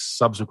next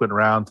subsequent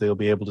round, they'll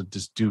be able to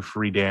just do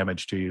free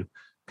damage to you.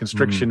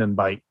 Constriction and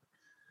bite.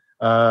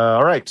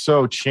 All right,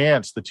 so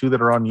Chance, the 2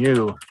 that are on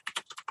you.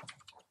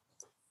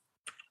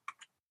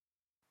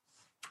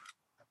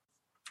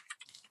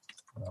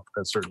 Well,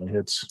 that certainly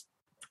hits.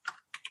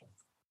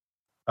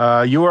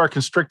 You are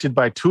constricted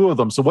by 2 of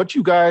them. So what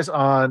you guys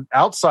on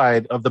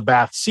outside of the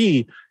bath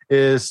see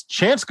is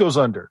Chance goes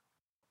under.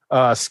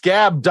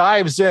 Scab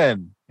dives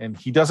in, and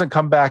he doesn't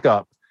come back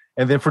up.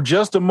 And then for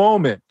just a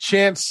moment,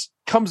 Chance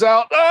comes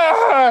out,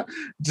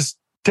 just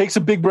takes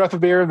a big breath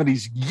of air, and then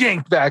he's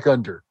yanked back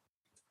under.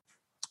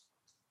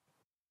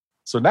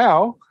 So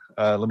now,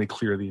 let me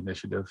clear the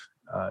initiative.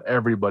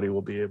 everybody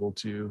will be able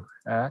to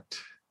act.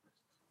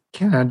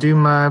 Can I do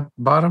my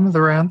bottom of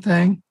the round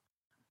thing?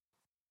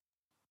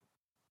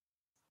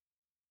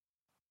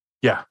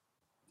 Yeah.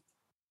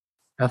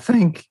 I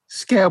think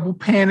Scab will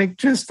panic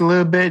just a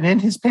little bit, and in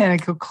his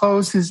panic, he'll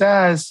close his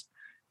eyes,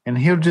 and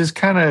he'll just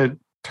kind of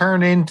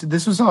turn into,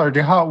 this was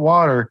already hot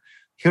water,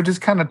 he'll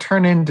just kind of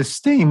turn into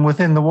steam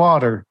within the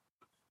water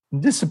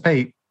and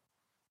dissipate.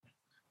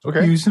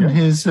 Okay. Using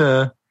his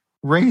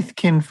Wraith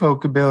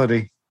Kinfolk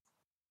ability.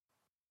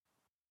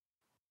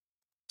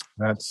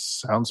 That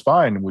sounds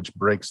fine, which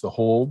breaks the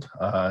hold.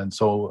 And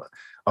so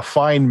a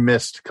fine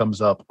mist comes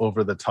up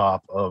over the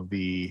top of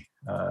the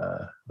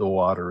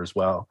water as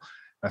well.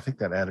 I think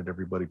that added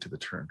everybody to the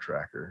turn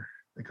tracker.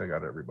 I think I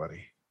got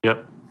everybody.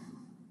 Yep.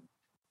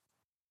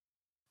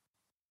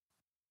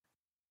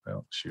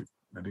 Well, shoot.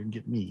 That didn't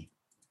get me.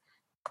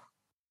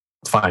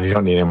 It's fine. You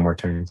don't need any more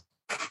turns.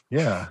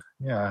 Yeah,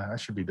 I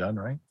should be done,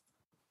 right?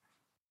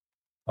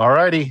 All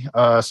righty.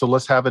 So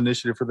let's have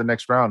initiative for the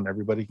next round.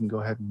 Everybody can go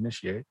ahead and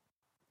initiate.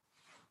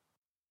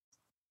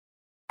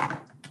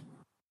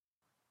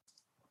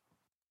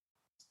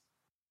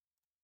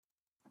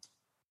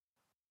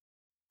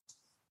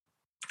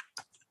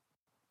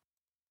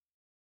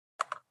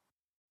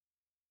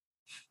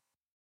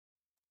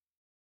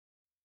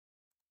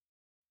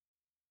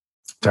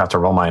 Do I have to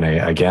roll mine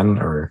again,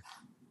 or?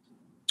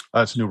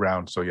 It's a new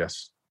round, so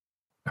yes.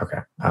 Okay.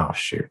 Oh,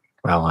 shoot.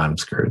 Well, I'm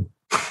screwed.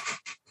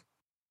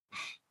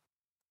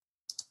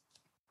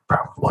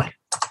 Probably.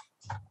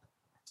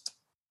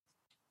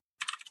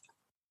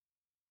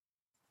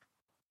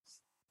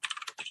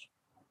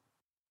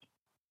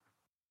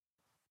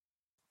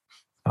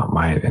 Oh,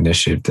 my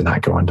initiative did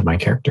not go into my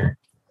character.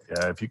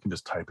 Yeah, if you can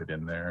just type it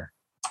in there.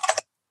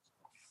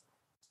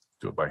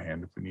 Do it by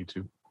hand if we need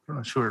to. I'm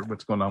not sure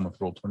what's going on with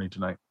Roll20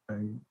 tonight.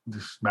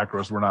 These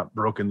macros were not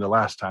broken the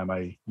last time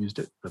I used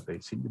it, but they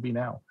seem to be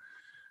now.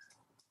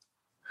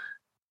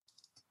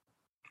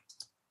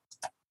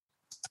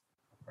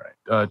 All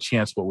right.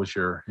 Chance, what was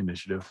your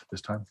initiative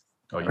this time?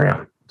 Oh, you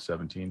got it.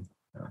 17.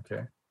 Okay.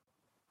 All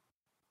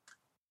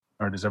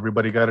right. Has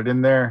everybody got it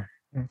in there?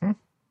 Mm-hmm.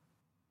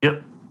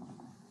 Yep.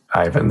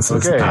 Ivan's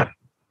is Okay. not.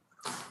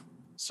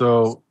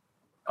 So,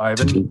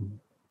 Ivan,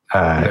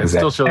 it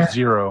still shows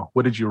 0.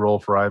 What did you roll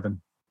for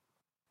Ivan?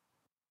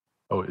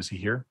 Oh, is he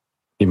here?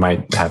 He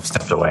might have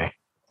stepped away.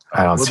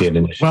 I don't see it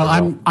in.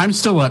 Well, I'm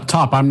still up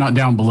top. I'm not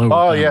down below.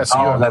 Oh, yes. You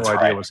have that's no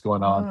idea right. what's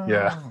going on.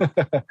 Yeah.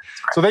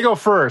 So they go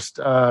first.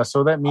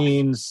 So that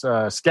means,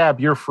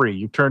 Scab, you're free.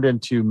 You've turned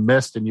into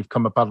mist and you've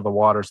come up out of the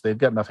water, so they've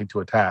got nothing to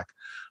attack.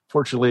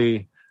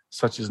 Fortunately,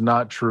 such is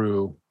not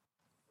true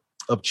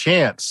of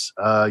Chance.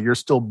 You're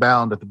still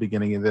bound at the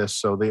beginning of this,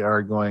 so they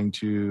are going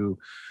to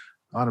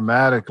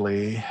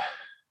automatically...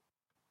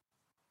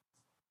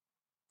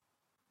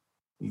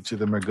 Each of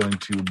them are going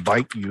to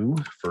bite you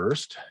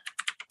first.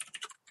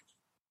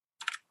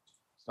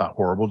 It's not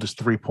horrible, just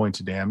 3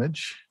 points of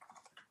damage.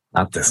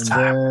 Not this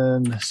time.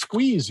 And then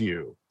squeeze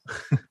you.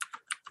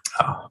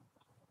 Oh.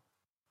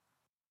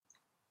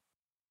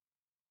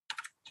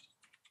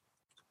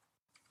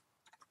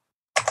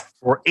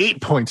 For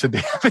 8 points of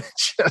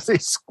damage as they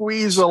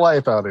squeeze the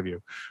life out of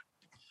you.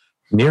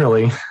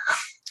 Nearly.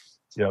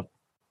 Yep.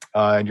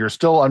 And you're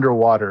still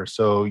underwater,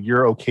 so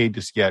you're okay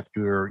just yet.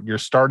 You're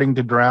starting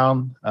to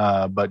drown,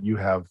 but you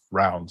have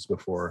rounds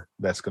before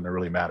that's going to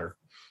really matter.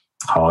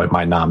 Oh, it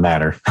might not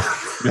matter.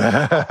 It's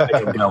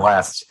going to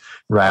last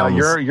rounds.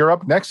 You're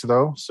up next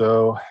though.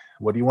 So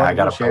what do you want I to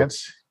got do,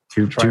 Chance?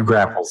 two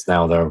grapples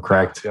now, though.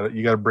 Correct?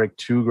 You got to break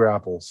 2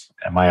 grapples.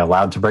 Am I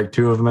allowed to break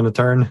 2 of them in a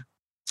turn?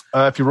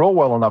 If you roll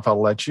well enough,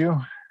 I'll let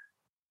you.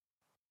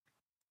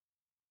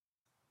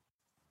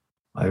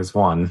 There's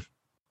 1.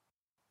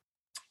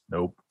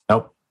 Nope.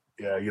 Nope.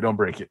 Yeah, you don't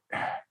break it.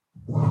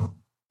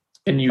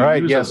 Can you All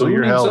right, use yeah, a so boon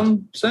you're in held.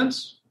 some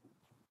sense?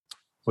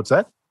 What's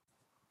that?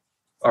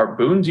 Are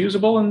boons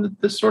usable in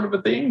this sort of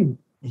a thing?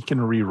 You can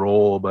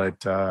re-roll,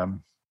 but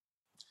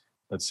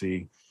let's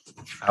see.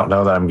 I don't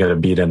know that I'm going to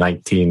beat a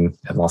 19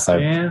 unless I...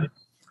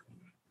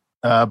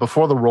 Yeah.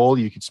 Before the roll,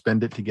 you could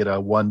spend it to get a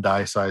 1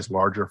 die size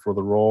larger for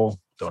the roll.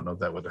 Don't know if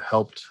that would have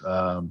helped.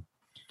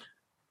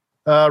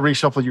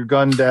 Reshuffle your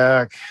gun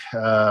deck,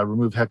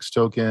 remove hex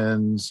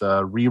tokens,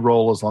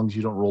 re-roll as long as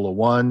you don't roll a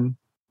 1.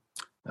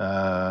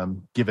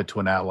 Give it to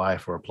an ally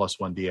for a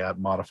 +1 D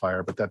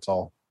modifier, but that's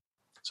all.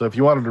 So if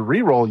you wanted to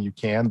re-roll, you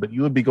can, but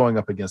you would be going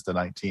up against a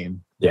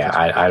 19. Yeah,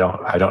 I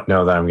don't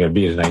know that I'm going to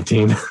beat a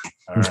 19.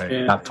 All right.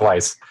 Yeah. Not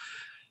twice.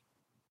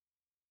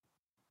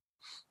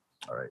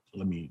 All right.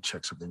 Let me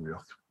check something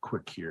real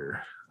quick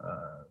here.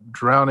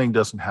 Drowning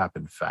doesn't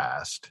happen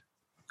fast.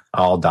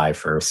 I'll die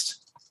first.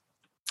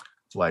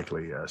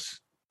 Likely, yes.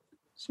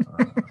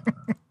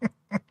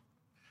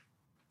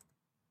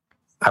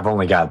 I've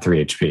only got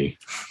 3 HP.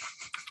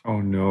 Oh,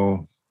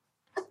 no.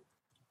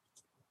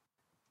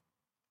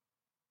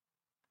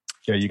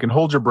 Yeah, you can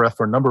hold your breath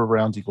for a number of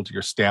rounds equal to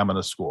your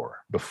stamina score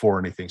before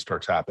anything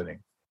starts happening.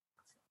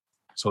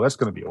 So that's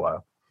going to be a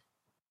while.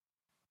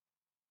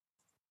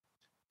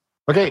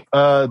 Okay,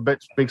 but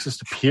brings us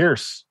to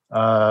Pierce.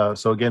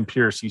 So again,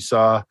 Pierce, you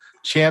saw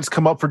Chance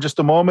come up for just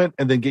a moment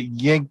and then get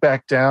yanked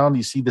back down.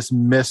 You see this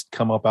mist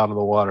come up out of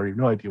the water. You have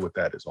no idea what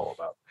that is all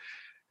about.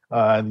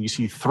 And you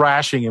see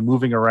thrashing and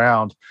moving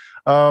around.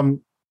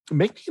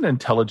 Make me an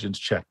intelligence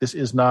check. This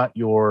is not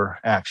your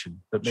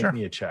action, but make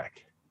me a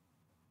check.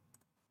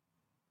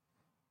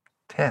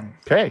 10.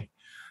 Okay.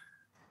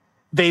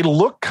 They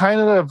look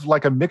kind of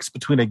like a mix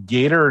between a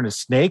gator and a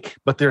snake,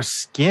 but their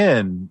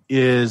skin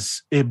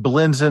it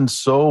blends in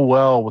so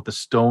well with the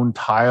stone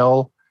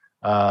tile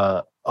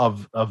of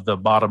the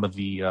bottom of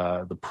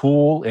the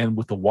pool and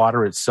with the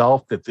water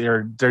itself that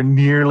they're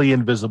nearly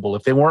invisible.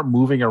 If they weren't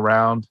moving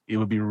around, it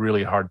would be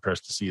really hard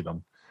pressed to see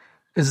them.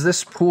 Is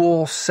this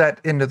pool set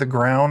into the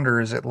ground, or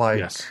is it like...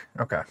 Yes.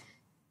 Okay.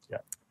 Yeah.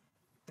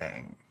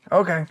 Dang.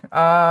 Okay.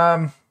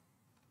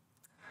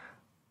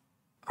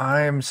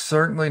 I'm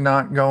certainly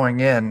not going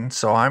in,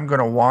 so I'm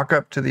going to walk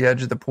up to the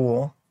edge of the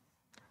pool.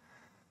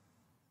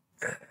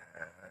 And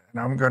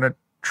I'm going to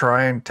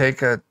try and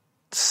take a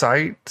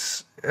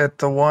sight at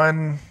the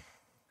one...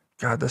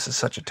 God, this is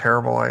such a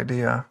terrible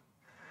idea.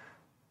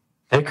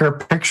 Take a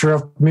picture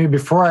of me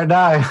before I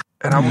die.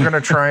 And I'm going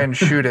to try and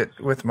shoot it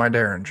with my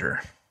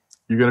Derringer.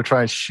 You're going to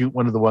try and shoot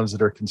one of the ones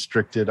that are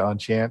constricted on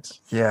Chance?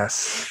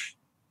 Yes.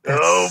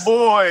 Oh,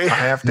 boy. I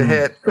have to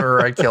hit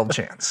or I killed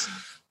Chance.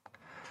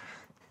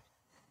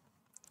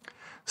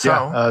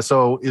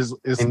 So,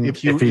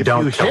 if you hit,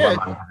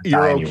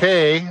 you're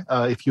okay.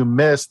 If you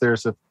miss,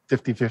 there's a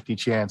 50-50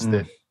 chance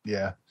that,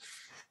 okay.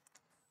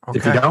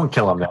 If you don't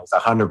kill him, there's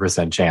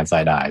 100% chance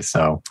I die.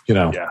 So,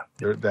 Yeah,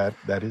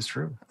 that is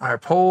true. I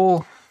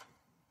pull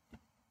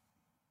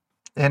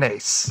an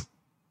ace.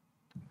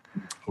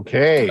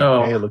 Okay.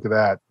 Oh. Hey, look at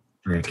that.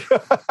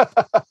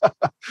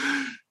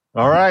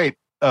 All right.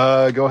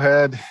 Go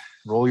ahead.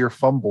 Roll your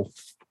fumble.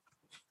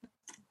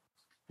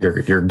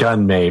 Your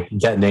gun may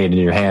detonate in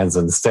your hands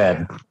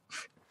instead.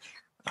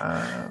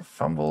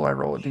 Fumble. I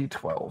roll a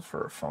d12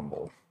 for a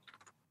fumble.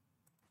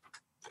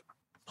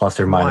 Plus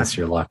or minus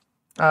your luck.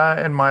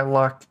 And my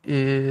luck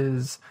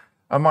is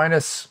a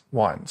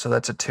 -1, so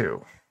that's a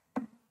 2.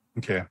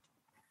 Okay.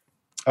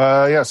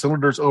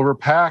 Cylinders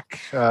overpack.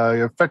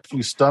 You're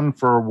effectively stunned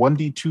for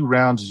 1d2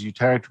 rounds as you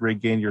try to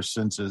regain your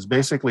senses.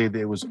 Basically,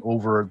 it was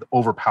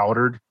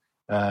overpowdered,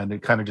 and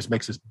it kind of just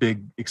makes this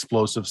big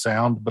explosive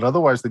sound. But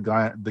otherwise, the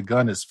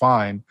gun is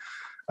fine.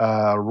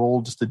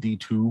 Roll just a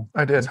d2.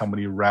 I did. That's how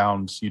many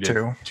rounds you did?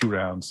 2. 2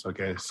 rounds.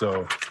 Okay,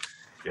 so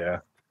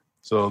yeah.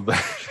 So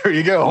there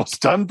you go.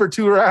 Stunned for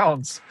 2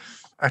 rounds.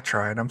 I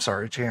tried. I'm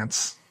sorry,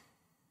 Chance.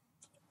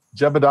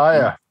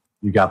 Jebediah.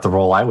 You got the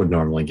roll I would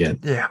normally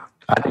get. Yeah.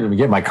 I didn't even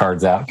get my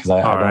cards out because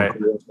I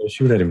don't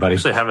shoot anybody. I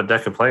actually have a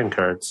deck of playing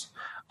cards.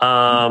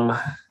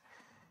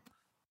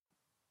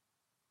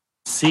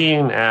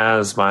 Seeing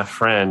as my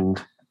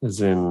friend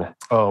is in...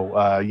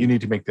 you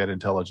need to make that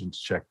intelligence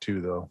check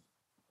too, though.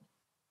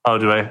 Oh,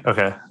 do I?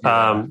 Okay.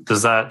 Yeah.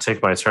 Does that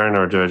take my turn,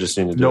 or do I just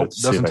need to do Nope, it?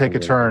 Nope, doesn't take a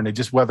turn. It's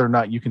just whether or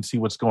not you can see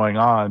what's going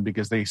on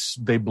because they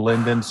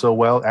blend in so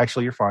well.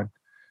 Actually, you're fine.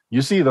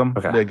 You see them.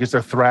 Okay. I guess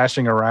they're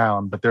thrashing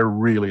around, but they're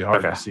really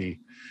hard to see.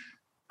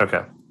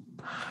 Okay.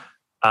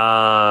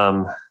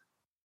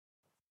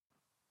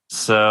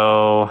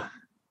 So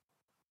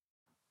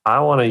I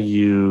want to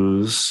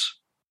use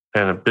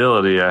an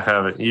ability I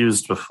haven't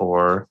used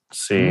before,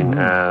 seeing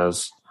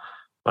as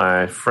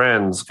my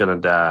friend's gonna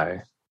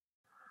die.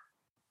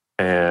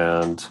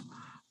 And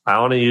I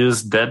want to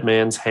use Dead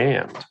Man's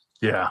Hand.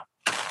 Yeah,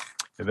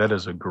 that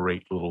is a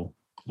great little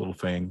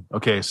thing.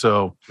 Okay,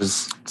 so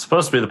It's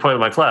supposed to be the point of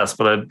my class,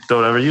 but I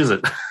don't ever use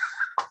it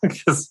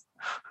because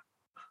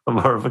I'm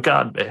more of a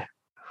god man.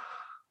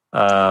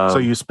 So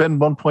you spend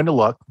 1 point of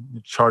luck,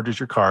 it charges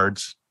your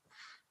cards.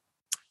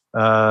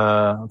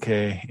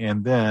 Okay,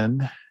 and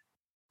then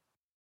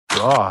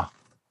draw.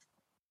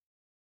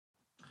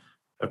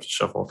 I have to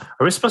shuffle.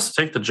 Are we supposed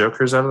to take the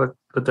jokers out of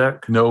the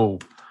deck? No.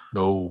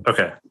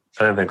 Okay,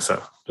 I didn't think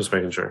so. Just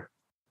making sure.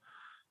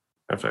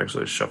 I have to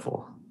actually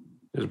shuffle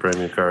these brand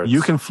new cards.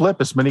 You can flip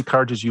as many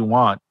cards as you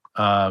want,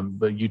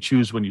 but you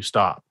choose when you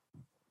stop.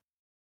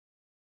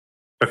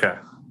 Okay.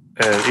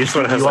 And each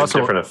one has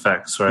different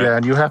effects, right? Yeah,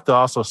 and you have to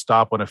also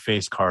stop when a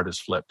face card is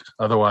flipped.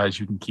 Otherwise,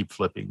 you can keep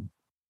flipping.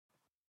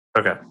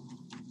 Okay.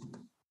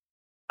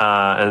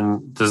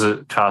 And does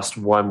it cost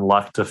 1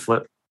 luck to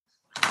flip?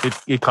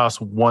 It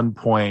costs 1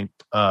 point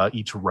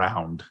each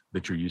round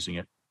that you're using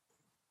it.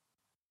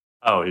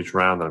 Oh, each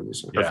round that I'm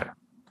using. Yeah. Okay.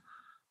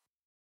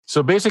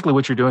 So basically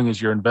what you're doing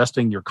is you're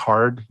investing your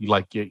card.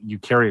 You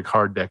carry a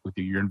card deck with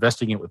you. You're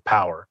investing it with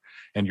power,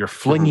 and you're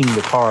flinging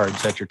the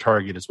cards at your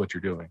target is what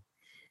you're doing.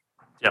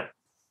 Yep.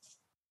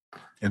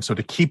 And so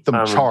to keep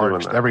them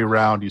charged, every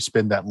round you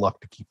spend that luck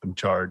to keep them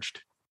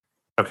charged.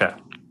 Okay.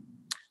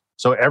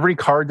 So every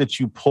card that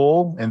you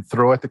pull and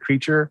throw at the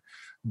creature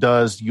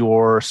does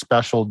your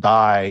special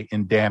die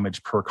in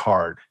damage per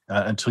card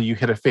until you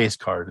hit a face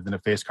card, and then a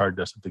face card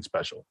does something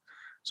special.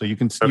 So you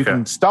can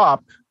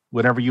stop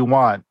whenever you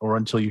want or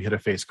until you hit a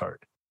face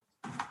card.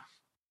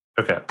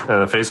 Okay.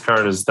 And the face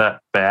card, is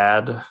that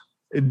bad?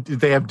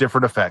 They have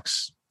different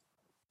effects.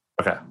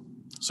 Okay.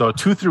 So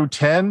 2 through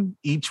 10,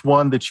 each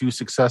one that you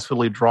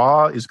successfully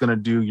draw is going to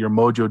do your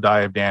mojo die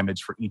of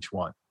damage for each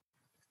one.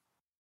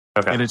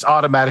 Okay. And it's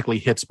automatically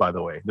hits, by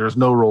the way. There's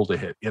no roll to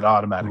hit. It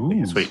automatically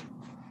hits. Sweet.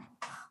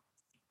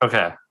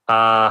 Okay.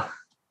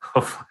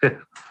 Hopefully.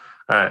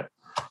 All right.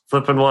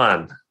 Flipping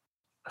 1.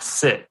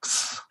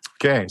 6.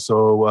 Okay,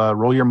 so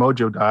roll your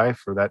mojo die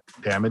for that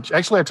damage.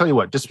 Actually, I tell you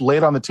what, just lay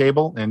it on the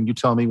table and you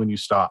tell me when you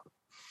stop.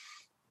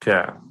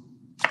 Okay.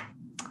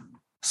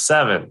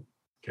 7.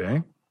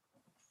 Okay.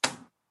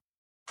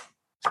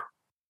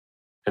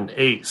 An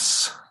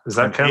ace. Is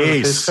that An kind of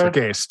ace?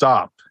 Okay,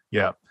 stop.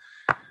 Yeah.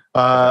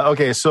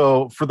 Okay,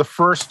 so for the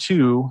first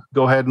 2,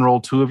 go ahead and roll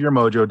 2 of your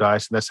mojo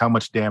dice, and that's how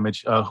much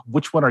damage.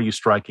 Which one are you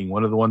striking?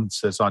 One of the ones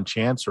that's on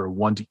chance, or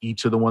one to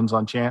each of the ones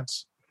on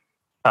chance?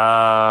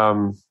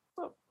 I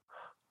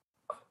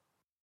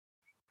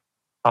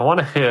want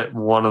to hit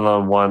one of the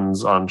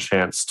ones on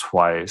chance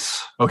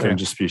twice. Okay. And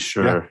just be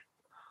sure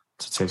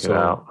to take it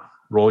out.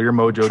 Roll your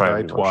mojo Try die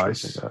and be more sure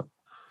to twice. take it out.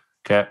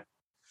 Okay.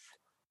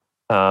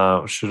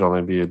 Should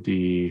only be a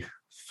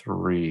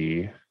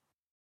D3.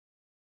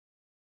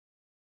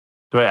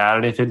 Do I add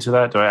anything to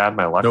that? Do I add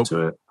my luck Nope.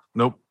 to it?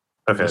 Nope.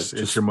 Okay.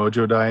 It's your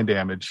mojo die and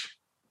damage.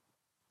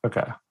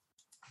 Okay.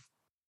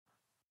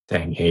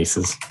 Dang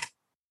aces.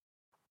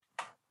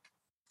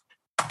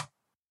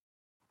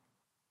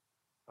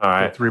 All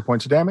right. Okay, 3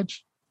 points of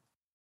damage.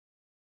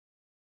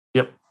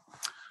 Yep.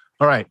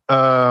 All right.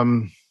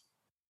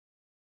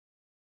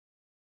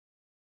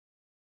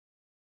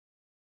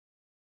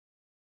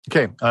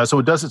 Okay, so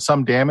it does it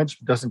some damage,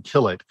 doesn't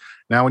kill it.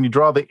 Now, when you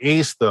draw the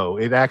ace, though,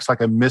 it acts like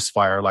a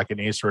misfire, like an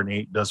ace or an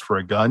 8 does for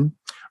a gun.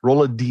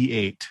 Roll a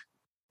D8.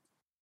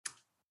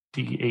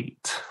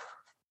 D8.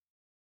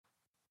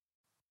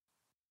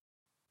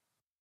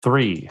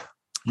 3.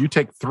 You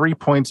take 3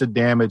 points of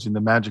damage in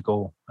the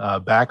magical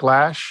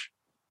backlash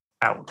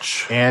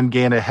Ouch. and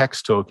gain a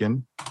hex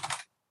token.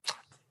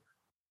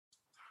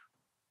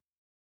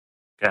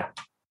 Yeah.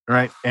 All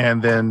right,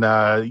 and then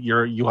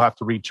you'll have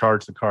to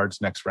recharge the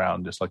cards next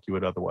round, just like you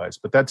would otherwise.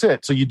 But that's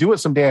it. So you do it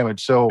some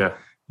damage. So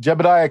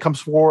Jebediah comes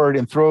forward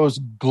and throws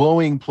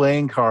glowing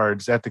playing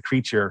cards at the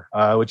creature,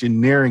 which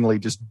endearingly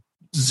just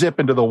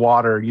zip into the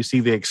water. You see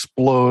they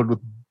explode with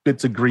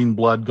bits of green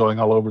blood going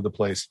all over the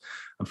place.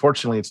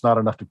 Unfortunately, it's not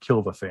enough to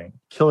kill the thing.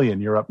 Killian,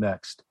 you're up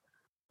next.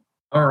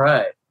 All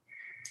right.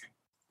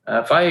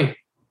 If I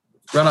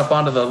run up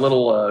onto the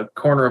little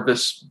corner of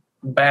this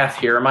bath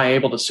here, am I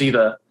able to see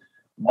the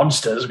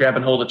monsters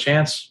grabbing hold of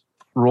Chance?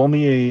 Roll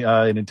me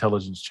an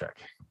intelligence check.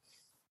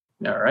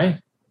 All right.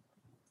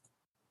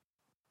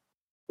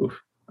 Oof.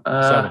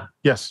 7.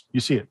 Yes, you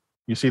see it.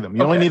 You see them.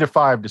 You only need a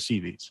 5 to see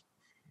these.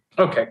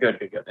 Okay,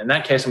 good. In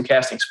that case, I'm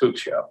casting Spook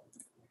Show.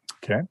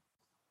 Okay.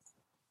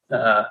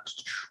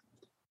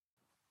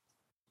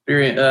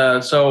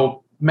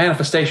 So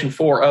Manifestation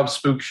 4 of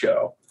Spook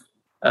Show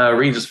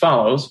reads as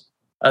follows.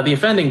 The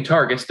offending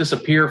targets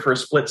disappear for a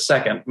split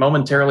second,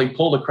 momentarily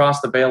pulled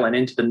across the veil and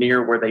into the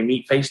near where they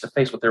meet face to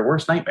face with their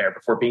worst nightmare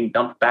before being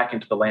dumped back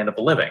into the land of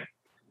the living.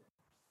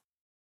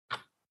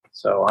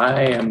 So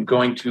I am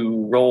going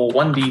to roll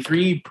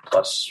 1d3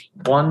 plus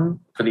 1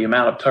 for the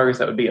amount of targets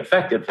that would be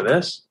affected for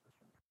this.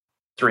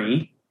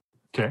 3.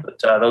 Okay. But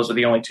those are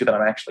the only 2 that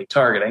I'm actually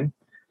targeting.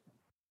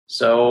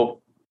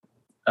 So,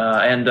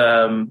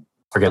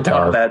 forget there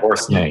are 4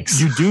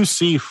 snakes. You do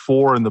see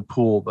 4 in the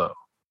pool, though.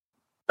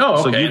 Oh,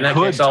 okay. So you in that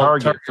could case, I'll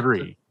target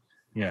 3.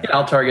 Yeah.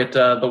 I'll target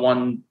the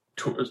one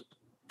to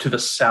the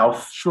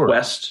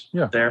southwest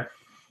there.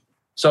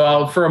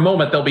 So for a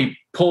moment, they'll be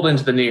pulled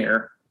into the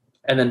near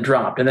and then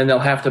dropped, and then they'll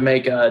have to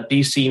make a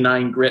DC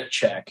 9 grit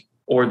check,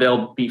 or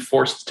they'll be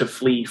forced to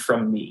flee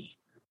from me.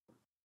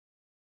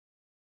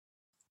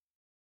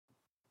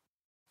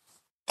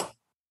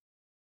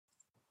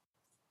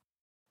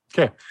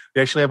 Okay.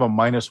 They actually have a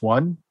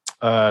 -1,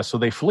 so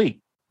they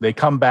flee. They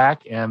come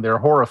back and they're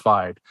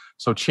horrified.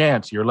 So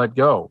Chance, you're let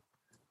go.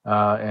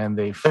 And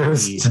they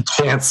flee.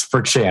 Chance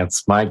for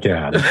Chance, my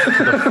God. To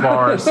the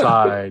far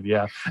side,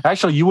 yeah.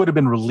 Actually, you would have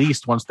been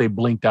released once they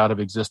blinked out of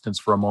existence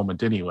for a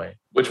moment anyway.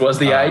 Which was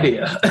the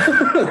idea.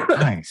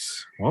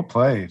 Nice. Well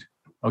played.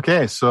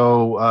 Okay,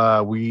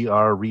 so we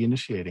are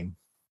reinitiating.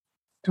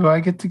 Do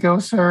I get to go,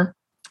 sir?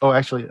 Oh,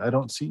 actually, I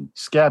don't see.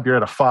 Scab, you're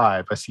at a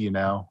 5. I see you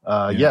now.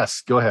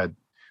 Yes, go ahead.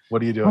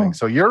 What are you doing?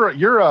 So you're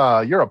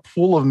a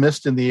pool of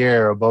mist in the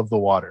air above the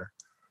water.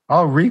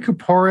 I'll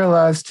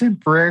recorporealize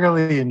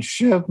temporarily and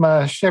shove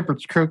my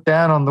shepherd's crook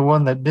down on the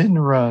one that didn't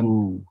run.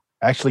 Ooh.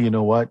 Actually, you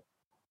know what?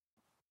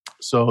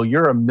 So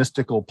you're a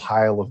mystical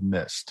pile of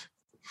mist.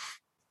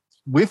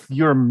 With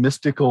your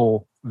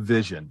mystical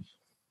vision,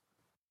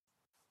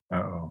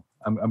 I'm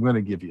going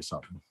to give you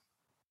something.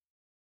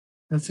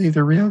 That's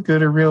either real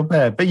good or real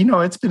bad. But,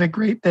 it's been a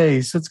great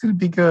day, so it's going to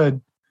be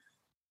good.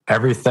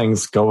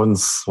 Everything's going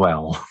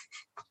swell.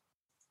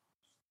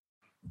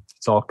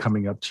 It's all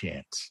coming up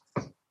Chance.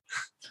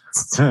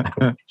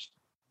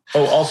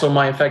 Also,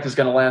 my effect is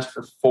going to last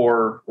for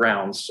 4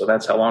 rounds, so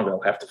that's how long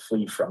they'll have to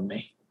flee from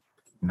me.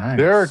 Nice.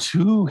 There are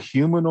 2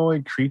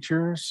 humanoid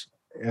creatures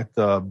at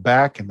the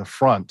back and the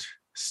front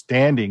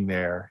standing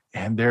there,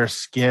 and their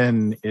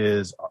skin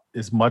is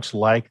much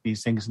like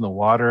these things in the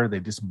water. They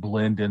just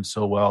blend in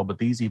so well, but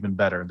these even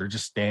better. They're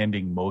just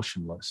standing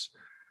motionless.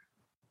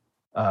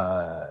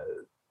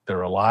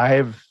 They're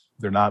alive.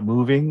 They're not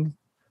moving.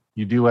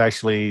 You do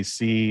actually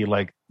see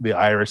like the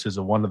irises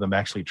of one of them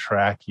actually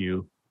track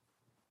you,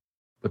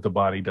 but the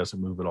body doesn't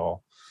move at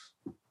all.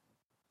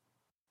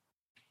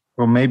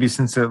 Well, maybe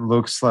since it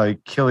looks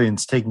like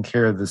Killian's taking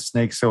care of the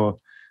snake,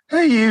 so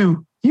hey,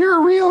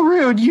 you're real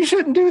rude. You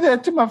shouldn't do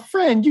that to my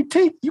friend. You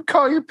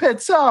call your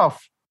pets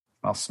off.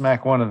 I'll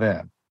smack one of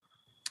them.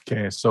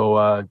 Okay,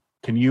 so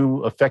can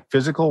you affect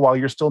physical while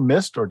you're still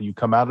missed, or do you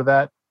come out of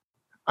that?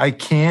 I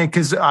can't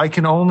because I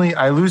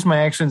lose my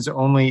actions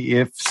only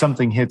if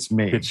something hits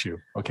me. Hits you.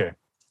 Okay.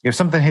 If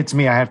something hits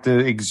me, I have to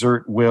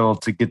exert will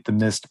to get the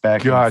mist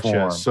back in Gotcha.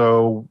 form.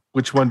 So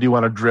which one do you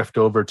want to drift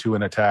over to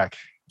an attack?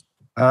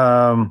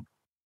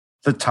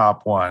 The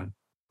top one.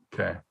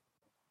 Okay.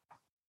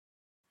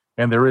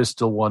 And there is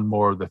still one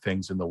more of the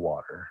things in the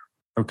water.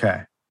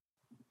 Okay.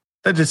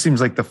 That just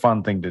seems like the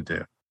fun thing to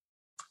do.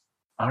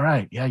 All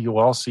right. Yeah, you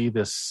all see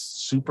this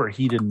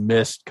superheated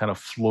mist kind of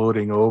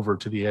floating over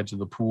to the edge of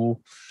the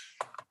pool.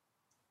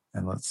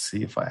 And let's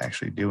see if I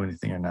actually do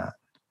anything or not.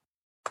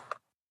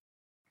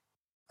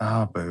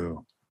 Oh,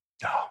 boo.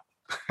 Oh.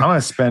 I'm going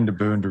to spend a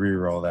boon to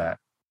reroll that.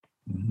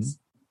 Mm-hmm.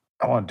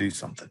 I want to do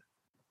something.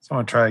 So I'm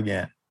going to try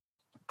again.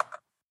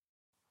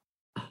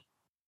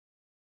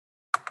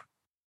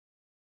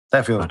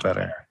 That feels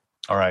better.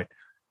 All right.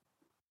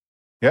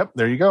 Yep,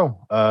 there you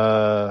go.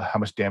 How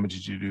much damage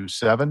did you do?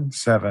 7?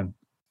 7.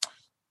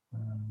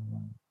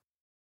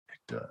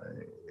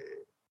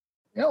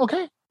 Yeah,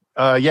 okay.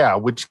 Yeah,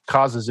 which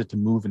causes it to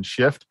move and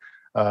shift.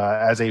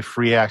 As a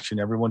free action,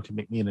 everyone can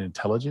make me an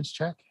intelligence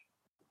check,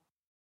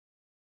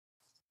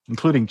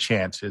 including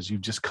Chance, as you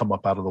just come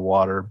up out of the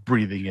water,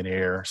 breathing in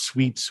air,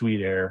 sweet,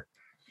 sweet air.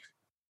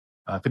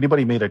 If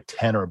anybody made a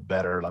 10 or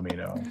better, let me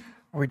know.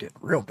 We did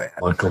real bad.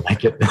 Look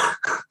like it.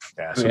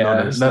 Yeah, so Yeah,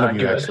 none it's of not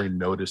you good. actually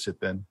notice it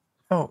then.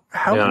 Oh,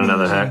 how Yeah, many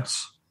another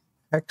hex.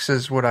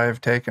 hexes would I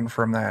have taken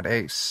from that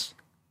ace?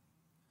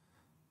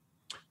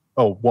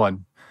 Oh,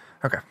 1.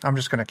 Okay, I'm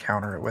just going to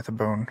counter it with a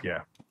boon.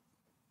 Yeah.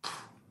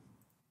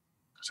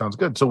 Sounds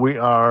good. So we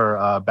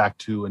are back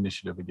to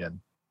initiative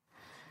again.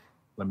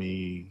 Let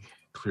me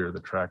clear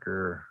the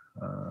tracker.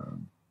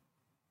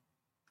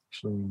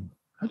 Actually,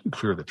 how do you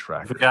clear the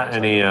tracker? Have we got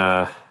any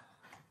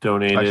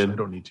donated Actually, I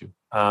don't need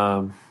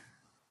to.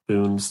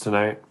 boons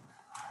tonight?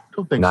 I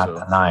don't think Not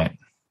so. tonight.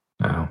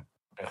 No.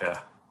 Yeah.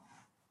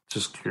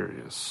 Just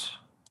curious.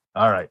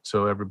 All right.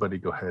 So everybody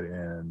go ahead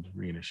and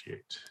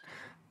reinitiate.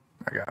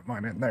 I got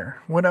mine in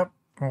there.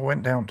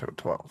 Went down to a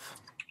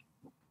 12.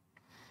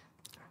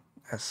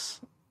 Yes,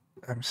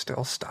 I'm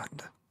still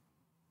stunned.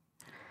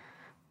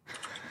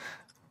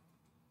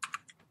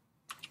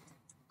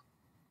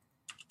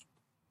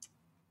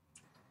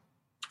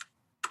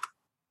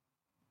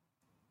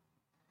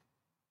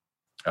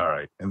 All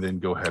right. And then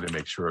go ahead and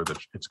make sure that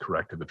it's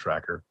correct in the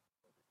tracker.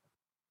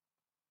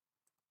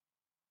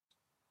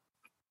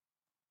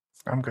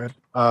 I'm good.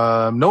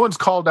 No one's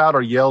called out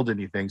or yelled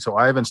anything, so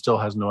Ivan still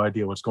has no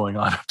idea what's going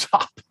on up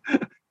top.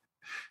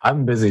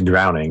 I'm busy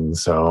drowning,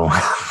 so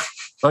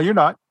Oh, you're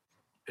not.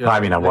 I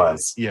mean I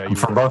was. Yeah, you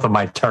for were. both of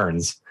my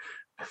turns.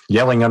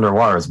 Yelling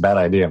underwater is a bad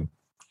idea.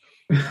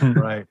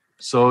 Right.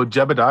 So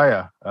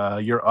Jebediah,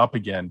 you're up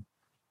again.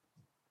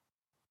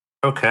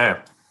 Okay.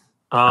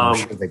 I'm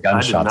sure the I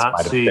gunshots did not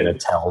might have see. been a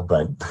tell,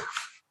 but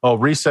Oh,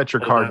 reset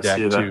your I did card not deck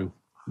see that. too.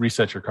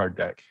 Reset your card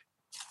deck.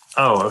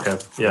 Oh, okay.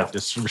 Yeah.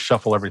 Just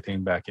shuffle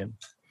everything back in.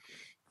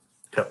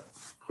 Yep.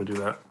 We'll do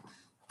that.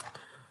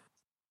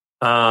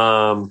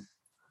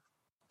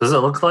 Does it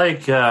look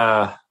like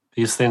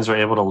these things are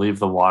able to leave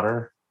the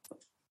water?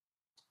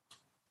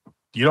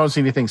 You don't see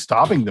anything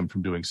stopping them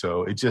from doing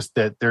so. It's just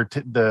that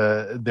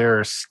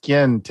their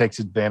skin takes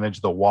advantage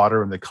of the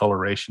water and the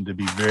coloration to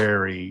be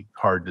very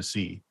hard to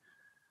see.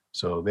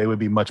 So they would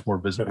be much more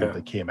visible if Okay.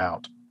 they came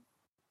out.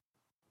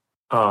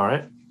 All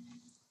right.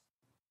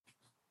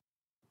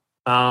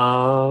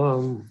 I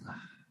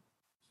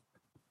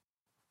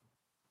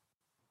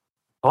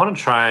want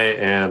to try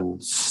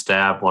and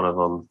stab one of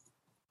them.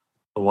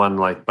 The one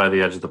like by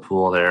the edge of the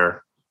pool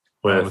there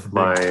with with the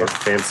my big-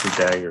 fancy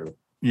dagger.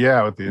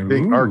 Yeah, with the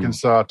big Ooh.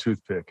 Arkansas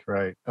toothpick.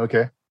 Right.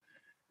 Okay.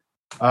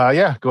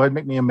 Yeah, go ahead and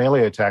make me a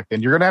melee attack.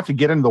 Then you're going to have to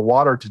get into the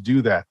water to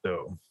do that,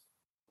 though.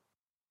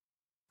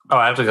 Oh,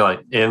 I have to go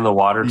like in the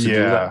water to do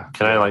Yeah. that.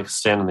 Can I like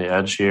stand on the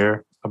edge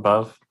here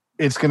above?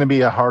 It's going to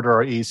be a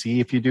harder AC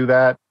if you do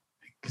that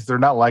because they're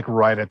not like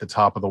right at the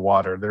top of the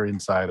water. They're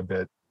inside a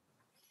bit.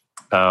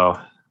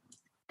 Oh.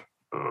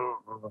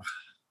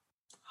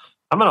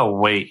 I'm gonna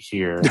wait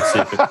here and see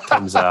if it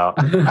comes out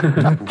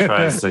and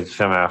tries to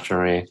come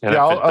after me. And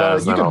Yeah, if it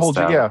does, you then can I'll hold.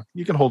 stab it. Yeah,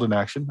 you can hold an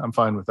action. I'm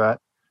fine with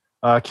that.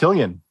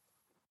 Killian,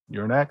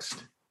 you're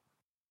next.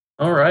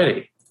 All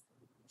righty.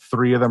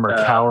 3 of them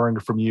are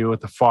cowering from you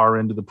at the far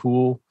end of the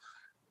pool.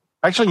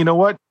 Actually, you know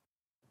what?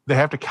 They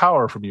have to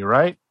cower from you,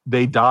 right?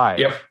 They die.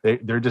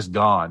 Yep. They're just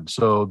gone.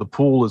 So the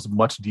pool is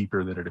much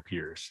deeper than it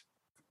appears.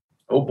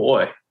 Oh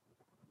boy.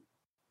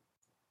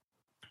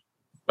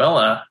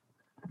 Well,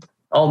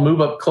 I'll move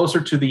up closer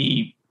to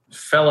the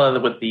fella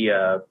with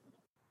the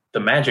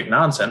magic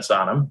nonsense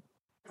on him,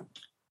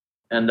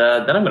 and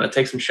then I'm going to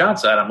take some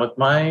shots at him with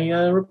my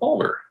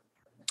revolver.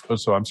 Oh,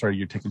 so I'm sorry,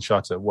 you're taking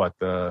shots at what?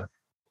 The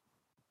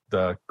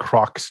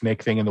croc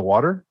snake thing in the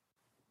water?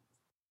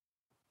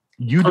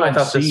 You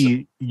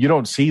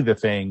don't see the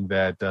thing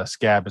that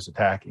Scab is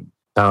attacking.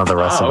 None of the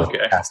rest of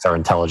it passed our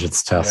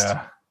intelligence test.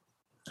 Yeah.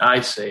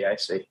 I see.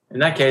 In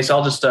that case,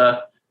 I'll just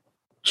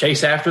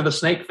chase after the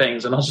snake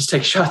things, and I'll just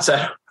take shots at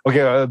them.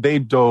 Okay, they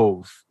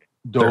dove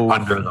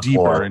under the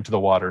deeper floor. into the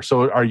water.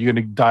 So are you going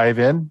to dive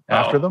in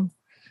after them?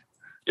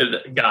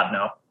 God,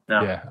 no.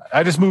 Yeah,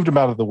 I just moved them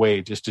out of the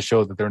way just to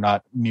show that they're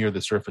not near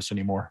the surface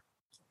anymore.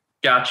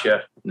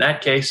 Gotcha. In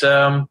that case,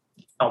 I'll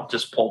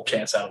just pull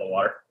Chance out of the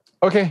water.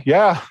 Okay,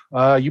 yeah.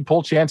 You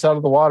pull Chance out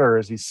of the water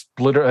as he's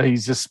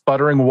just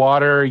sputtering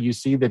water. You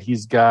see that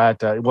he's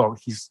got you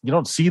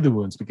don't see the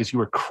wounds because you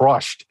were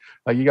crushed.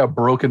 You got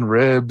broken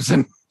ribs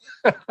and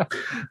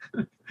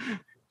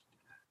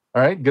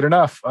all right, good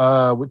enough.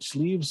 Which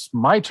leaves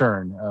my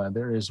turn.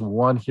 There is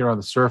one here on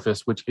the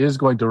surface which is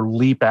going to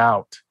leap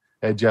out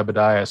at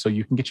Jebediah. So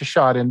you can get your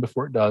shot in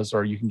before it does,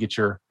 or you can get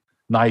your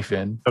knife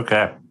in.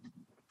 Okay.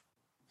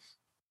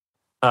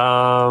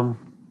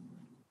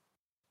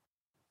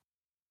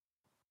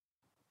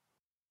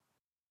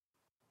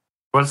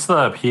 What's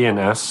the P and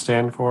S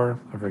stand for?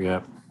 I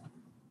forget.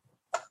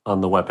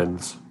 On the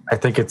weapons. I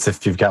think it's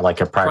if you've got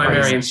like a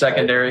primary and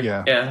secondary.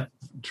 Yeah.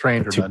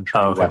 Trained or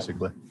untrained, okay.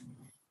 basically.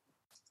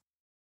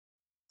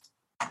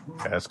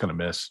 Yeah, that's going to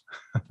miss.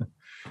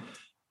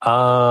 Hey,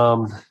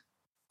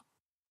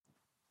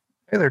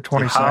 there are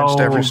 20 sides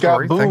to every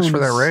story. Thanks for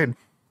that raid.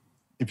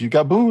 If you've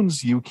got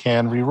boons, you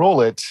can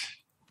re-roll it.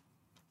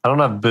 I don't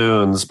have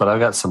boons, but I've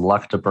got some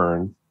luck to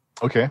burn.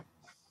 Okay.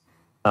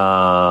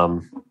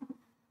 I'm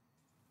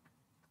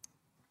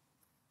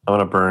going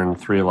to burn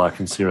 3 luck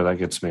and see where that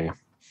gets me.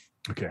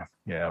 Okay.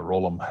 Yeah,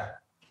 roll them.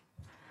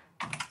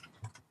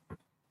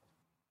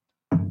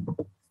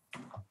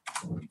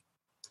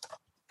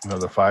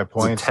 Another 5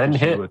 points. 10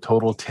 hit? A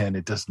total 10.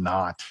 It does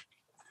not.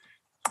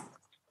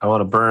 I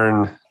want to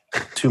burn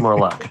 2 more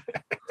luck.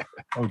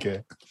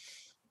 Okay.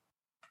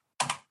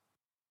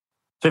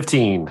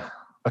 15.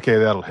 Okay,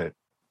 that'll hit.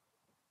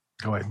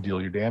 Go ahead and deal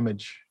your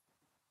damage.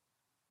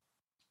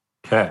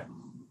 Okay.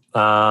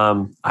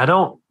 I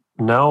don't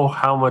know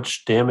how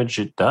much damage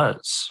it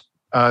does.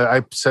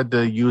 I said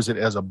to use it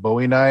as a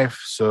Bowie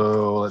knife.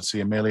 So let's see,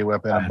 a melee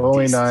weapon. A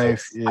Bowie D6.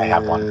 knife I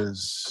have one.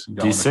 is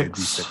D6?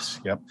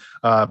 D6. Yep.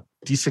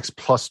 D6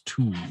 plus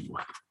 2 in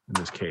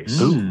this case.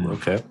 Ooh,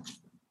 okay.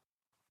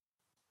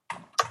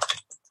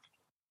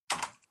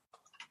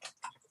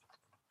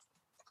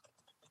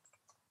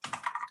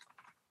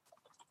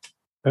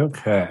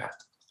 Okay.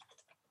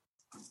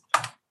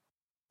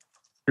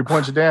 3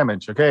 points of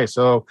damage. Okay,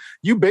 so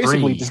you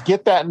basically 3. just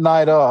get that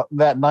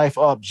knife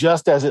up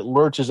just as it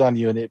lurches on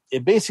you, and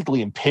it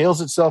basically impales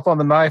itself on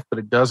the knife, but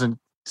it doesn't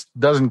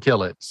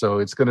kill it. So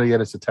it's going to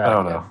get its attack. I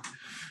don't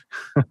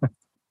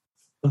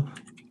know.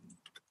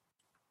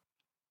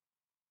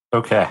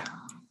 Okay.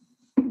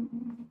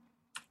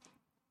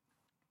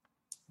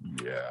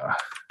 Yeah.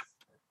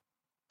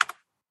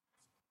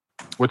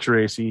 What's your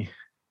AC?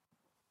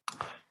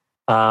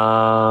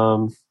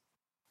 Where's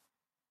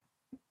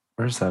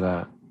that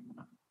at?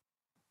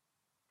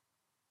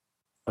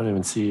 I don't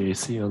even see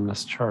AC on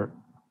this chart.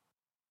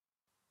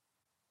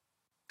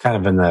 Kind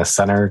of in the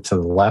center to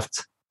the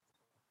left.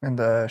 And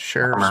the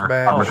sheriff's Armor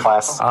badge.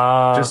 class.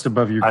 Just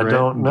above your I grid,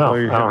 don't know. below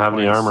your I don't hit have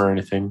any points. armor or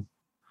anything.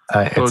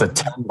 It's a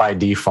 10 by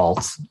default.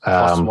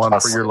 Plus 1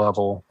 plus- for your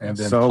level, and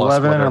then So plus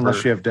 11 whatever.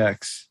 unless you have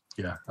Dex.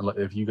 Yeah,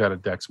 if you got a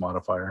Dex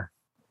modifier.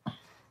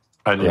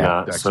 I do Yeah,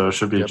 not. Dex. So it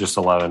should be Yep. just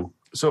 11.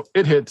 So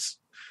it hits.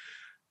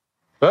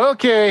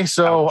 Okay,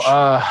 so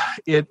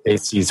it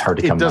AC is hard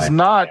to come does by.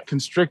 not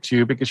constrict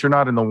you because you're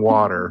not in the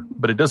water,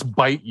 but it does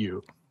bite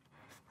you.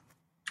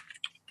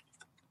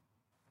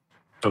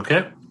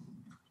 Okay.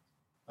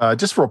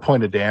 Just for a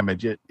point of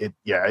damage, it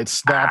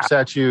snaps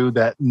at you.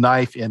 That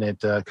knife in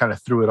it kind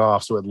of threw it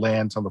off, so it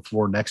lands on the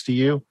floor next to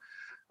you.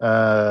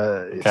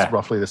 It's Okay.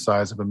 roughly the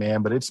size of a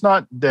man, but it's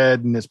not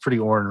dead, and it's pretty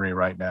ornery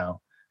right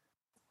now.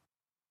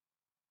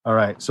 All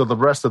right, so the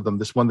rest of them,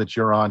 this one that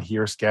you're on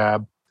here,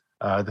 Scab,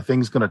 the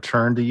thing's going to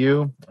turn to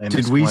you, and Did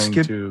it's we going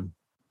skip- to...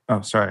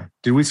 Oh, sorry.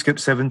 Did we skip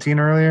 17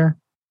 earlier?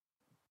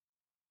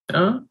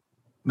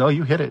 No,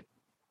 you hit it.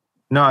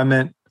 No, I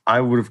meant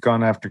I would have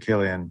gone after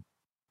Killian.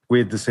 We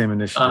had the same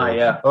initiative.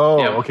 Yeah. Oh,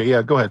 Yeah. okay,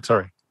 yeah, go ahead.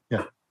 Sorry.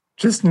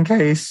 Just in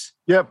case.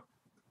 Yep.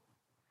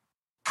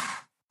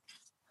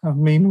 I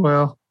mean,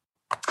 well,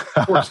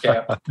 Poor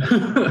Scab.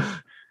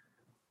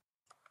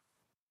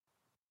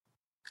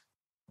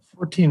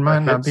 14 might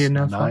not be Hits,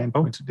 enough. 9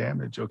 Oh, points of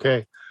damage.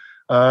 Okay.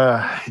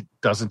 It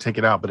doesn't take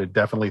it out, but it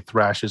definitely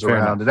thrashes Fair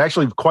around. And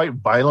actually quite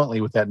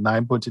violently with that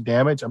 9 points of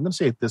damage. I'm going to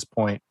say at this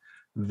point,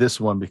 this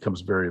one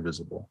becomes very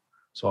visible.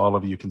 So all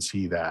of you can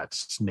see that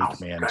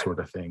snake man sort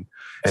of thing.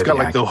 It's got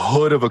like the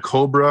hood of a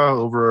cobra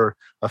over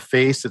a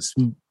face that's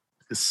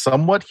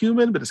somewhat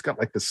human, but it's got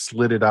like the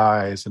slitted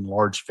eyes and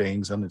large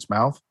fangs on its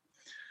mouth.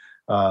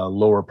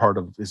 Lower part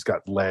of it's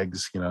got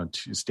legs,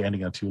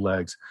 standing on two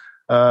legs.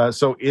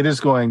 So it is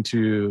going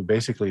to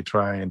basically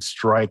try and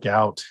strike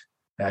out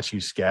at you,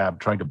 Scab,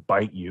 trying to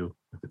bite you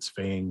with its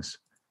fangs.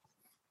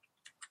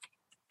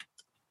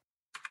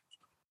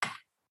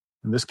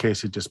 In this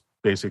case, it just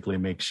basically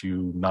makes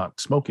you not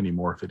smoke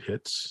anymore if it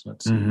hits.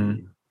 Let's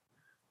see.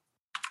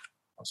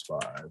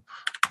 +5.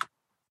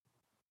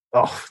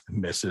 Oh,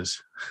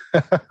 misses.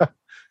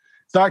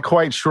 It's not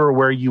quite sure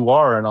where you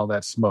are in all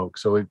that smoke.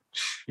 So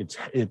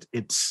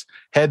its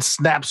head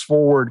snaps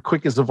forward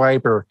quick as a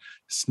viper,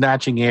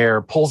 snatching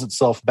air, pulls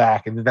itself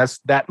back. And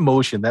that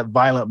motion, that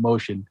violent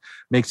motion,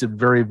 makes it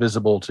very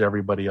visible to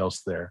everybody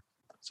else there.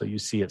 So you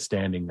see it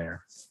standing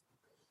there.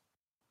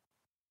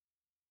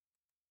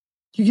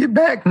 You get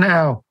back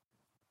now.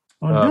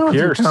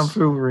 Pierce.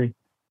 Tomfoolery.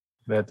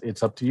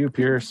 It's up to you,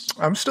 Pierce.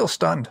 I'm still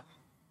stunned.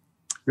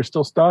 You're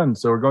still stunned.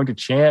 So we're going to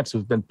Chance,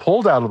 who's been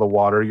pulled out of the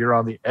water. You're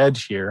on the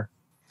edge here.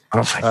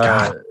 Oh my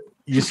God.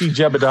 You see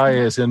Jebediah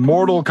is in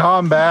mortal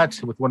combat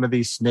with one of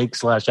these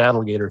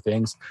snake/alligator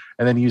things.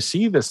 And then you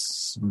see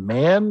this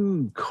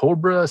man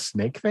cobra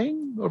snake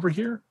thing over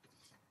here.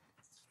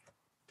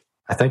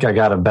 I think I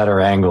got a better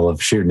angle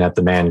of shooting at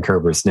the man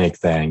cobra snake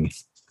thing.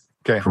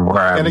 Okay. From where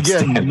I'm and again,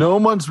 standing. no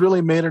one's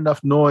really made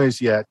enough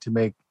noise yet to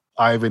make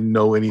Ivan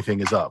know anything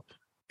is up.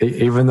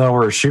 Even though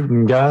we're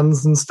shooting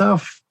guns and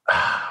stuff.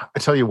 I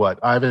tell you what,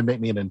 Ivan, make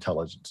me an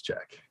intelligence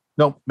check.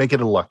 No, make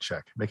it a luck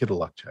check. Make it a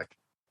luck check.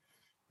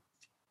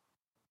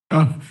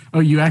 Oh,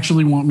 you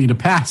actually want me to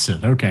pass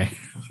it? Okay.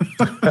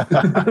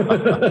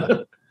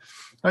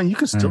 You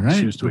can still All right,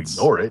 choose to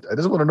ignore it. I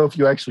just want to know if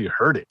you actually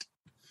heard it.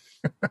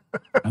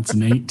 That's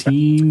an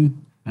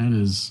 18. That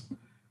is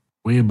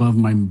way above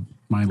my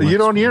You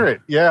don't hear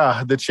it.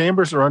 Yeah, the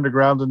chambers are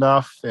underground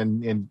enough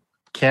and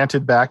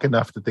canted back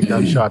enough that the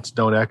gunshots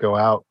don't echo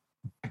out.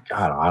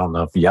 God, I don't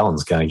know if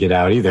yelling's going to get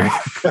out either.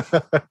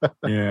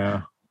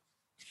 Yeah.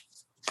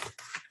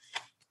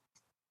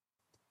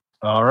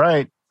 All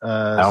right.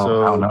 I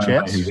don't know Chance?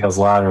 anybody who yells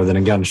louder than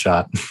a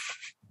gunshot.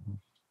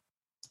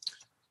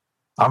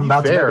 I'm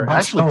about to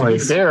make to be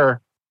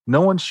fair,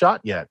 no one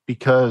shot yet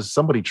because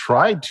somebody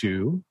tried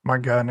to. My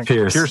God,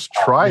 Pierce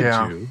tried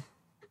to.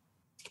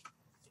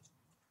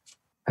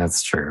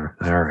 That's true.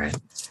 All right.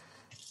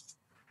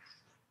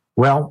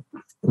 Well,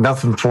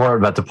 nothing for it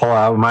but to pull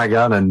out my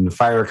gun and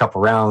fire a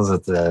couple rounds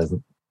at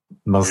the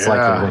most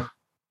likely.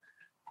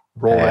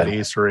 Roll that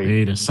ace rate.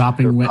 Eight, a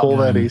sopping wet Pull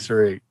that gun. ace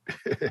rate.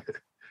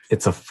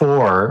 It's a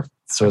 4,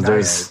 so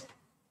Nice.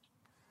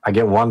 I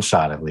get one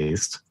shot at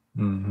least.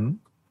 Mm-hmm.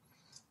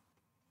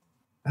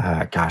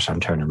 Gosh, I'm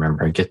trying to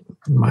remember. I get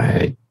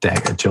my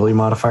agility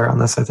modifier on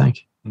this, I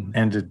think.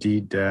 And a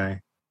deed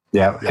die.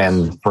 Yeah, Yes.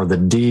 and for the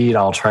deed,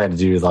 I'll try to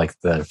do like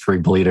the free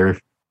bleeder.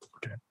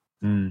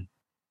 Mm.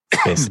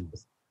 Basically,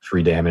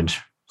 3 damage.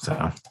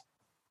 So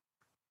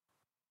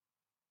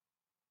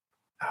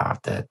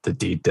the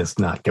deed does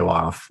not go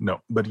off. No,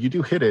 but you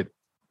do hit it.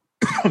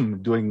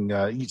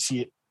 You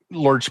see it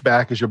lurch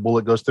back as your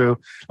bullet goes through.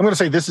 I'm going to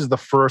say this is the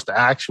first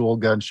actual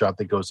gunshot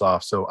that goes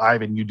off. So,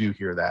 Ivan, you do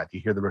hear that. You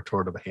hear the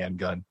retort of a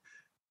handgun.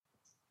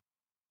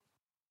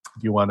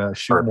 Do you want to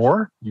shoot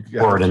more? You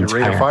Or got an your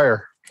rate of entire-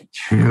 fire.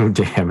 2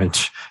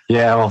 damage.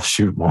 Yeah, I'll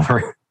shoot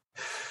more.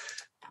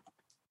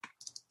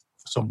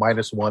 So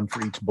 -1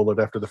 for each bullet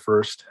after the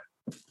first.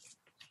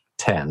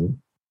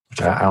 10.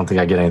 I don't think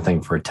I get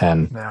anything for a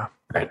 10. Yeah.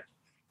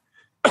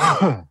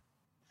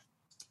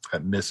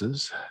 That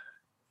misses.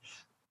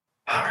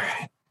 All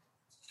right.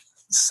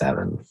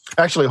 7.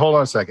 Actually, hold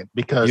on a second,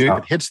 because You- if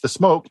it hits the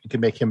smoke, it can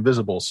make him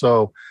visible.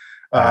 So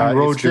You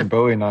rolled it's your fif-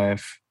 Bowie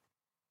knife.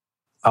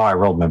 Oh, I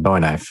rolled my bowie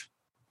knife.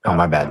 Oh,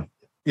 my bad.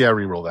 Yeah,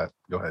 re-roll that.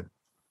 Go ahead.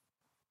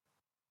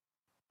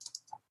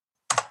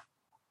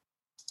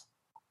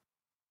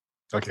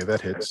 Okay,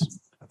 that hits.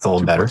 That's a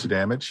little 2 better. points of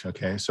damage.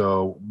 Okay,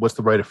 so what's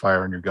the rate of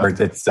fire on your Or gun?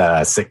 it's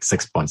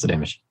 6 points of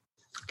damage.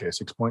 Okay,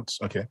 6 points.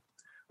 Okay.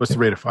 What's the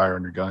rate of fire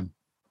on your gun?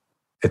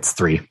 It's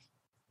 3.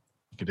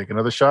 You can take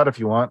another shot if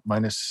you want,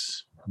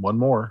 -1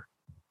 more.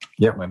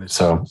 Yep. Minus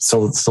So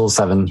still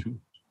 7. 2.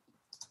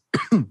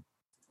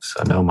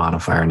 So no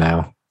modifier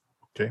now.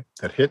 Okay,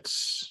 that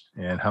hits.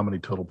 And how many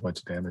total points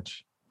of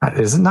damage?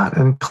 Is it not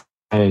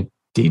a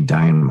deed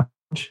dying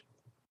much?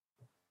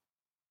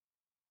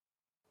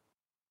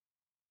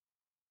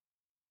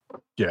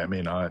 Yeah, it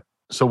may not.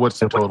 So what's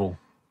the total?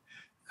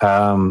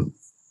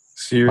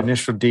 So your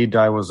initial deed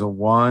die was a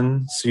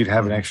 1, so you'd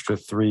have an extra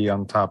 3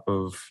 on top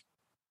of.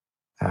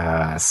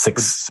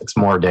 6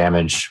 more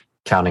damage,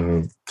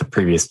 counting the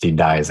previous deed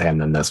dies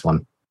and then this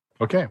one.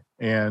 Okay,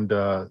 and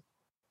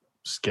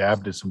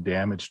Scab did some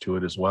damage to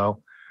it as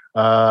well.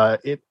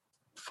 It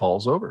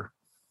falls over.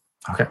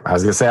 Okay. I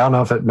was going to say, I don't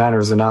know if it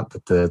matters or not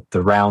that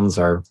the rounds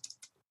are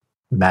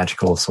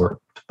magical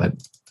sort, but.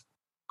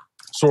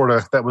 Sort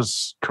of. That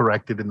was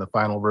corrected in the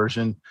final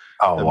version.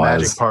 Oh, The it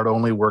was. magic part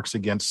only works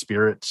against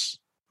spirits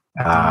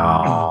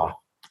Oh,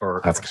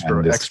 or That's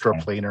extra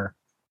kinda planar.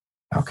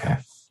 okay.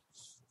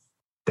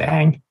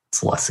 Dang.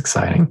 It's less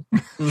exciting.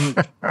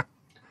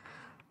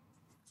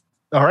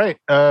 All right.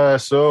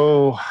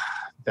 So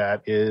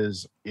that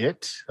is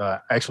it.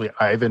 Actually,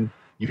 Ivan,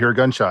 you hear a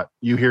gunshot.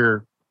 You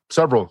hear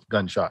several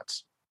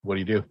gunshots. What do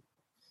you do?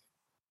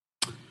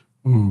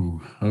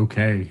 Ooh,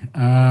 okay.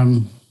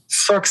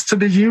 Sucks to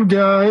be you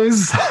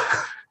guys.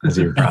 As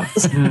you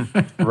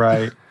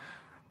Right.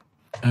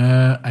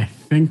 I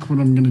think what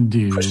I'm going to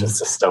do pushes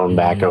the stone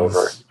back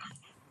over.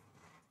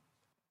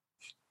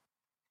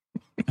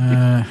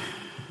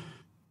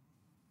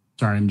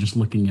 Sorry, I'm just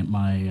looking at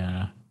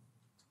my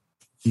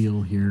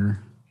deal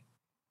here.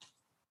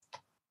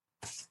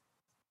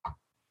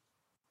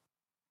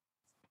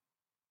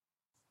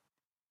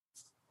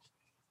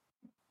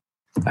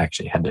 I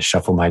actually had to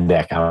shuffle my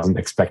deck. I wasn't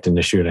expecting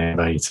to shoot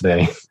anybody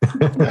today.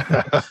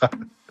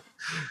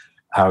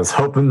 I was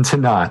hoping to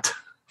not.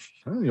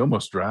 Well, you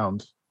almost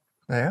drowned.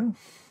 Yeah.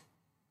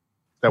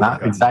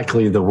 Not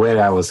exactly the way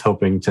I was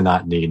hoping to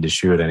not need to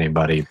shoot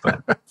anybody,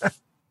 but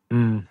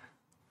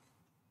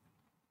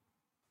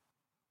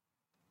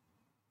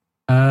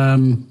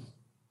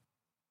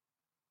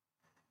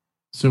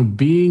So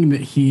being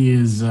that he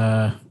is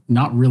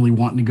not really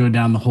wanting to go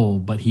down the hole,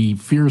 but he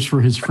fears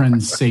for his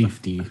friend's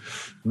safety,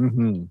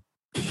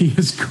 he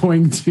is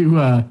going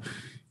to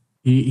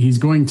he's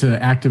going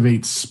to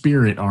activate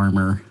spirit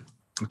armor.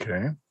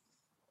 Okay.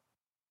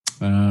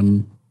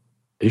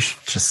 you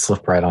should just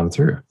slip right on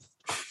through.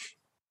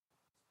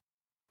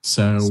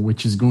 So,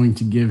 which is going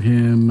to give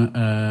him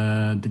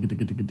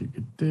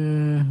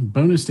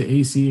bonus to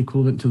AC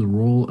equivalent to the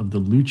roll of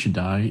the Lucha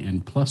die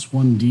and plus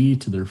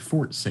 1d to their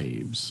fort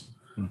saves.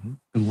 Mm-hmm.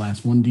 For the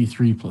last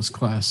 1d3 plus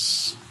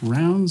class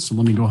rounds. So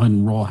let me go ahead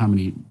and roll how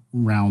many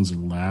rounds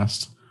it'll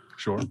last.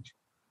 Sure.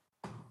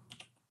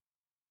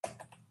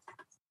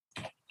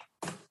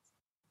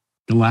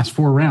 The last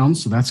 4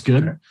 rounds, so that's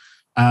good.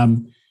 Okay.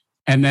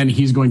 And then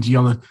he's going to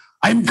yell,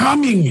 "I'm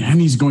coming!" And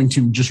he's going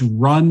to just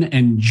run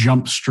and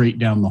jump straight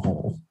down the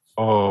hole.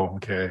 Oh,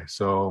 okay.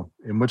 So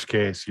in which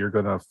case you're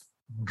going to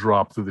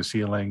drop through the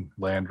ceiling,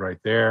 land right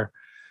there.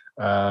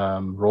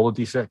 Roll a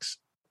d6.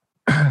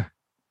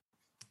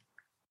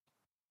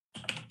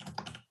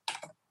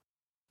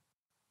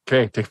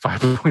 Okay, take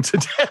 5 points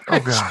of damage. Oh,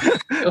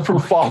 God. From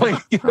falling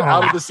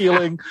out of the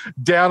ceiling,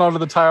 down onto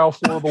the tile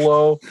floor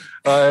below,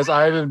 as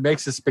Ivan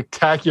makes a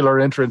spectacular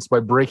entrance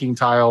by breaking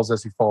tiles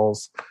as he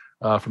falls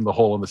from the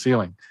hole in the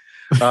ceiling.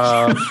 Is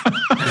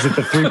it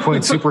the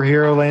 3-point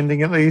superhero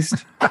landing at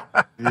least?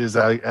 It is,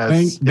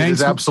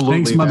 absolutely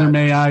thanks, Mother that.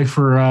 May I,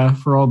 for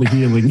all the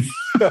healing.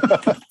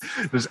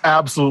 There's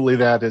absolutely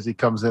that as he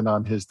comes in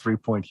on his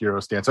 3-point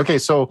hero stance. Okay,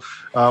 so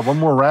one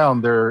more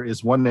round. There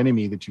is one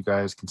enemy that you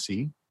guys can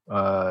see.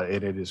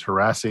 And it is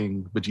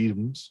harassing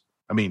Bejeebums.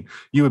 I mean,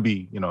 you would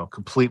be,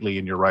 completely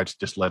in your rights to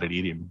just let it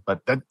eat him, but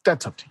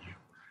that's up to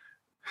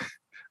you.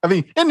 I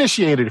mean,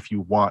 initiate it if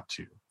you want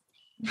to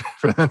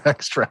for the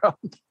next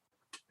round.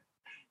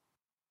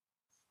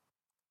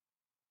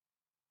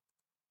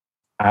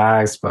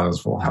 I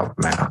suppose we'll help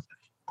him out.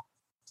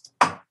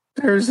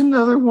 There's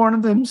another one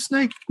of them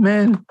snake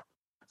men.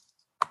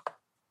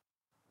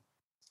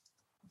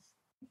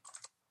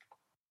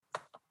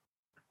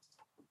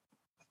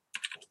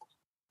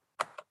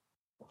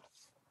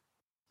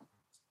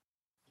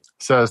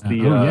 Says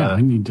the I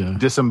need to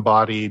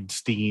disembodied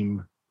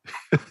steam.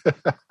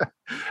 I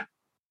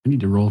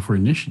need to roll for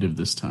initiative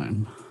this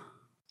time.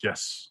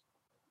 Yes.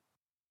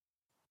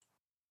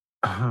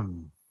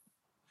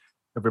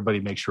 Everybody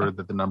make sure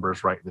that the number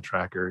is right in the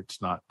tracker.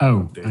 It's not.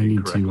 Oh, I updated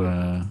need correctly.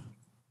 to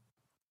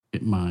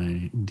hit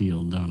my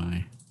deal, don't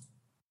I?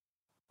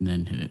 And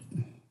then hit it.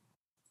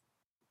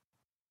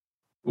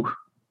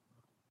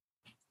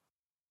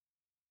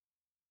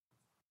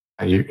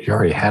 You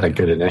already had a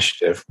good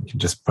initiative. We can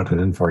just put it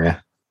in for you.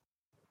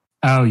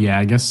 Oh, yeah,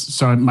 I guess.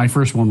 So my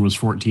first one was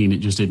 14. It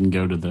just didn't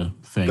go to the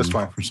thing That's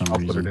fine. for some I'll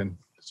reason. put it in.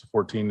 It's a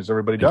 14. Is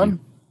everybody Thank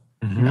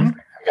done? you.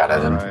 I got it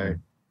All in. right.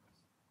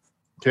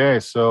 Okay,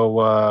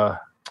 so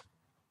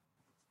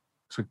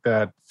took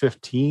that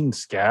 15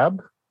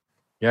 scab.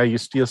 Yeah, you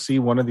still see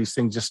one of these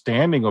things just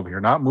standing over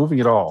here, not moving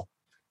at all.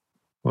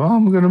 Well,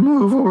 I'm going to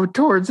move over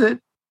towards it.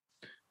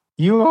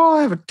 You all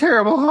have a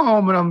terrible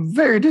home, and I'm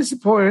very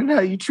disappointed in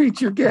how you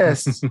treat your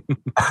guests.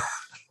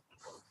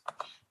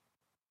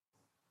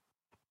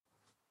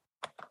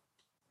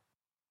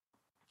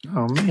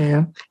 Oh,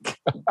 man.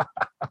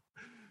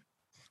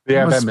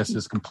 Yeah, that Must-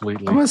 misses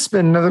completely. I'm going to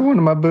spend another one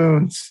of my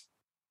boons.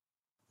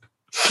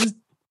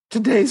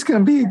 Today's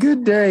going to be a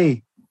good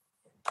day.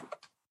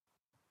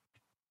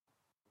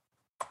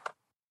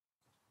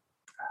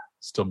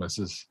 Still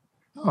misses.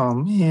 Oh,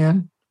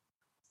 man.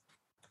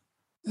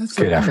 That's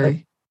Good okay. effort.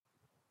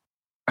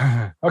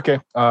 Okay,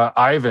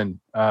 Ivan.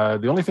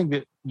 The only thing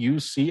that you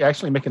see,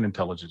 actually, make an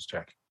intelligence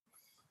check.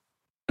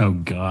 Oh,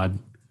 God.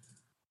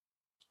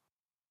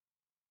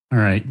 All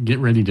right, get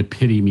ready to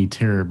pity me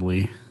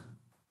terribly.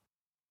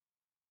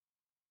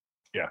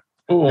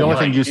 The only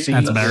thing you see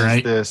That's about is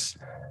right. this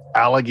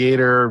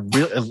alligator.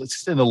 It's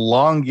just an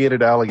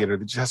elongated alligator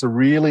that just has a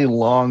really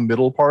long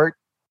middle part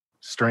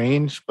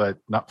strange, but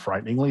not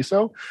frighteningly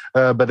so.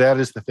 But that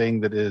is the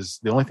thing that is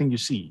the only thing you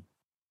see,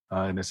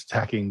 and it's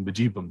attacking the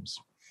Jebums.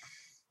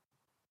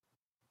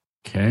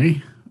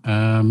 Okay.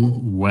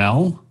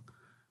 Well,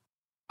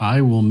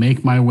 I will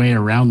make my way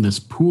around this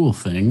pool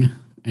thing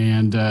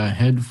and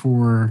head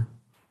for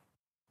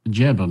the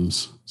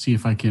Jebums. See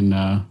if I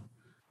can.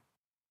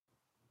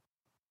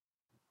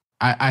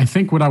 I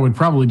think what I would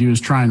probably do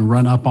is try and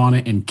run up on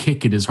it and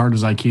kick it as hard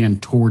as I can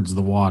towards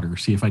the water.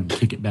 See if I can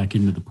kick it back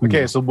into the pool.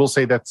 Okay, so we'll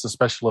say that's a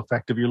special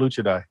effect of your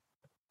Lucha die.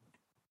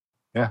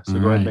 Yeah, so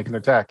go ahead and make an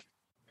attack.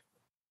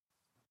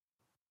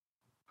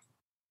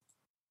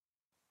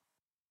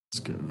 Let's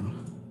go.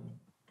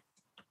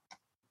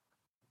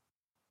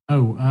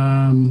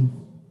 Oh,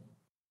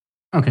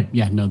 okay.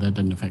 Yeah, no, that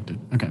didn't affect it.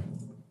 Okay.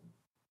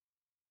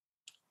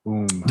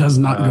 Boom. Does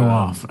not go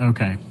off.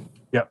 Okay.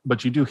 Yeah,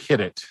 but you do hit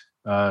it.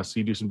 So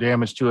you do some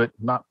damage to it,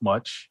 not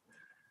much,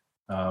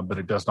 but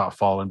it does not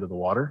fall into the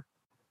water.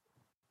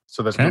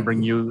 So that's going to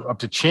bring you up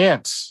to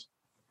Chance.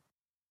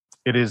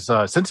 It is,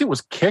 since it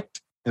was kicked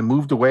and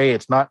moved away,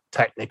 it's not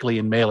technically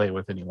in melee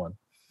with anyone.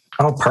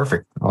 Oh,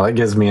 perfect. Well, that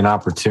gives me an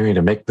opportunity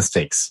to make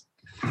mistakes.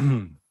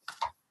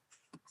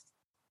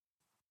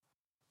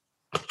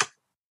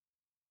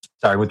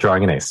 Sorry,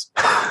 withdrawing an ace.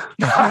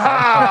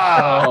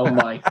 Oh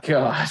my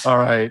gosh. All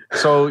right.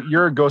 So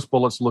your ghost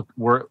bullets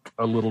work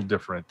a little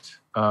different.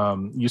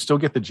 You still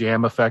get the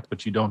jam effect,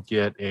 but you don't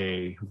get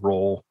a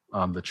roll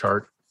on the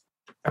chart.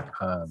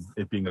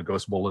 It being a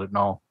ghost bullet and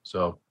all.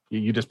 So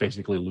you just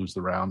basically lose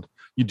the round.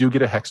 You do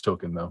get a hex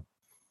token though.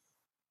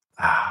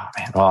 Ah,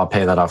 man. Well, I'll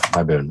pay that off with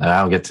my boon.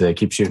 I don't get to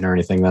keep shooting or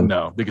anything then.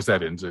 No, because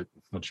that ends it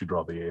once you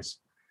draw the ace.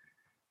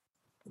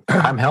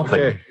 I'm helping.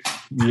 Okay.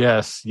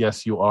 Yes,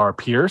 you are.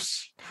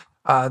 Pierce.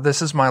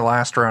 This is my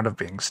last round of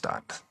being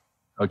stunned.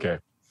 Okay.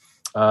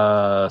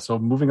 So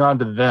moving on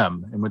to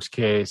them, in which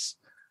case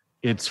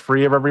it's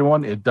free of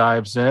everyone. It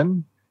dives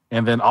in.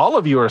 And then all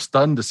of you are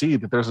stunned to see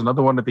that there's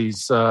another one of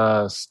these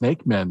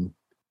snake men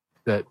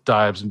that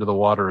dives into the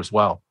water as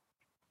well.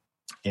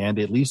 And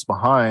it leaves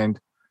behind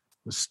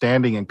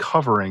standing and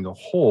covering a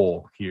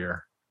hole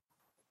here.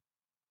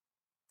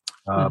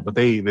 But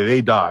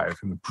they dive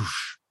and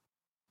poosh,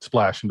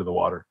 splash into the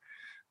water.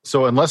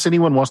 So unless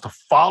anyone wants to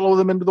follow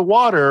them into the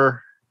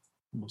water,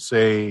 we'll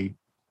say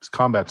this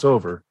combat's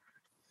over.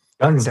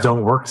 Guns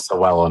don't work so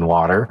well in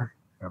water.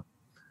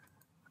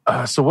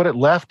 So what it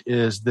left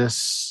is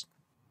this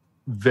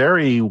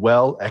very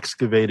well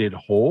excavated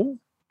hole,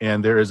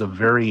 and there is a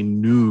very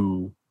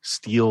new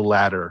steel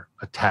ladder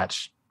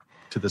attached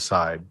to the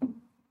side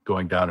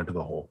going down into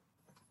the hole.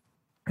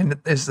 And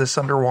is this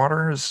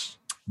underwater?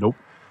 Nope.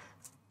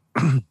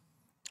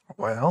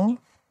 Well,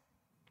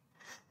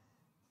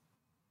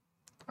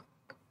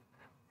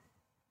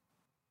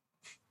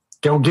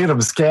 go get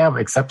him, Scab,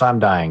 except I'm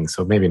dying,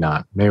 so maybe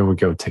not. Maybe we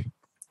go take a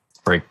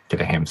break,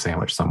 get a ham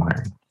sandwich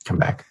somewhere, and come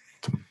back.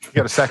 You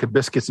got a sack of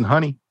biscuits and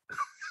honey.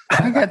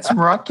 I got some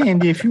rock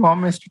candy if you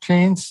want, Mr.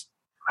 Chains.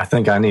 I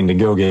think I need to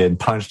go get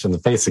punched in the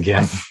face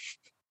again.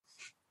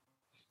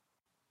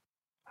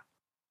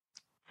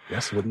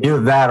 Yes,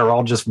 Either that or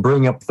I'll just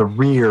bring up the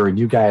rear and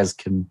you guys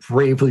can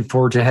bravely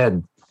forge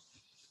ahead.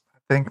 I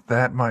think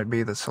that might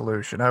be the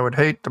solution. I would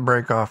hate to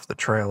break off the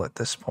trail at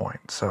this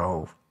point,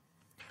 so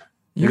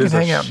you can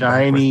hang out. It is a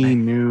shiny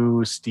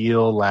new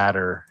steel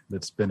ladder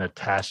that's been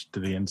attached to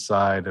the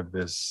inside of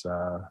this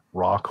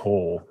rock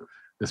hole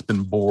that's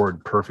been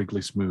bored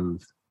perfectly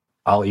smooth.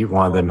 I'll eat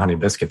one of them honey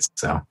biscuits,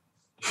 so.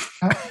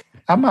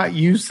 I might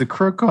use the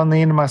crook on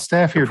the end of my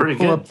staff here to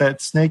pull up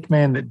that snake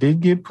man that did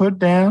get put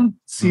down.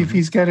 See if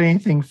he's got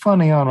anything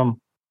funny on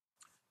him.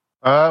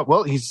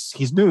 Well,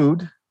 he's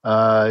nude.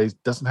 He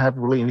doesn't have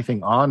really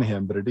anything on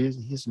him, but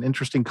he's an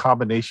interesting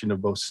combination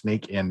of both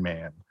snake and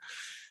man.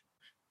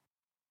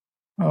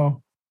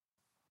 Oh,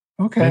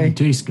 okay. Maybe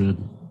tastes good.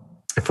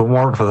 If it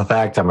weren't for the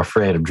fact I'm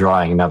afraid of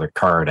drawing another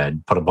card,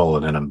 I'd put a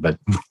bullet in him. But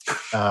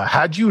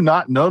had you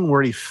not known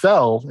where he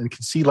fell and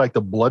could see like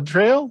the blood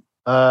trail,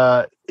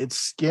 its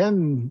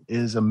skin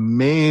is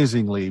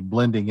amazingly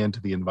blending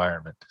into the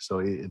environment. So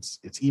it's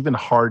even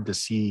hard to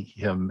see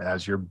him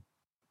as you're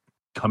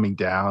coming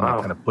down and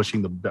kind of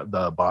pushing the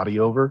body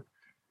over.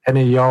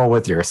 Any of y'all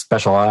with your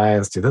special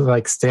eyes, do they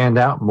like stand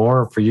out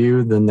more for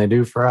you than they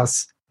do for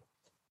us?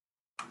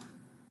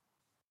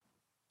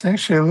 It's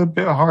actually a little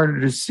bit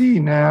harder to see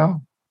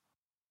now.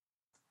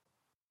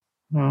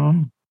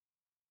 Yeah.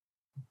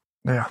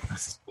 Yeah.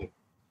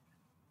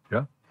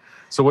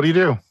 So what do you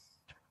do?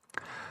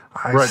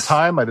 We're at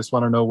time. I just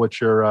want to know what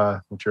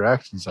your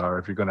actions are.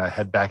 If you're going to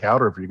head back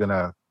out, or if you're going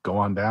to go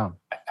on down.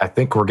 I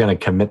think we're going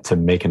to commit to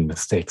making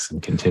mistakes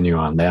and continue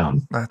on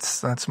down.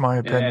 That's my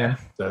opinion.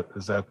 Yeah.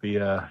 Is that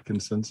the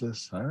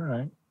consensus? All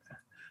right.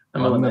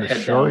 I'm going to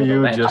show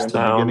you just the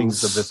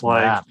beginnings of this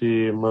like map.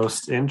 The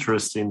most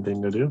interesting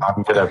thing to do.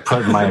 I'm going to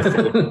put my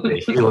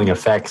healing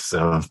effects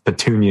of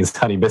Petunia's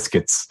honey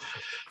biscuits,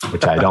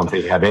 which I don't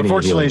think have any.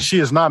 Unfortunately, healing. she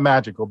is not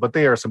magical, but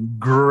they are some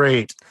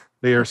great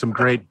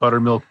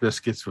buttermilk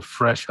biscuits with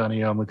fresh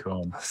honey on the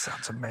comb. That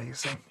sounds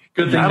amazing.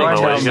 Good thing I don't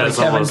they know tell why you us guys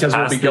Kevin, almost because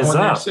we'll be passed this going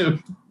there up.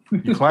 soon.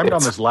 You climb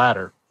down this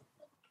ladder.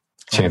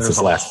 Chances There's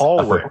a less.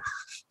 hallway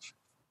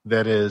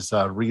that is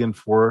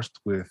reinforced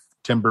with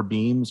timber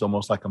beams,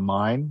 almost like a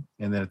mine.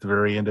 And then at the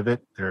very end of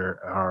it, there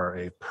are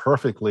a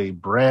perfectly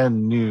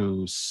brand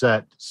new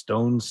set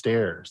stone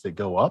stairs that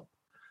go up.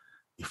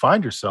 You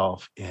find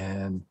yourself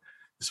in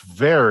this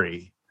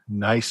very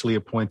nicely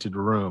appointed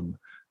room.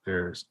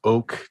 There's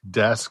oak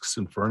desks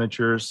and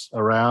furnitures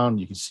around.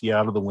 You can see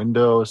out of the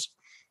windows.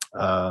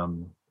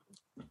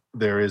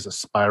 There is a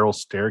spiral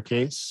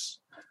staircase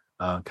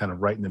kind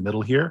of right in the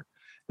middle here.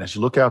 And as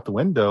you look out the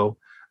window,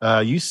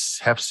 you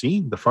have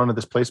seen the front of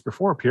this place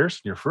before,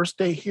 Pierce. Your first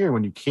day here,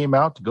 when you came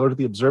out to go to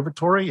the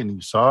observatory and you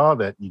saw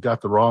that you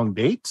got the wrong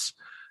dates,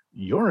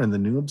 you're in the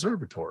new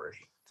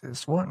observatory.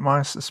 Is what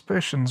my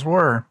suspicions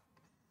were.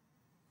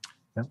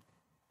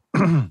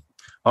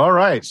 All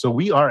right, so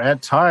we are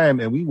at time,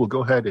 and we will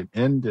go ahead and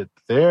end it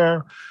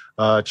there.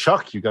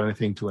 Chuck, you got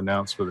anything to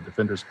announce for the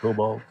Defenders of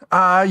Cobalt?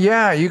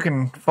 Yeah, you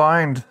can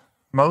find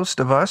most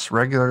of us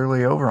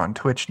regularly over on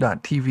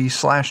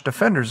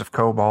twitch.tv/Defenders of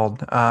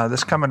Cobalt.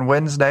 This coming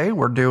Wednesday,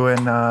 we're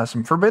doing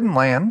some Forbidden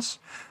Lands.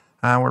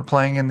 We're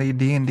playing in the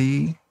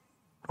D&D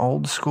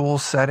old school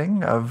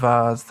setting of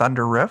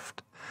Thunder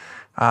Rift.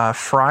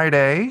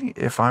 Friday,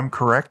 if I'm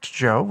correct,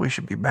 Joe, we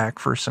should be back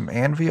for some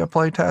Anvia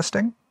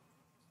playtesting.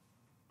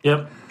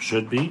 Yep,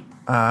 should be.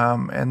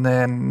 And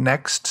then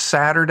next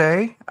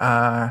Saturday,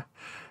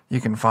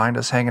 you can find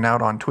us hanging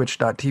out on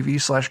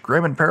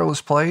twitch.tv/Grim and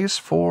Perilous Plays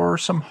for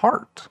some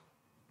Heart.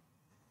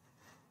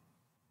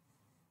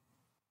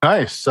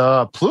 Nice.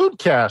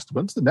 Pludecast,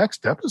 when's the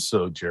next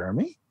episode,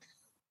 Jeremy?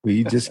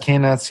 We just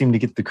cannot seem to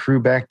get the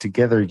crew back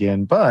together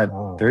again, but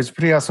there's a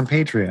pretty awesome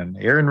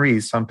Patreon. Aaron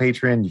Reese on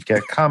Patreon. You've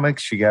got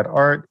comics, you got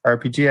art,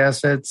 RPG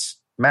assets,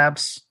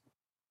 maps.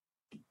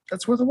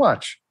 That's worth a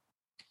watch.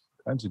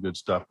 Kinds of good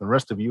stuff. The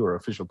rest of you are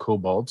official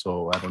Cobalt,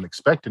 so I don't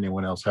expect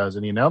anyone else has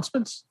any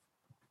announcements.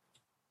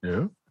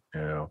 No.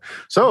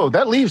 So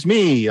that leaves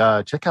me.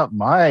 Check out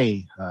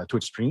my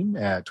Twitch stream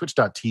at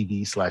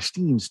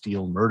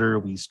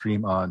twitch.tv/SteamSteelMurder. We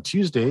stream on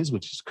Tuesdays,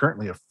 which is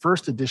currently a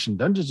first edition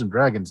Dungeons and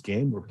Dragons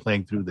game. We're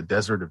playing through the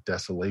Desert of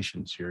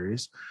Desolation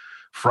series.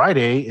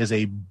 Friday is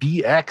a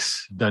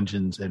BX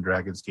Dungeons and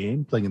Dragons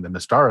game, playing in the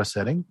Mystara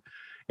setting.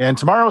 And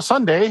tomorrow,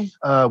 Sunday,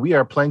 we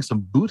are playing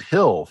some Boot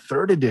Hill,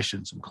 3rd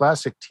edition, some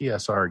classic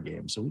TSR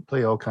games. So we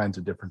play all kinds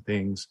of different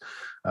things.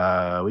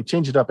 We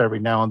change it up every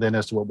now and then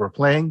as to what we're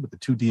playing, but the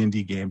 2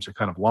 D&D games are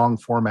kind of long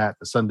format.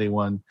 The Sunday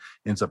one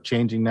ends up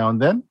changing now and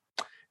then.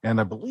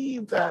 And I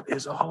believe that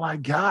is all I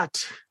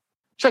got.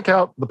 Check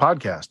out the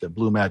podcast at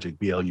BlueMagic,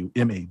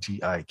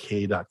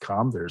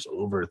 BLUMAGIK.com. There's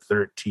over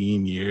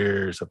 13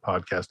 years of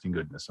podcasting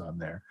goodness on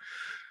there.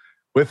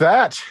 With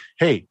that,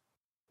 hey,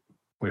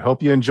 we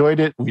hope you enjoyed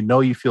it. We know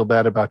you feel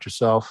bad about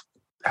yourself.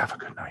 Have a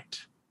good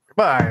night.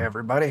 Bye,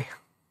 everybody.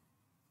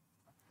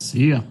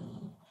 See ya.